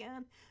complete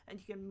again and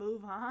you can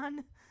move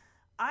on?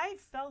 I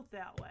felt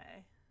that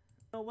way.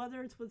 So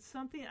whether it's with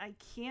something I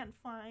can't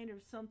find or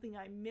something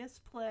I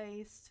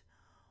misplaced,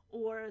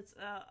 or it's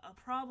a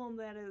problem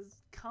that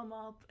has come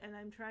up and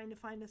I'm trying to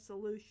find a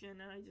solution,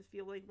 and I just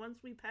feel like once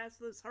we pass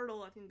this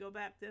hurdle, I can go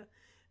back to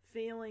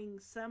feeling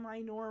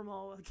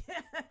semi-normal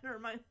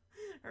again,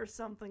 or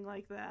something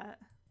like that.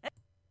 And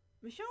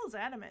Michelle's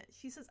adamant.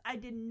 She says, I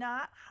did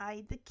not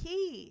hide the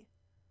key.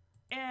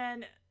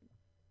 And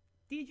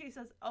DJ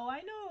says, oh, I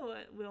know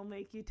it will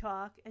make you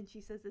talk. And she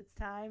says, it's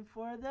time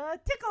for the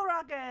tickle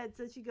rockets.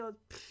 And she goes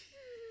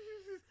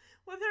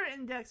with her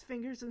index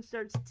fingers and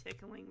starts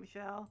tickling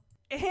Michelle.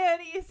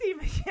 And you see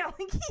Michelle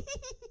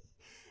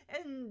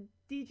and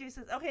DJ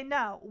says, okay,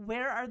 now,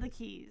 where are the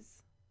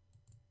keys?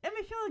 And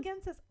Michelle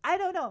again says, I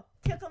don't know.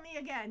 Tickle me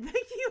again.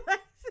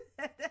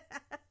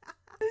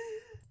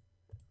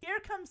 Here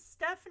comes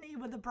Stephanie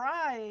with a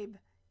bribe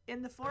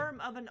in the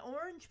form of an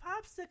orange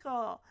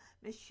popsicle.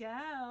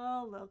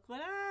 Michelle, look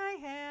what I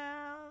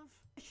have.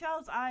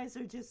 Michelle's eyes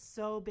are just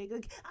so big.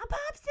 Like, a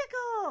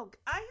popsicle!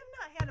 I have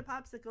not had a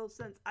popsicle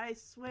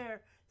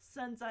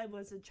since I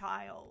was a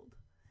child.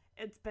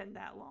 It's been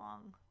that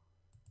long.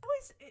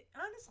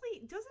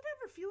 Honestly, does it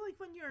ever feel like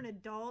when you're an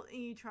adult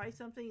and you try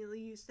something you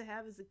used to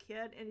have as a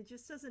kid and it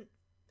just doesn't,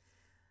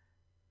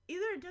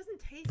 either it doesn't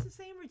taste the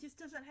same or it just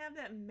doesn't have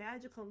that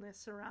magicalness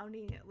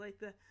surrounding it, like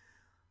the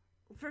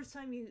first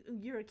time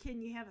you're a kid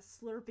and you have a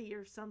Slurpee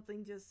or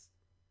something, just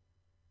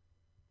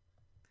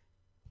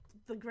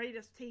the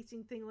greatest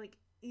tasting thing like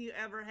you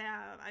ever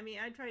have. I mean,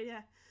 I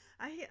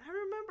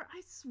remember,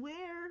 I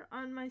swear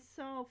on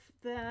myself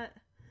that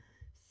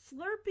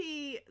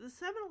Slurpee, the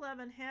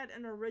 7-Eleven had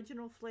an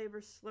original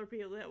flavor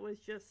Slurpee that was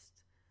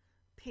just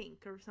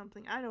pink or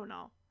something. I don't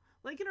know.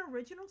 Like an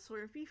original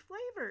Slurpee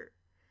flavor.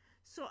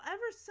 So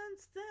ever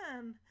since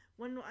then,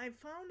 when I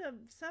found a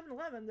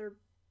 7-Eleven, they're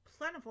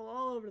plentiful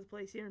all over the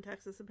place here in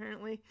Texas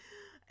apparently,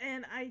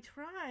 and I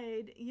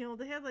tried,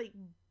 they had like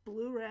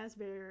blue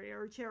raspberry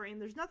or cherry,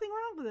 and there's nothing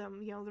wrong with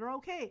them, they're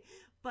okay,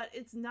 but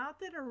it's not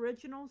that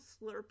original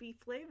Slurpee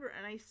flavor,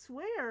 and I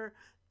swear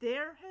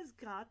there has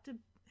got to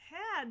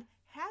had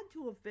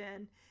to have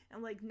been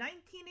in like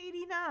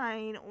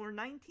 1989 or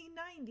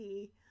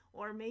 1990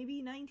 or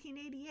maybe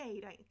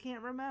 1988. I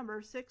can't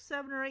remember. 6,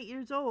 7, or 8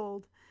 years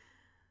old.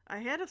 I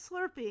had a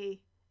Slurpee.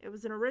 It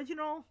was an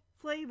original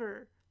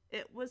flavor.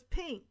 It was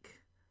pink.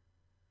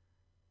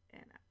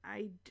 And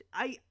I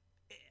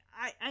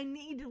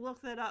need to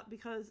look that up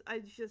because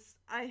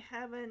I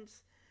haven't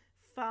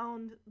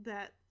found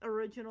that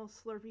original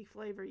Slurpee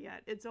flavor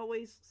yet. It's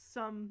always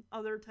some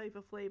other type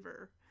of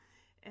flavor.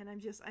 And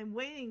I'm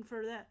waiting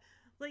for that.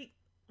 Like,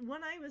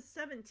 when I was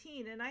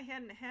 17 and I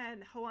hadn't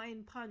had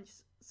Hawaiian Punch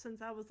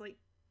since I was like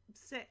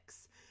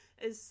 6,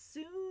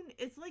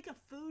 it's like a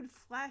food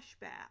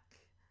flashback.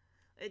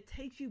 It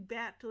takes you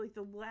back to like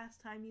the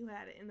last time you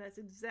had it, and that's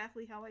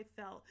exactly how I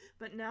felt.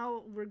 But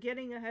now we're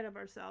getting ahead of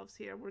ourselves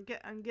here.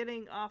 I'm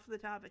getting off the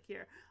topic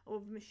here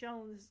of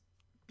Michelle and this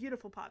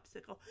beautiful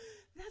popsicle.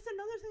 That's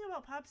another thing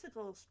about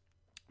popsicles.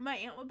 My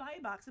aunt would buy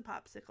a box of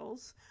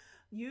popsicles.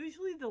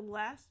 Usually the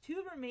last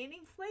 2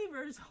 remaining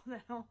flavors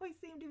that always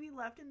seem to be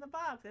left in the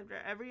box after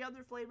every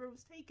other flavor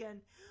was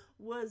taken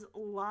was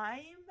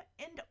lime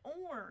and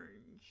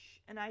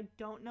orange. And I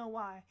don't know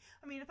why.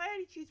 I mean, if I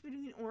had to choose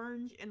between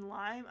orange and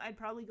lime, I'd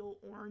probably go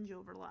orange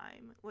over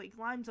lime. Like,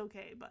 lime's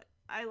okay, but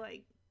I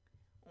like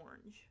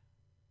orange.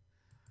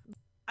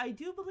 I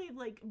do believe,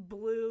 like,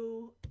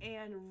 blue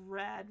and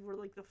red were,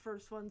 like, the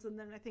first ones, and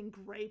then I think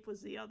grape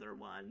was the other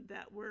one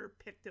that were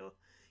picked up.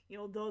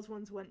 Those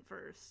ones went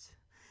first.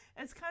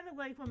 It's kind of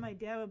like when my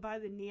dad would buy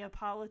the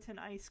Neapolitan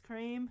ice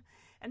cream,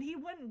 and he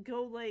wouldn't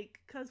go,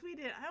 like, because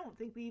I don't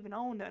think we even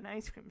owned an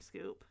ice cream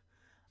scoop.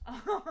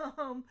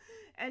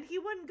 And he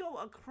wouldn't go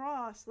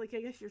across, like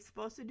I guess you're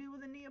supposed to do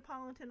with a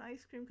Neapolitan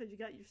ice cream, because you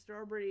got your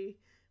strawberry,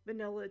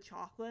 vanilla,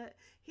 chocolate.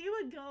 He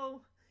would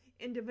go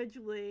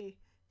individually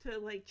to,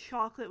 like,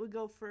 chocolate would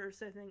go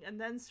first, I think,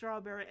 and then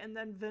strawberry, and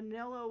then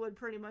vanilla would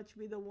pretty much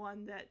be the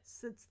one that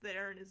sits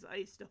there and is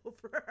iced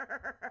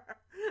over.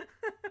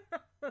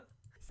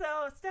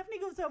 So Stephanie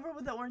goes over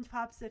with the orange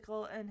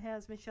popsicle and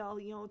has Michelle,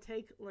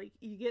 take,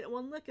 you get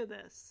one lick of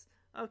this.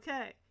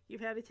 Okay,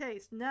 you've had a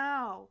taste.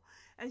 Now.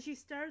 And she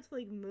starts,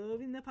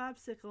 moving the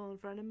popsicle in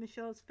front of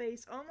Michelle's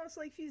face, almost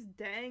like she's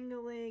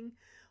dangling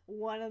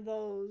one of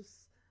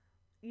those,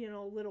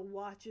 little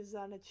watches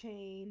on a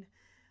chain.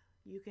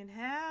 You can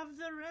have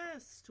the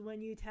rest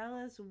when you tell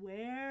us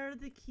where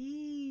the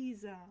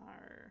keys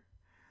are.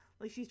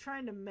 Like, she's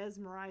trying to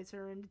mesmerize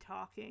her into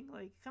talking.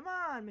 Like, come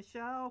on,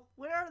 Michelle,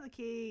 where are the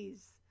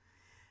keys?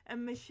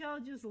 And Michelle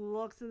just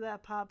looks at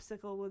that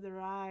popsicle with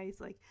her eyes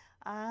like,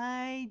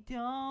 I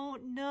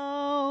don't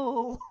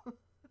know.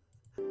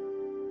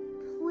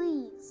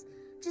 Please,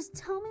 just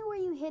tell me where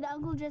you hid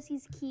Uncle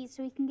Jesse's keys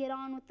so we can get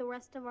on with the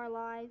rest of our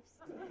lives.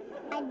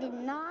 I did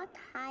not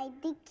hide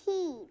the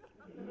key.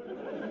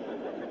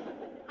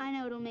 I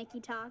know it'll make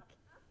you talk.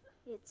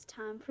 It's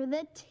time for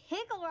the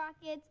Tickle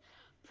Rockets.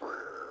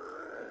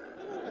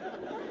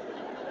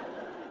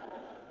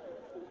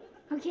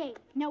 Okay,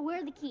 now where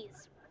are the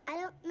keys?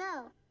 I don't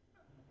know.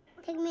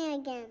 Take me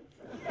again.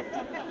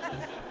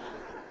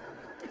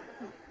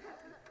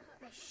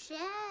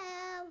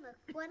 Michelle, look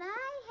what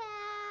I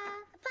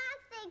have. A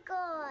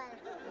popsicle.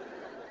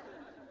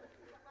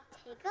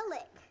 Take a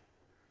lick.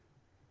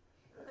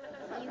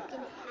 You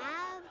can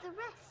have the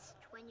rest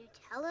when you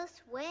tell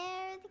us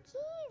where the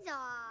keys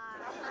are.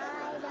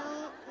 I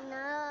don't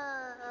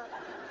know.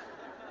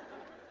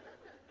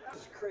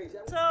 This is crazy.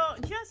 So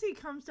Jesse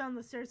comes down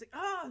the stairs like,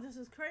 oh, this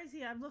is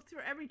crazy. I've looked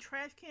through every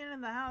trash can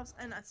in the house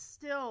and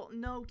still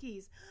no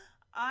keys.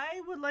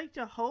 I would like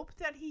to hope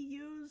that he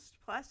used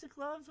plastic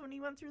gloves when he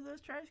went through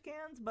those trash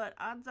cans, but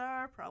odds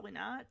are probably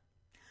not.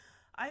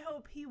 I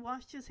hope he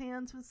washed his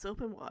hands with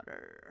soap and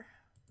water.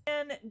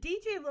 And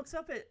DJ looks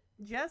up at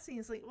Jesse and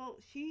is like, well,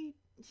 she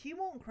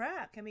won't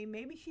crack. I mean,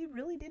 maybe she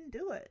really didn't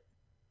do it.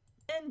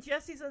 And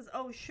Jesse says,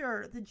 oh,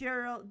 sure, the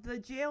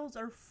jails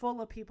are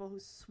full of people who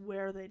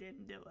swear they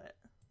didn't do it.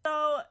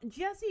 So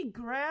Jesse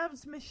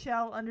grabs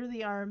Michelle under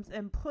the arms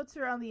and puts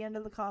her on the end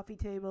of the coffee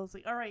table. It's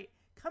like, all right,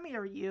 come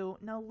here, you.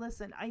 Now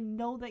listen, I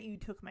know that you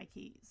took my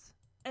keys.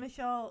 And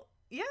Michelle,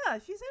 yeah,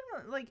 she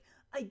said, like,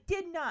 I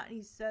did not. And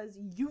he says,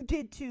 you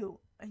did too.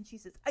 And she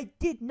says, I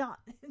did not.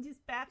 And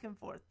just back and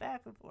forth,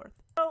 back and forth.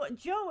 So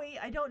Joey,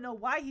 I don't know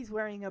why he's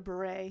wearing a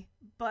beret,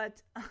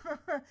 but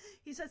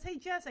he says, hey,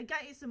 Jess, I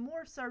got you some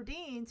more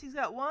sardines. He's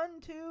got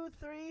 1, 2,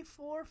 3,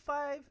 4,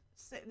 5,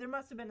 6. There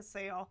must have been a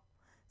sale.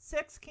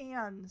 6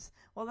 cans.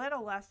 Well,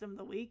 that'll last him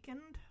the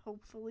weekend,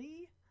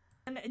 hopefully.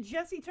 And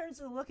Jesse turns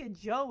to look at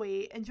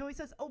Joey, and Joey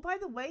says, oh, by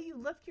the way, you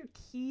left your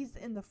keys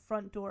in the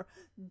front door.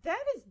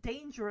 That is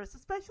dangerous,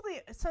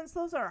 especially since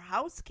those are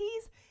house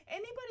keys.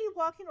 Anybody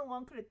walking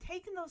along could have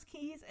taken those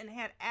keys and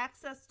had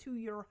access to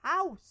your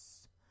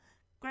house.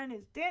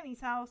 Granted, it's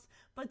Danny's house,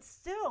 but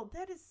still,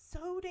 that is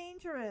so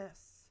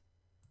dangerous.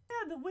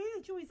 Yeah, the way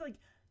that Joey's like,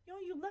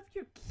 you left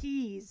your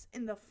keys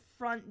in the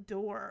front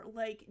door.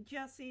 Like,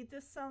 Jesse,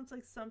 this sounds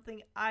like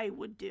something I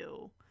would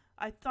do.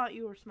 I thought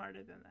you were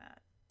smarter than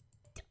that.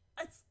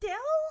 Estelle?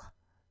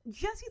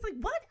 Jesse's like,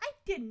 what? I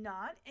did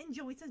not. And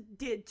Joey says,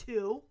 did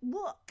too.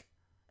 Look.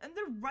 And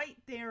they're right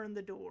there in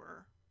the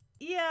door.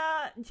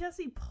 Yeah,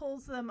 Jesse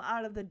pulls them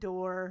out of the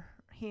door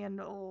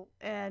handle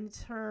and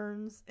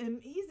turns.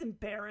 And he's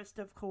embarrassed,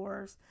 of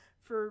course,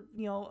 for,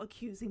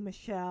 accusing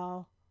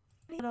Michelle.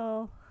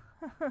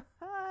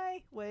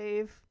 Hi,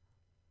 wave.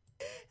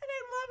 And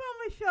I love how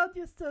Michelle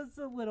just does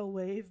a little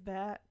wave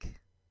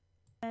back.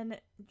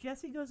 And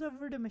Jesse goes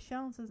over to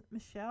Michelle and says,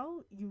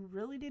 Michelle, you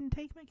really didn't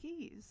take my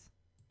keys.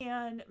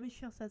 And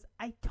Michelle says,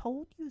 I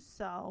told you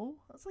so.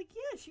 I was like,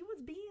 yeah, she was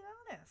being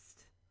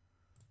honest.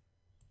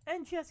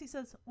 And Jesse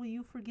says, will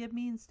you forgive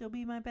me and still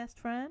be my best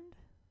friend?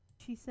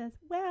 She says,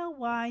 well,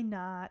 why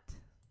not?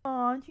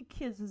 Aw, and she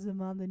kisses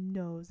him on the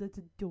nose. That's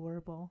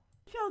adorable.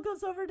 Michelle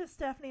goes over to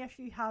Stephanie after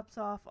she hops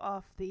off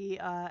the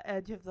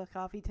edge of the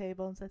coffee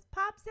table and says,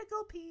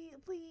 popsicle,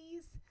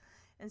 please.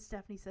 And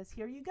Stephanie says,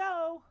 here you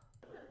go.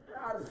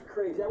 Ah, this is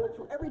crazy. I went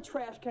through every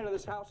trash can in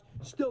this house,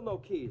 still no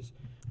keys.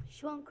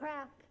 She won't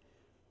crack.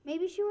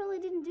 Maybe she really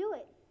didn't do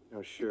it.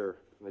 Oh, sure.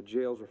 The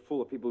jails are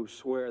full of people who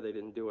swear they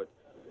didn't do it.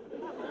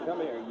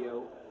 Come here,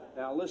 you.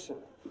 Now, listen.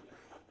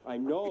 I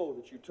know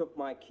that you took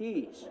my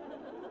keys.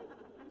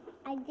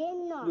 I did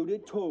not. You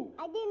did too.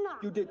 I did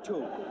not. You did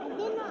too. I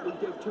did not. You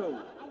did too.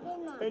 I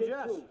did not. Hey,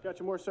 Jess, got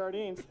you more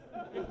sardines.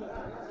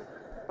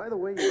 By the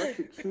way, you left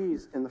your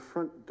keys in the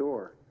front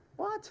door.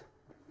 What?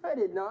 I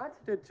did not.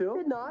 Did too.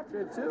 Did not.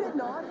 Did too. Did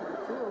not.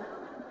 Did too.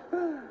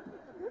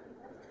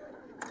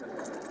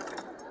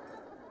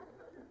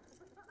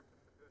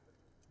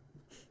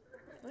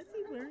 Why is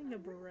he wearing a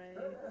beret,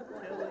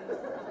 Joey?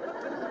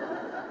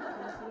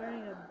 He's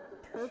wearing a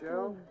purple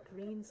Michelle?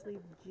 green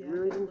sleeve jacket. You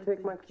really didn't like take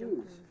the my Joker.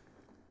 keys.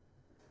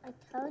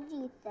 I told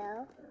you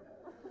so.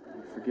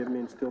 You forgive me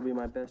and still be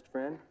my best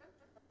friend?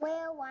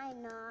 Well, why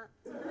not?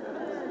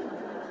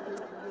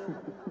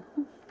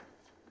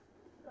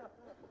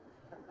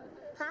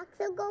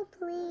 Popsicle,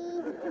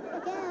 please.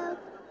 Go.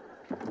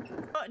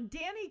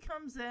 Danny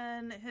comes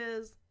in,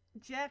 his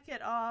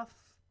jacket off,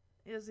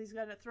 as he's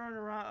got it thrown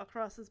around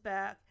across his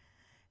back.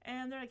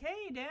 And they're like,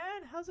 hey,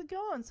 Dad, how's it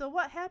going? So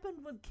what happened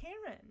with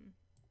Karen?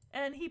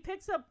 And he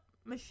picks up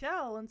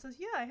Michelle and says,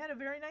 yeah, I had a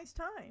very nice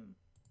time.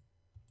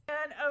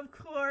 And, of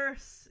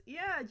course,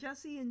 yeah,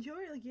 Jesse and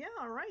Joey are like, yeah,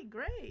 all right,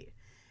 great.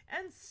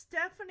 And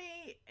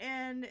Stephanie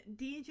and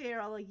DJ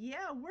are all like,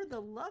 yeah, we're the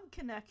love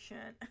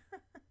connection.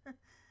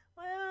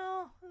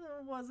 Well,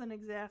 it wasn't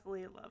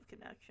exactly a love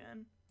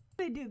connection.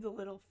 They do the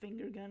little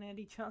finger gun at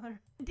each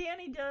other.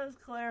 Danny does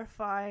clear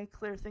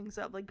things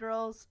up. Like,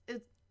 girls,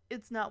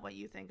 it's not what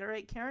you think, all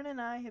right? Karen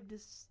and I have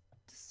just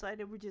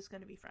decided we're just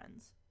going to be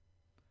friends.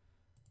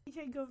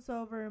 DJ goes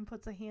over and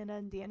puts a hand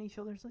on Danny's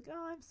shoulder. He's like,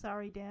 oh, I'm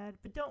sorry, Dad.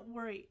 But don't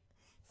worry.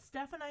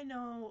 Steph and I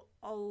know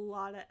a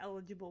lot of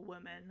eligible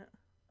women.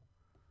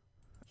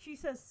 She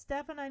says,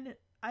 Steph and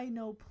I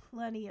know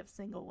plenty of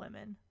single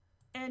women.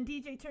 And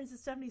DJ turns to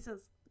Stephanie and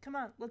says, come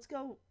on, let's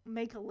go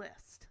make a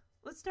list.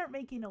 Let's start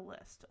making a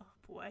list. Oh,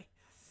 boy.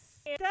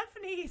 And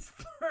Stephanie's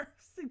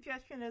first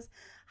suggestion is,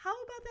 how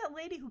about that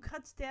lady who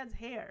cuts Dad's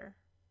hair?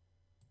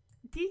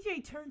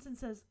 DJ turns and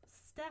says,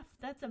 Steph,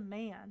 that's a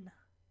man.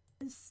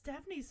 And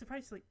Stephanie's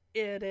surprised, like,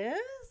 it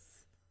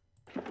is?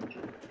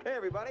 Hey,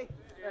 everybody.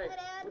 Hey,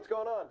 Dad. What's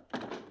going on?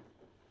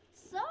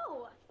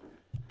 So,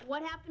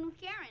 what happened with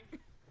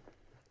Karen?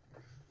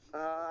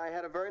 I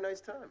had a very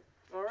nice time.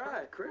 All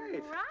right,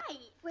 great.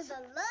 Right. With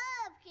a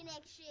love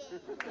connection.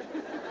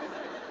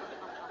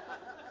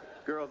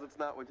 Girls, it's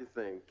not what you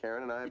think.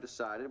 Karen and I have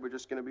decided we're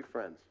just going to be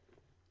friends.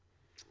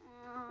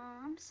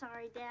 I'm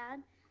sorry,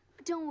 Dad.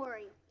 But don't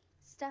worry.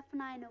 Steph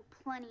and I know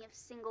plenty of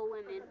single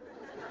women.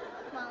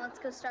 Come on, let's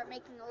go start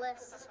making a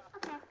list.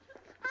 Okay. How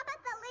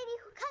about that lady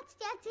who cuts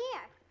Dad's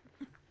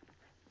hair?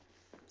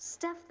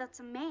 Steph, that's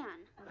a man.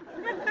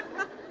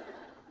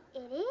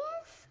 It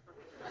is?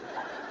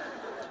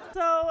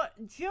 So,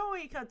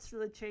 Joey cuts to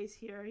the chase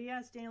here. He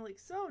asks Danny, like,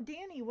 so,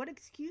 Danny, what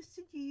excuse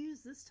did you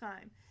use this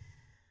time?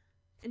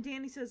 And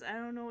Danny says, I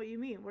don't know what you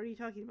mean. What are you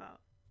talking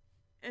about?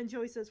 And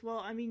Joey says,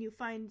 well, I mean, you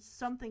find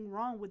something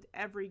wrong with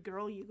every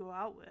girl you go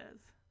out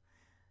with.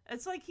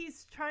 It's like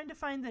he's trying to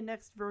find the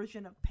next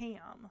version of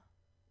Pam.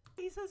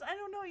 He says, I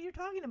don't know what you're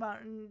talking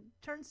about, and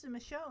turns to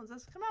Michelle and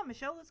says, come on,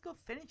 Michelle, let's go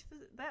finish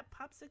that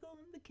popsicle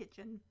in the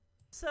kitchen.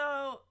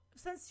 So,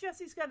 since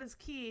Jesse's got his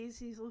keys,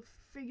 he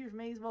figures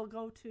may as well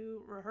go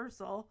to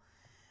rehearsal.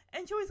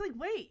 And Joey's like,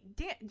 wait,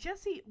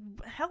 Jesse,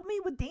 help me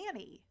with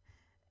Danny.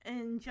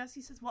 And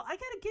Jesse says, well, I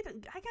gotta go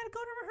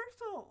to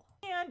rehearsal.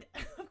 And,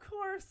 of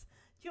course,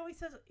 Joey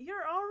says,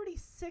 you're already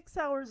 6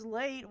 hours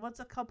late. What's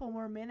a couple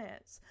more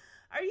minutes?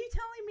 Are you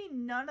telling me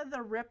none of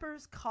the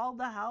Rippers called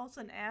the house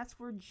and asked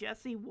where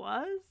Jesse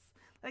was?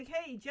 Like,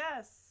 hey,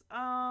 Jess,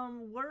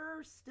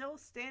 we're still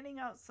standing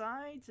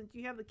outside since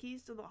you have the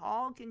keys to the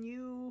hall. Can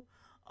you...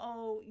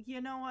 Oh,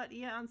 you know what?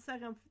 Yeah, on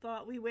second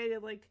thought, we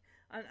waited like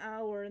an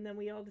hour and then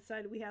we all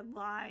decided we had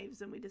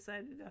lives and we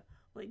decided to,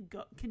 like,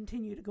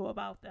 continue to go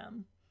about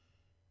them.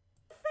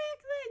 The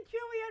fact that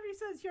Joey Henry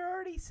says you're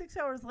already 6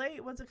 hours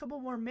late, what's a couple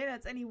more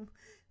minutes, and he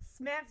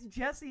smacks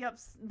Jesse up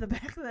the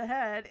back of the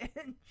head,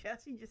 and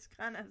Jesse just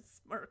kind of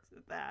smirks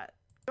at that.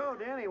 So,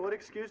 Danny, what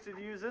excuse did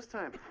you use this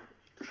time?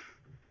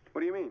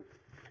 What do you mean?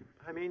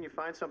 I mean, you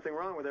find something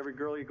wrong with every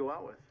girl you go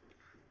out with.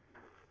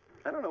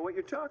 I don't know what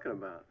you're talking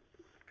about.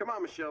 Come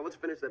on, Michelle, let's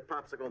finish that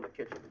popsicle in the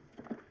kitchen.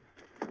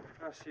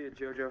 I'll see you,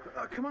 Jojo.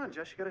 Come on,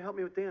 Jess, you gotta help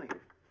me with Danny.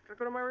 Gotta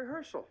go to my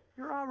rehearsal.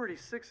 You're already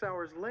 6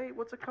 hours late.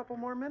 What's a couple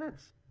more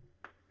minutes?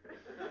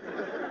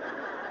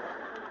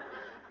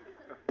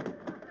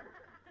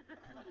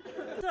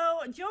 So,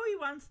 Joey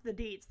wants the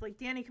deets. Like,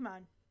 Danny, come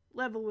on,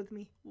 level with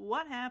me.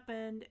 What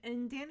happened?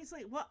 And Danny's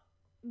like, well,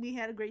 we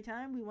had a great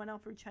time. We went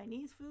out for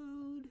Chinese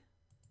food.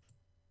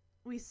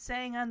 We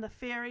sang on the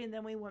ferry, and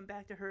then we went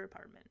back to her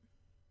apartment.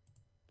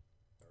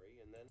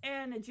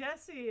 And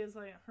Jesse is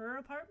like, her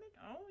apartment?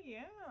 Oh,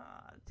 yeah.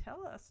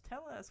 Tell us.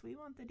 We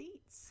want the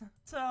deets.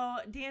 So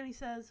Danny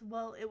says,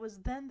 well, it was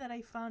then that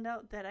I found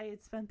out that I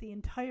had spent the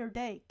entire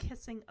day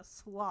kissing a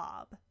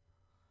slob.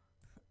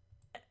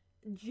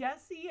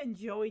 Jesse and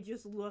Joey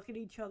just look at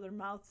each other,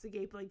 mouths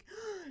agape, like,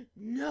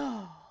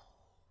 no.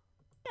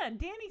 Yeah,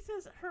 Danny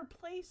says her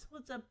place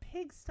was a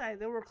pigsty.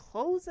 There were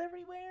clothes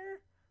everywhere.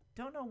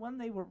 Don't know when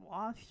they were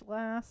washed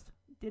last.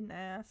 Didn't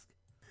ask.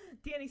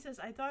 Danny says,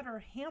 I thought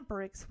her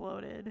hamper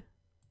exploded.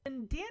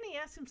 And Danny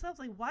asks himself,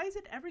 like, why is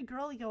it every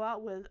girl you go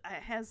out with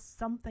has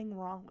something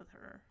wrong with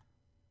her?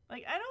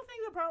 Like, I don't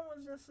think the problem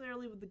was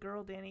necessarily with the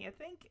girl, Danny. I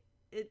think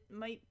it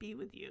might be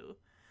with you.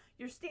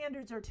 Your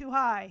standards are too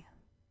high.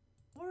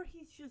 Or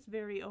he's just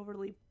very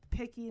overly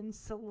picky and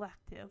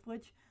selective,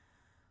 which,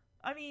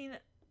 I mean,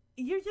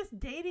 you're just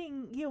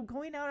dating,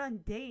 going out on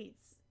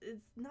dates.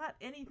 It's not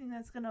anything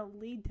that's going to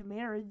lead to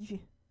marriage.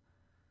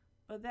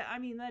 But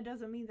that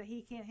doesn't mean that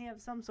he can't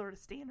have some sort of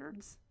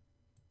standards.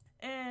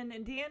 And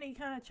Danny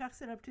kind of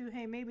chucks it up to,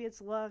 hey, maybe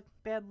it's luck,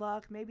 bad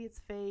luck, maybe it's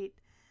fate.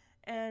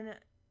 And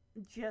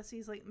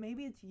Jesse's like,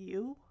 maybe it's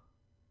you?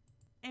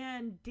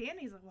 And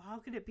Danny's like, well, how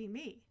could it be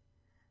me?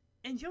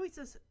 And Joey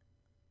says,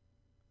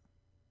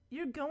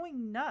 you're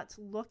going nuts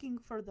looking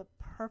for the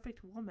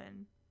perfect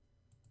woman.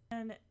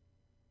 And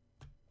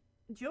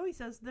Joey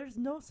says, there's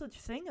no such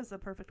thing as a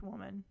perfect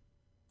woman.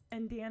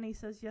 And Danny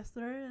says, yes,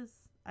 there is.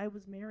 I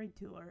was married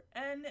to her.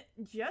 And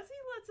Jesse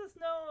lets us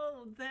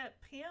know that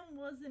Pam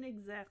wasn't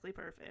exactly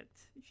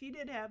perfect. She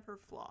did have her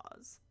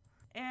flaws.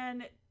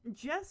 And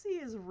Jesse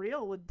is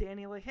real with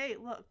Danny, like, hey,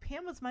 look,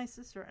 Pam was my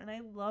sister, and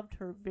I loved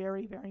her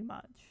very, very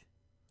much.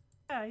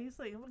 Yeah, he's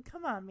like, well,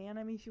 come on, man.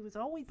 I mean, she was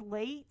always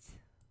late.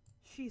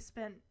 She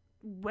spent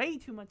way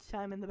too much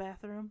time in the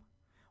bathroom.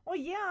 Well,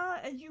 yeah,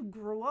 as you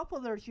grew up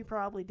with her, she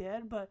probably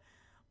did, but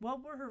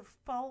what were her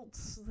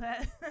faults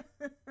that...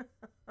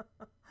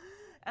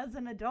 as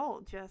an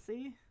adult,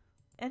 Jesse?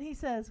 And he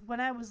says, when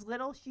I was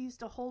little, she used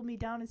to hold me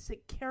down and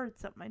stick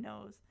carrots up my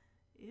nose.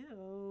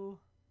 Ew.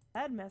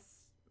 That'd mess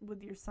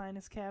with your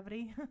sinus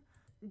cavity.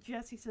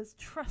 Jesse says,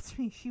 trust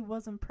me, she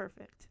wasn't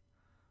perfect.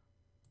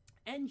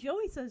 And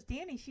Joey says,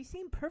 Danny, she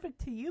seemed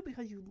perfect to you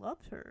because you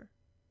loved her.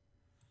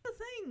 The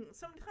thing,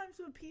 sometimes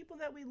with people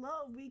that we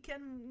love, we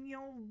can,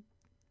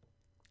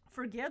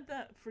 forgive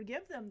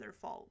them their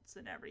faults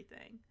and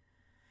everything.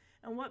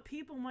 And what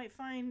people might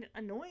find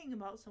annoying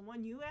about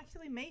someone, you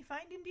actually may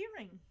find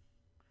endearing.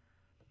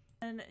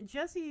 And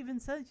Jesse even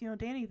says,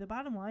 Danny, the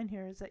bottom line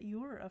here is that you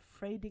were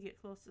afraid to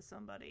get close to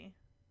somebody.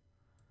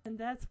 And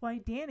that's why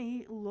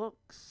Danny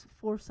looks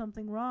for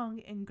something wrong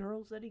in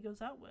girls that he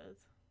goes out with.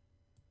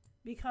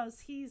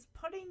 Because he's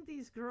putting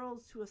these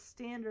girls to a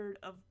standard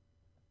of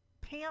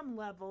Pam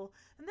level,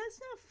 and that's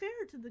not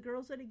fair to the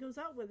girls that he goes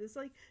out with. It's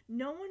like,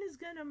 no one is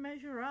going to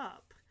measure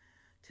up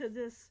to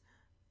this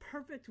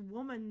perfect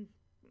woman,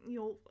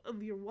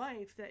 of your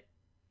wife that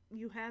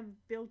you have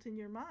built in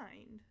your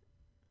mind.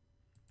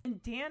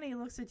 And Danny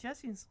looks at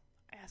Jesse and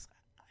asks,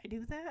 I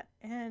do that?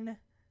 And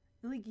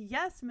like,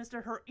 yes,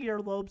 mister, her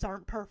earlobes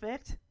aren't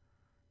perfect.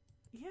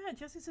 Yeah,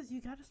 Jesse says, you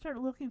gotta start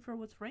looking for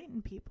what's right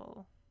in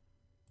people.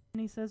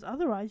 And he says,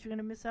 otherwise you're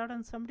gonna miss out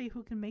on somebody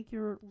who can make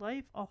your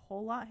life a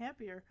whole lot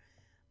happier.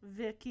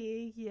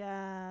 Vicky,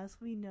 yes,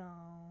 we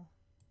know.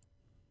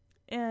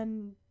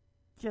 And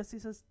Jesse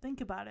says,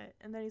 think about it.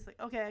 And then he's like,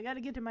 okay, I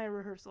gotta get to my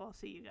rehearsal. I'll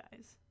see you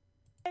guys.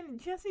 And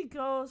Jesse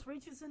goes,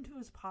 reaches into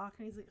his pocket,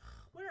 and he's like,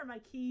 where are my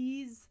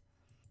keys?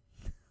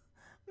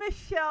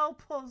 Michelle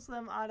pulls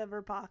them out of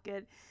her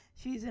pocket.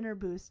 She's in her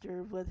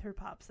booster with her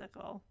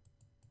popsicle.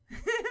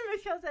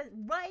 Michelle says,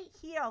 right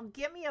here,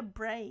 give me a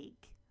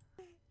break.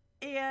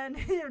 And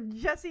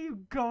Jesse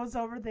goes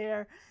over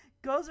there,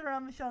 goes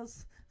around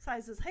Michelle's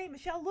side, says, hey,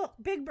 Michelle, look,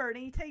 Big Bird.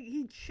 And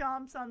he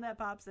chomps on that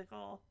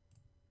popsicle.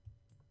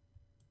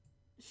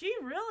 She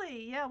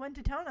really, went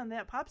to town on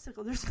that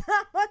popsicle. There's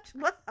not much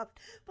left.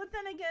 But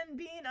then again,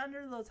 being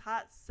under those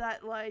hot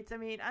set lights, I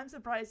mean, I'm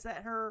surprised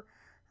that her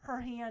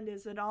hand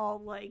isn't all,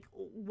 like,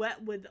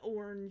 wet with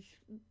orange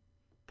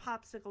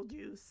popsicle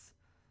juice.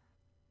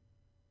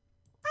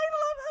 I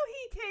love how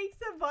he takes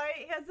a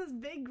bite, has this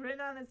big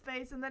grin on his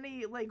face, and then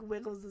he, like,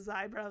 wiggles his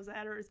eyebrows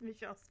at her as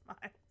Michelle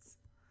smiles.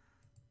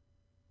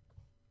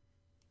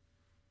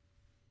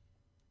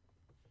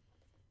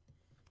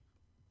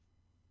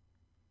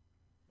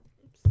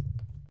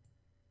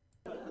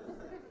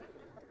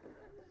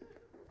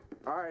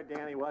 All right,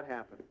 Danny, what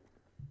happened?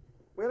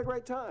 We had a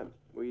great time.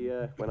 We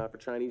went out for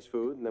Chinese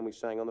food, and then we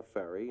sang on the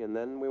ferry, and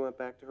then we went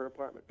back to her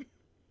apartment.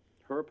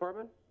 Her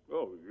apartment?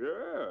 Oh,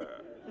 yeah.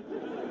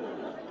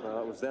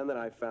 Well, it was then that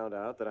I found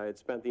out that I had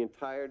spent the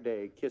entire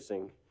day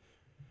kissing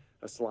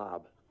a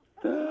slob.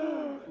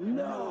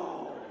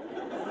 No!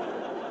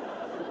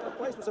 The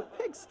place was a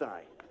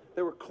pigsty.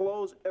 There were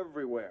clothes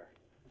everywhere.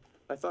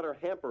 I thought her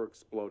hamper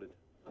exploded.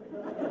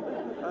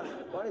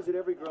 Why is it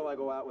every girl I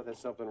go out with has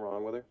something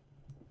wrong with her?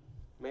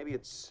 Maybe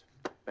it's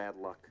bad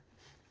luck.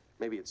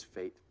 Maybe it's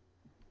fate.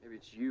 Maybe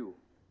it's you.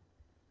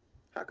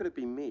 How could it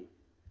be me?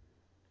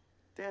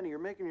 Danny, you're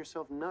making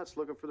yourself nuts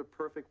looking for the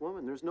perfect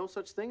woman. There's no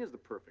such thing as the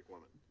perfect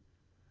woman.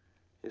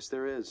 Yes,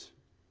 there is.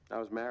 I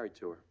was married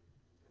to her.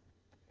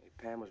 Hey,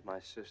 Pam was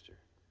my sister,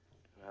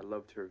 and I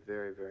loved her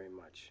very, very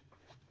much.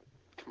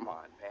 Come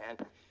on, man.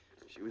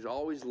 She was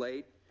always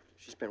late.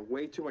 She spent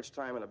way too much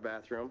time in the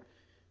bathroom.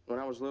 When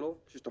I was little,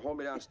 she used to hold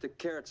me down and stick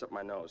carrots up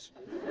my nose.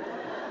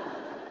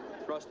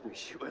 Trust me,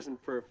 she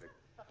wasn't perfect.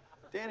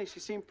 Danny, she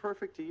seemed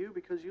perfect to you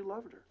because you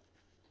loved her.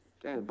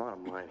 Danny, the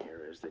bottom line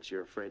here is that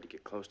you're afraid to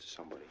get close to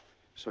somebody.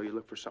 So you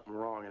look for something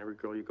wrong in every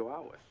girl you go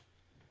out with.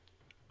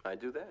 I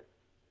do that?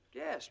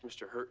 Yes,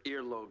 mister, her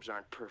earlobes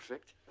aren't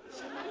perfect.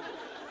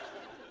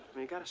 I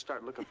mean, you gotta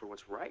start looking for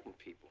what's right in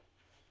people.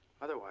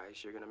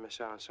 Otherwise, you're gonna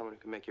miss out on someone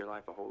who can make your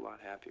life a whole lot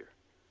happier.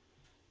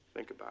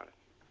 Think about it.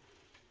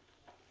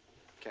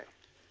 Okay,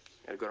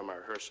 gotta go to my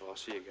rehearsal. I'll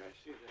see you guys.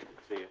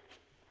 See you.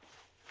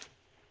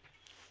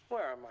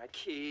 Where are my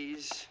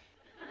keys?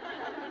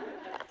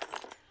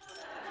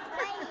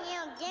 Right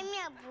here, give me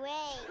a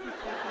break.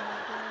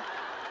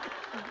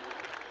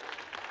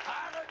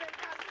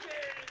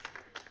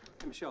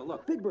 Hey, Michelle,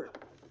 look, Big Bird.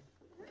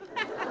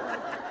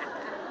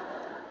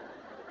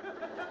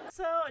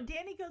 So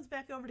Danny goes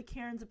back over to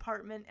Karen's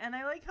apartment, and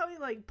I like how he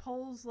like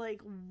pulls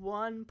like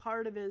one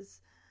part of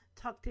his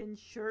tucked in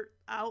shirt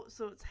out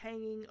so it's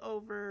hanging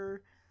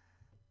over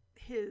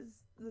his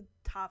the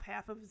top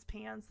half of his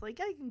pants. Like,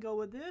 I can go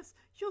with this.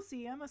 She'll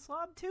see I'm a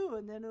slob too,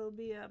 and then it'll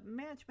be a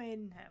match made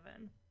in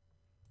heaven.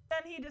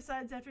 Then he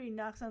decides after he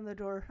knocks on the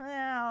door,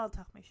 I'll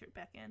tuck my shirt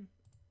back in.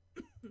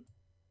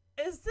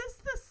 Is this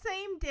the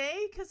same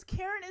day? Because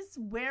Karen is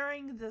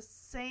wearing the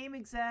same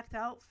exact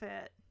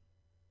outfit.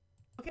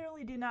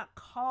 Carly did not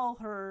call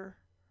her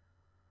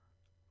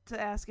to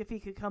ask if he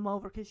could come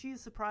over, because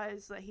she's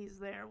surprised that he's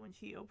there when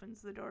she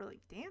opens the door,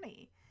 like,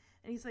 Danny.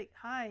 And he's like,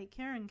 hi,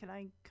 Karen, can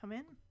I come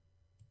in?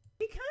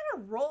 He kind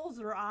of rolls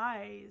her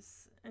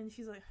eyes, and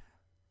she's like,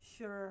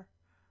 sure.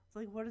 It's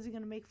like, what is he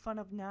going to make fun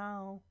of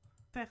now?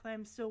 The fact that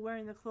I'm still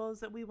wearing the clothes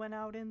that we went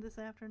out in this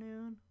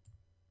afternoon.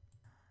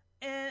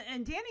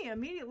 And Danny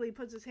immediately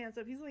puts his hands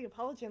up. He's like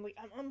apologizing, like,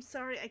 I'm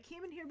sorry, I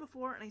came in here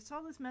before, and I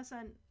saw this mess,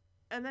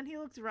 and then he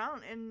looks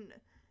around, and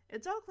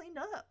it's all cleaned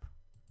up.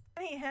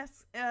 And he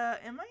asks,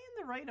 am I in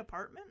the right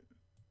apartment?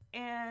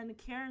 And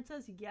Karen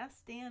says,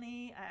 yes,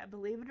 Danny,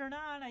 believe it or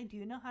not, I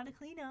do know how to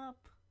clean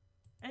up.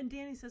 And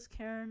Danny says,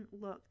 Karen,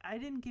 look, I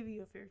didn't give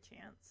you a fair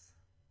chance.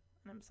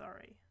 And I'm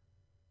sorry.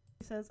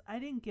 He says, I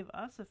didn't give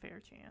us a fair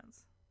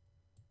chance.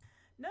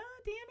 No,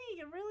 Danny,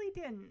 you really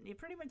didn't. You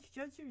pretty much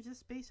judged her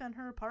just based on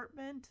her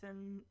apartment.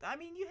 And, I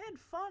mean, you had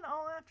fun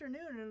all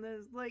afternoon. And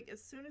there's, like,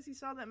 as soon as he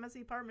saw that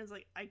messy apartment, it's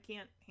like, I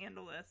can't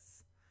handle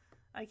this.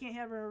 I can't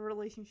have a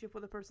relationship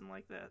with a person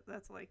like that.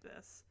 That's like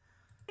this.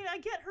 I mean, I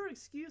get her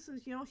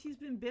excuses. You know, she's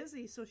been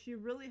busy, so she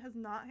really has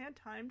not had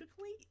time to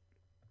clean.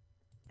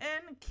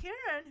 And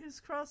Karen, who's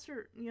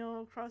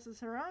crosses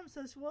her arms,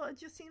 says, well, it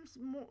just seems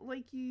more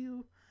like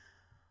you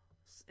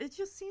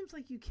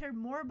cared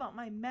more about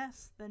my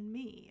mess than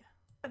me.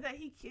 That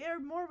he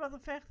cared more about the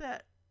fact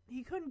that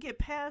he couldn't get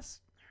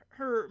past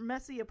her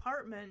messy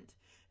apartment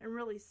and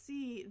really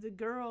see the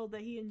girl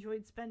that he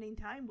enjoyed spending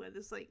time with.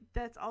 It's like,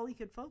 that's all he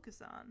could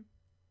focus on.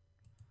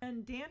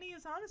 And Danny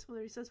is honest with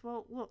her. He says,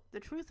 well, look, the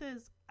truth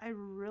is, I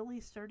really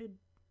started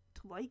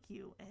to like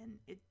you, and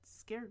it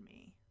scared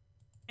me.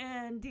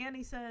 And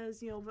Danny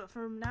says, but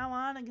from now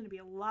on, I'm going to be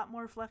a lot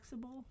more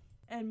flexible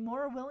and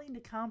more willing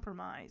to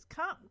compromise.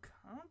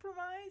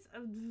 Compromise?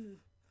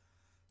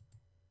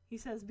 He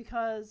says,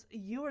 because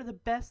you are the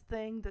best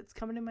thing that's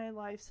come into my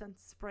life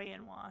since spray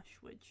and wash,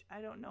 which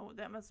I don't know.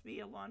 That must be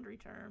a laundry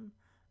term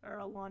or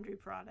a laundry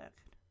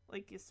product.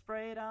 Like, you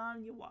spray it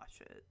on, you wash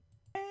it.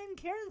 And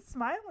Karen's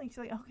smiling. She's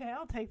like, okay,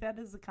 I'll take that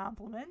as a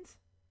compliment.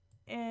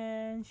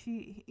 And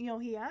she,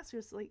 he asks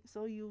her, like,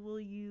 so will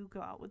you go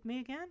out with me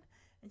again?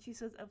 And she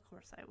says, of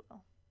course I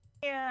will.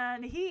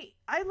 And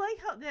I like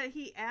how that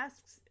he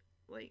asks,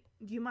 like,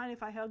 do you mind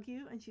if I hug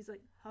you? And she's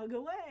like, hug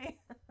away.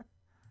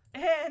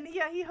 And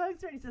yeah, he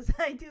hugs her and he says,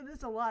 I do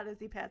this a lot, as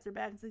he pats her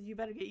back and says, you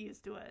better get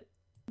used to it.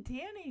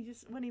 Danny,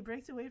 just when he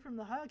breaks away from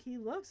the hug, he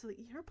looks like,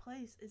 your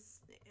place it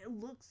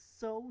looks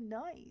so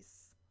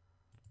nice.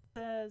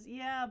 Says,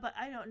 yeah, but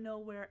I don't know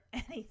where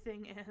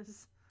anything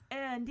is.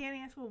 And Danny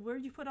asks, well,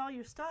 where'd you put all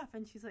your stuff?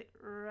 And she's like,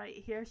 right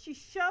here. She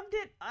shoved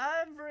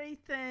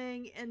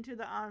everything into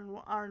the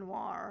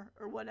armoire,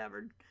 or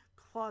whatever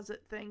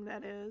closet thing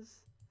that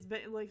is.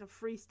 It's like a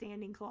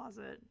freestanding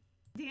closet.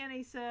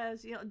 Danny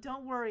says,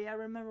 don't worry, I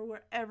remember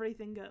where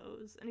everything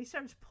goes. And he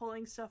starts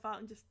pulling stuff out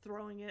and just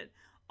throwing it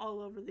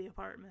all over the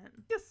apartment.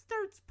 He just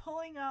starts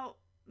pulling out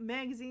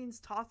magazines,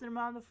 tossing them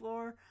on the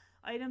floor,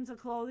 items of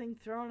clothing,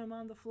 throwing them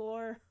on the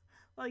floor.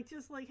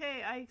 Just like,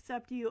 hey, I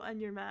accept you and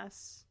your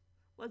mess.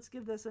 Let's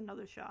give this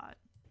another shot.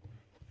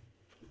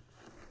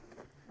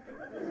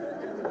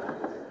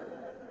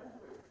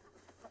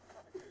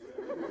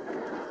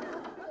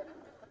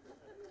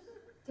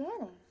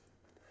 Danny.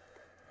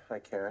 Hi,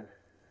 Karen.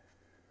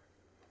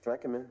 Can I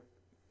come in?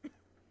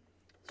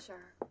 Sure.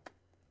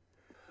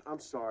 I'm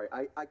sorry.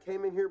 I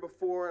came in here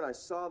before and I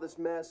saw this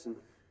mess and...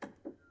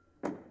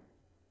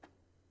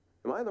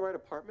 Am I in the right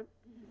apartment?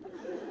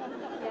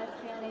 Yes,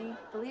 Danny.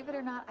 Believe it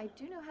or not, I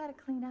do know how to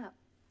clean up.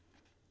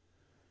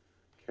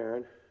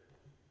 Karen,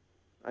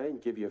 I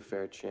didn't give you a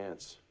fair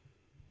chance.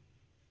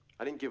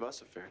 I didn't give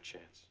us a fair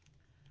chance.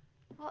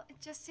 Well,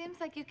 it just seems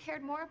like you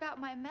cared more about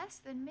my mess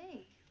than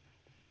me.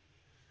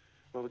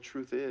 Well, the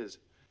truth is,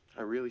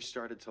 I really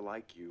started to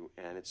like you,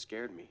 and it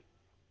scared me.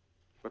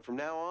 But from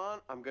now on,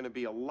 I'm going to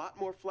be a lot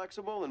more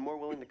flexible and more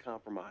willing to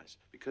compromise,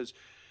 because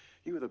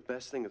you were the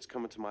best thing that's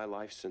come into my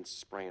life since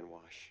spray and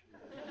wash.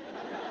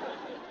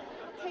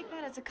 Take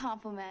that as a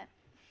compliment.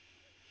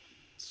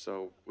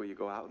 So, will you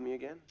go out with me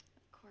again?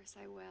 Of course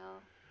I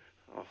will.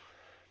 Oh, do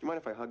you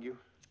mind if I hug you?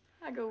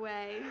 Hug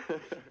away.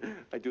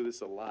 I do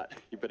this a lot.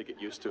 You better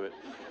get used to it.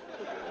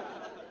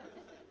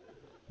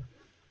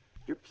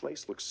 Your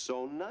place looks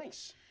so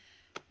nice.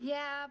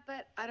 Yeah,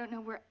 but I don't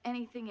know where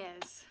anything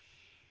is.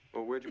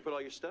 Well, where'd you put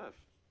all your stuff?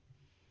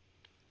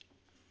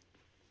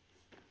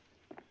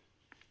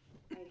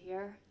 Right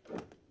here.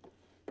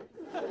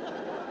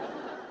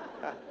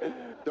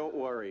 Don't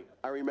worry.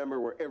 I remember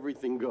where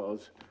everything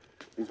goes.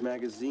 These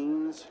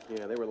magazines,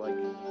 yeah, they were like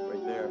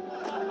right there.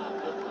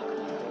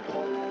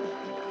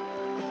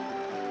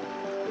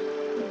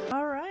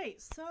 All right. right,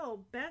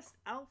 so best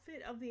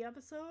outfit of the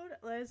episode.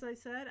 As I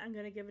said, I'm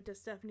going to give it to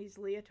Stephanie's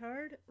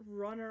leotard.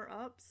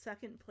 Runner-up,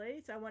 second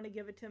place. I want to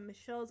give it to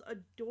Michelle's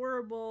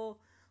adorable,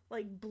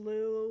 like,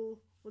 blue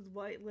with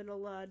white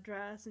little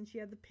dress, and she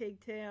had the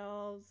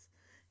pigtails.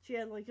 She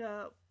had, like,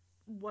 a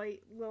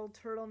white little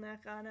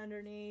turtleneck on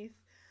underneath.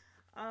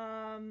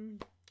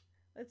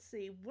 Let's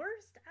see,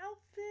 worst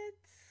outfit.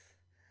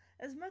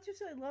 As much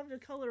as I love the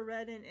color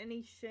red in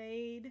any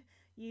shade,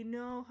 you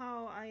know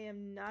how I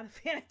am not a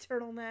fan of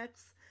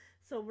turtlenecks.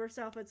 So worst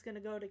outfit's going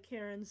to go to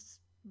Karen's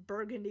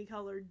burgundy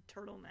colored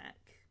turtleneck.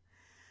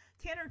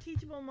 Tanner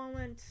teachable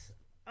moment.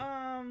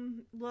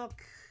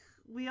 Look,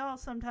 we all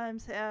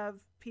sometimes have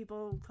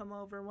people come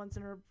over once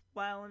in a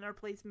while and our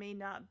place may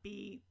not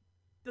be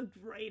the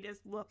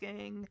greatest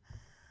looking.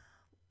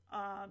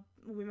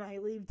 We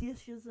might leave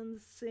dishes in the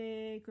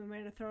sink. We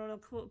might have thrown a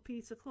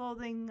piece of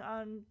clothing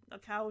on a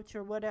couch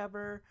or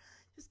whatever.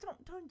 Just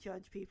don't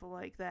judge people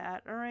like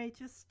that. All right,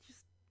 just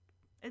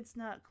it's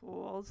not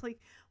cool. It's like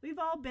we've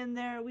all been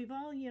there. We've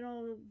all,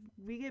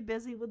 we get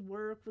busy with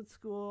work, with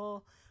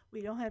school.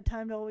 We don't have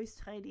time to always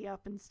tidy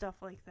up and stuff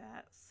like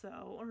that.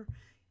 So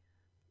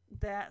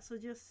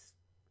just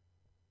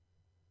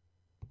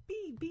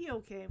be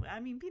okay. I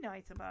mean, be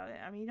nice about it.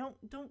 I mean,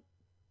 don't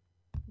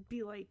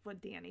be like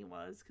what Danny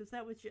was, because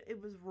it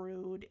was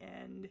rude,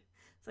 and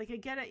it's like, I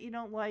get it, you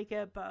don't like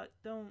it, but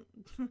don't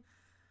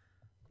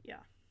yeah,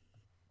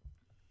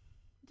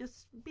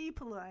 just be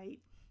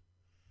polite.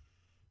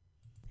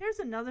 Here's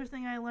another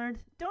thing I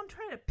learned: don't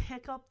try to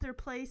pick up their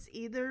place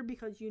either,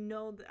 because the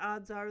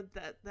odds are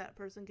that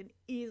person can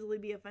easily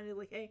be offended,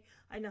 like, hey,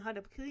 I know how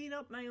to clean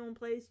up my own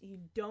place, you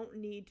don't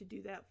need to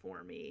do that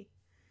for me.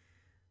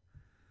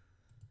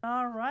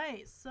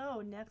 Alright,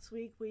 so next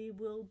week we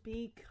will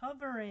be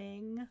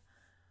covering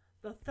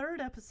the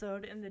third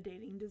episode in the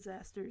Dating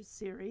Disasters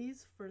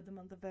series for the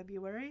month of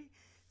February.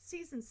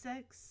 Season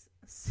 6,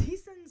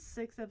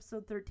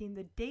 episode 13,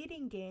 The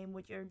Dating Game,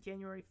 which aired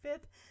January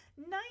 5th,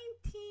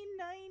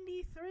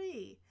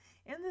 1993.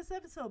 In this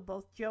episode,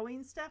 both Joey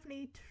and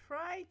Stephanie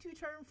try to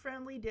turn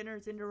friendly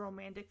dinners into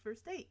romantic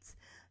first dates.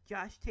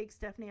 Josh takes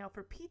Stephanie out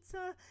for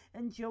pizza,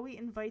 and Joey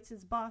invites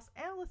his boss,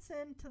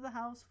 Allison, to the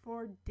house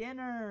for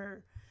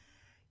dinner.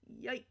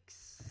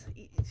 Yikes.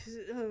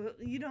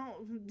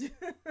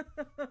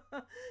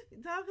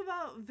 Talk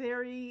about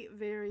very,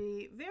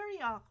 very, very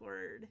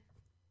awkward.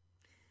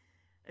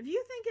 If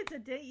you think it's a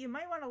date, you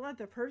might want to let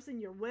the person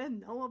you're with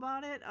know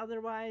about it.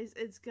 Otherwise,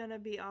 it's going to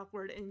be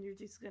awkward and you're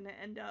just going to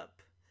end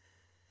up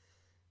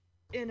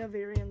in a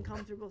very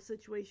uncomfortable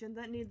situation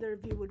that neither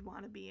of you would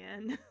want to be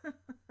in.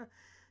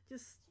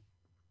 Just,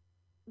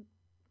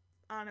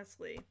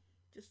 honestly,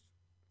 just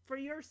for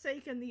your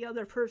sake and the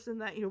other person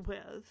that you're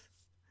with.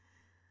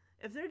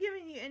 If they're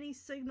giving you any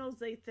signals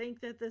they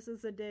think that this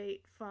is a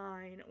date,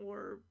 fine.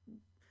 Or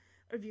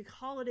if you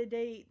call it a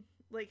date,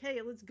 like, hey,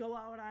 let's go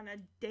out on a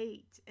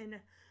date, and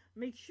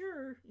make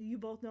sure you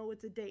both know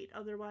it's a date.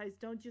 Otherwise,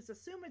 don't just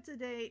assume it's a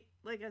date.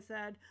 Like I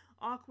said,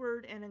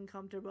 awkward and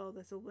uncomfortable.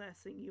 That's the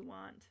last thing you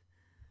want.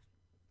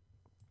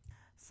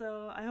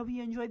 So I hope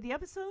you enjoyed the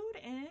episode,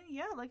 and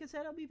yeah, like I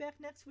said, I'll be back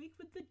next week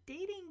with the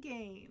dating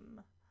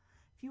game.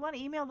 If you want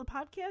to email the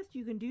podcast,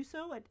 you can do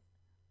so at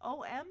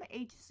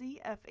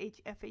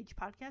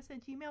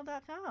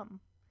omhcfhfhpodcast@gmail.com.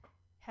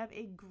 Have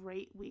a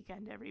great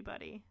weekend,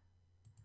 everybody.